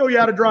car, I'll show you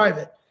how to drive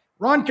it.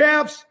 Ron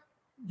Capps,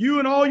 you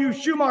and all you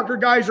Schumacher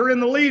guys are in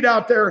the lead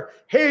out there.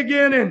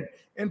 Hagen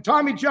and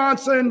Tommy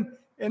Johnson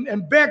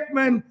and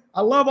Beckman.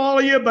 I love all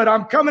of you, but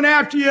I'm coming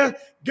after you.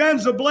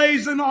 Guns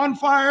a-blazing, on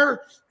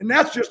fire. And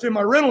that's just in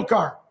my rental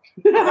car.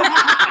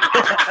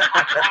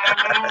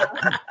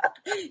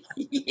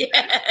 Yes.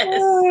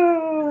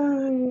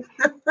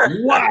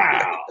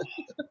 Wow.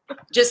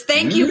 Just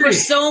thank you for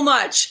so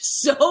much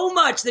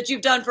that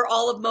you've done for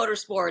all of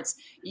motorsports.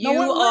 You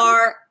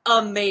are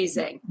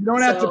amazing. You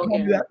don't have to tell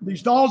me that.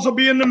 These dolls will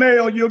be in the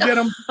mail. You'll get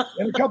them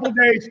in a couple of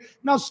days.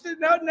 Now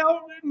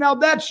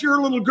that's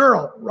your little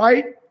girl,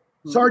 right,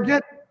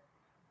 Sergeant?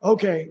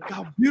 Okay.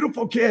 God,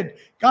 beautiful kid.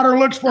 Got her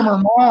looks from her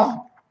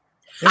mom.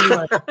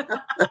 Anyway,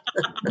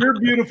 you're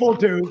beautiful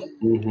too.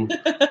 Mm-hmm.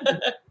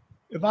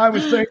 If I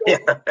was single.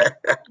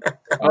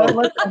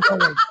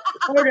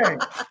 Okay.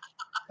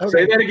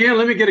 Say that again.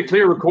 Let me get a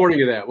clear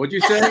recording of that. What'd you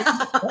say?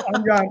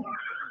 I'm gone.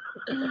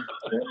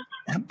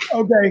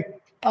 Okay.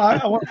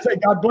 I want to say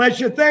God bless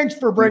you. Thanks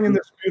for bringing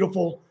this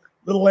beautiful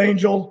little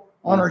angel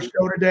on our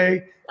show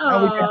today.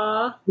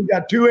 We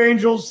got 2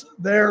 angels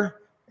there,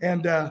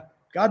 and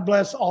God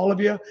bless all of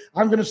you.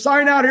 I'm going to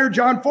sign out here,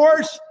 John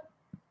Force.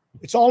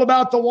 It's all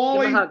about the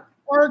Wally.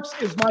 Parks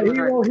is my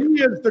hero. He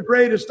is the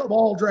greatest of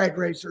all drag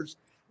racers.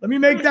 Let me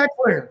make that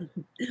clear.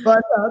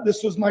 But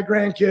this was my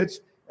grandkids,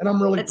 and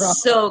I'm really proud.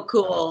 It's so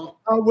cool.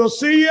 We'll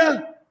see you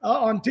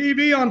on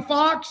TV on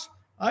Fox.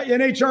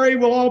 NHRA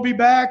will all be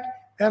back.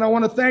 And I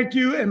want to thank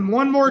you. And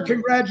one more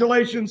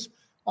congratulations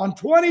on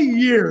 20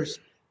 years.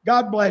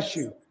 God bless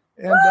you.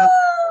 And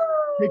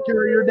take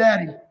care of your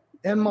daddy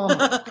and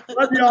mama.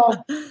 Love y'all.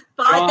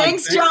 Bye. John,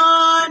 thanks,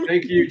 John.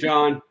 Thank you,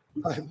 John.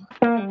 Bye.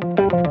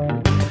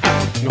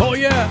 Oh,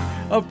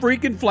 yeah. A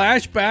freaking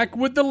flashback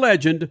with the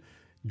legend,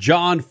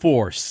 John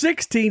Force,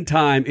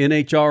 16-time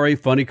NHRA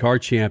Funny Car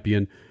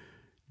Champion,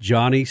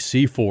 Johnny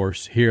C.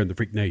 Force, here in the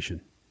Freak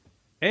Nation.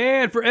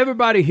 And for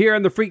everybody here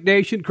in the Freak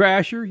Nation,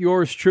 Crasher,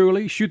 yours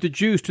truly, Shoot the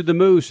Juice to the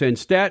Moose, and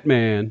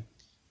Statman.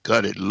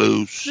 Cut it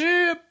loose.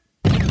 Yep.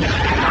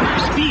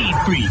 Speed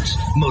Freaks,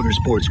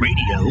 Motorsports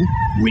Radio,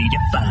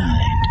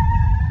 redefined.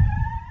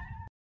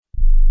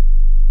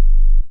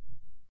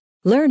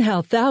 Learn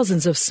how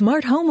thousands of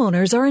smart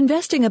homeowners are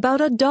investing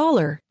about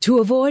 $1 to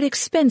avoid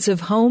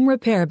expensive home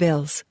repair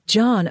bills.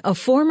 John, a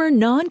former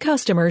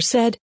non-customer,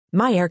 said,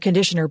 "My air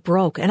conditioner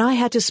broke and I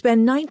had to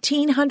spend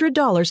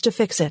 $1,900 to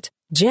fix it."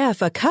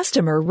 Jeff, a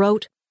customer,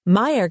 wrote,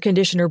 "My air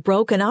conditioner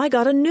broke and I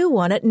got a new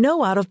one at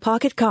no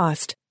out-of-pocket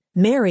cost."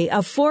 Mary,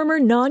 a former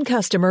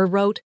non-customer,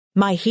 wrote,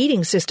 "My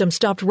heating system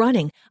stopped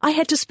running. I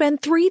had to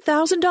spend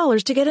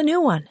 $3,000 to get a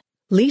new one."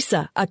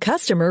 Lisa, a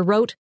customer,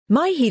 wrote,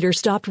 "My heater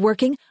stopped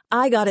working.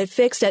 I got it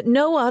fixed at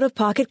no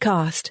out-of-pocket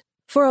cost."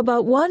 For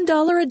about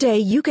 $1 a day,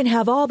 you can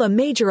have all the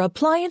major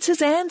appliances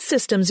and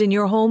systems in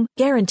your home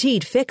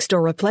guaranteed fixed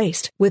or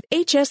replaced with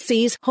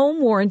HSC's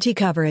home warranty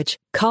coverage.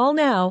 Call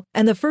now,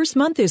 and the first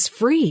month is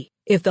free.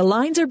 If the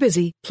lines are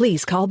busy,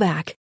 please call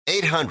back.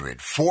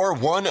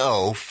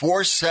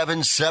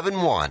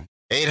 800-410-4771.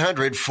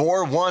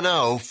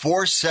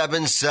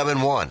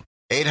 800-410-4771.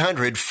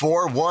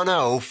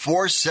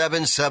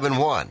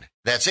 800-410-4771.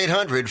 That's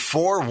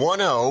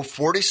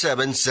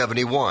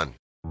 800-410-4771.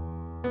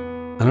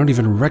 I don't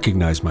even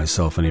recognize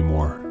myself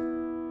anymore.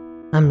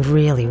 I'm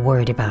really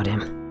worried about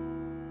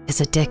him. His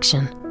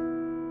addiction.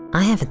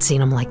 I haven't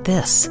seen him like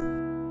this.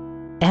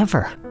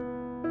 Ever.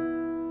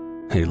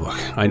 Hey, look,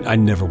 I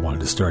never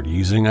wanted to start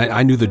using.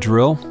 I knew the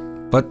drill,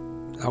 but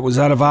I was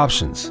out of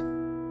options.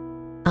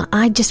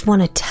 I just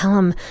want to tell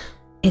him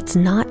it's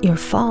not your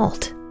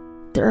fault.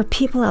 There are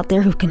people out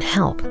there who can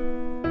help.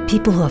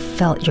 People who have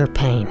felt your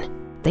pain.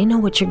 They know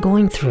what you're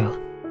going through.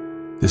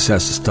 This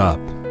has to stop.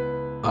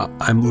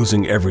 I'm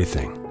losing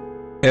everything.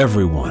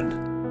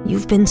 Everyone.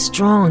 You've been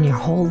strong your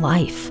whole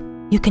life.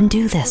 You can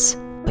do this,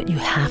 but you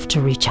have to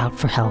reach out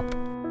for help.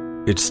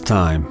 It's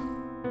time.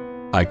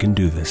 I can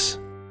do this.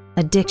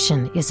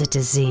 Addiction is a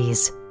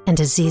disease, and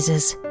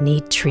diseases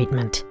need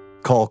treatment.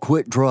 Call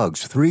Quit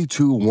Drugs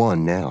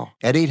 321 now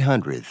at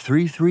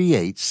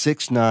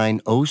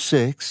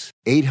 800-338-6906.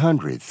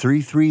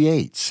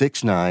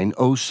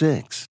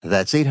 800-338-6906.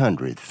 That's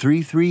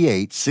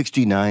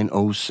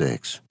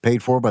 800-338-6906.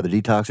 Paid for by the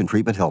Detox and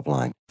Treatment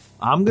Helpline.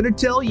 I'm going to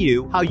tell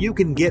you how you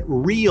can get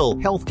real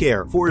health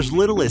care for as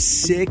little as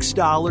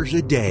 $6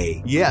 a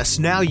day. Yes,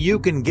 now you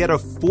can get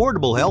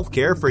affordable health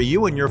care for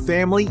you and your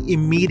family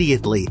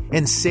immediately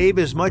and save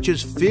as much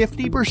as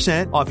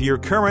 50% off your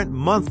current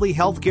monthly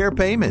health care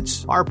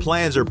payments. Our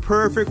plans are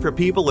perfect for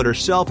people that are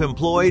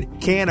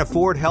self-employed, can't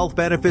afford health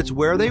benefits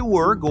where they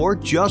work, or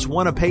just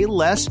want to pay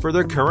less for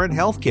their current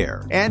health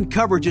care. And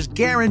coverage is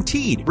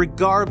guaranteed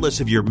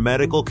regardless of your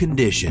medical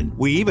condition.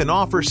 We even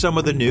offer some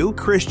of the new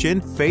Christian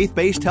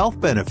faith-based health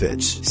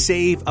benefits.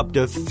 Save up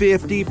to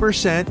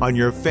 50% on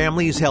your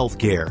family's health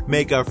care.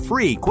 Make a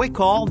free quick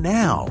call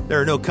now. There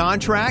are no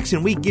contracts,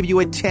 and we give you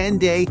a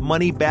 10-day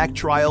money-back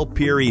trial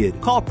period.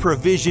 Call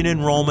Provision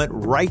Enrollment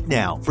right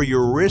now for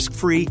your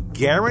risk-free,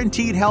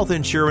 guaranteed health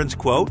insurance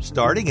quote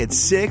starting at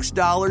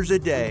 $6 a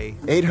day.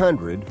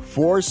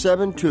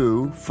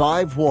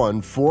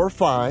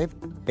 800-472-5145.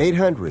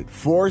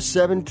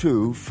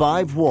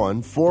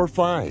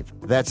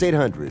 800-472-5145. That's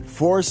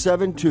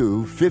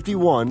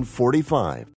 800-472-5145.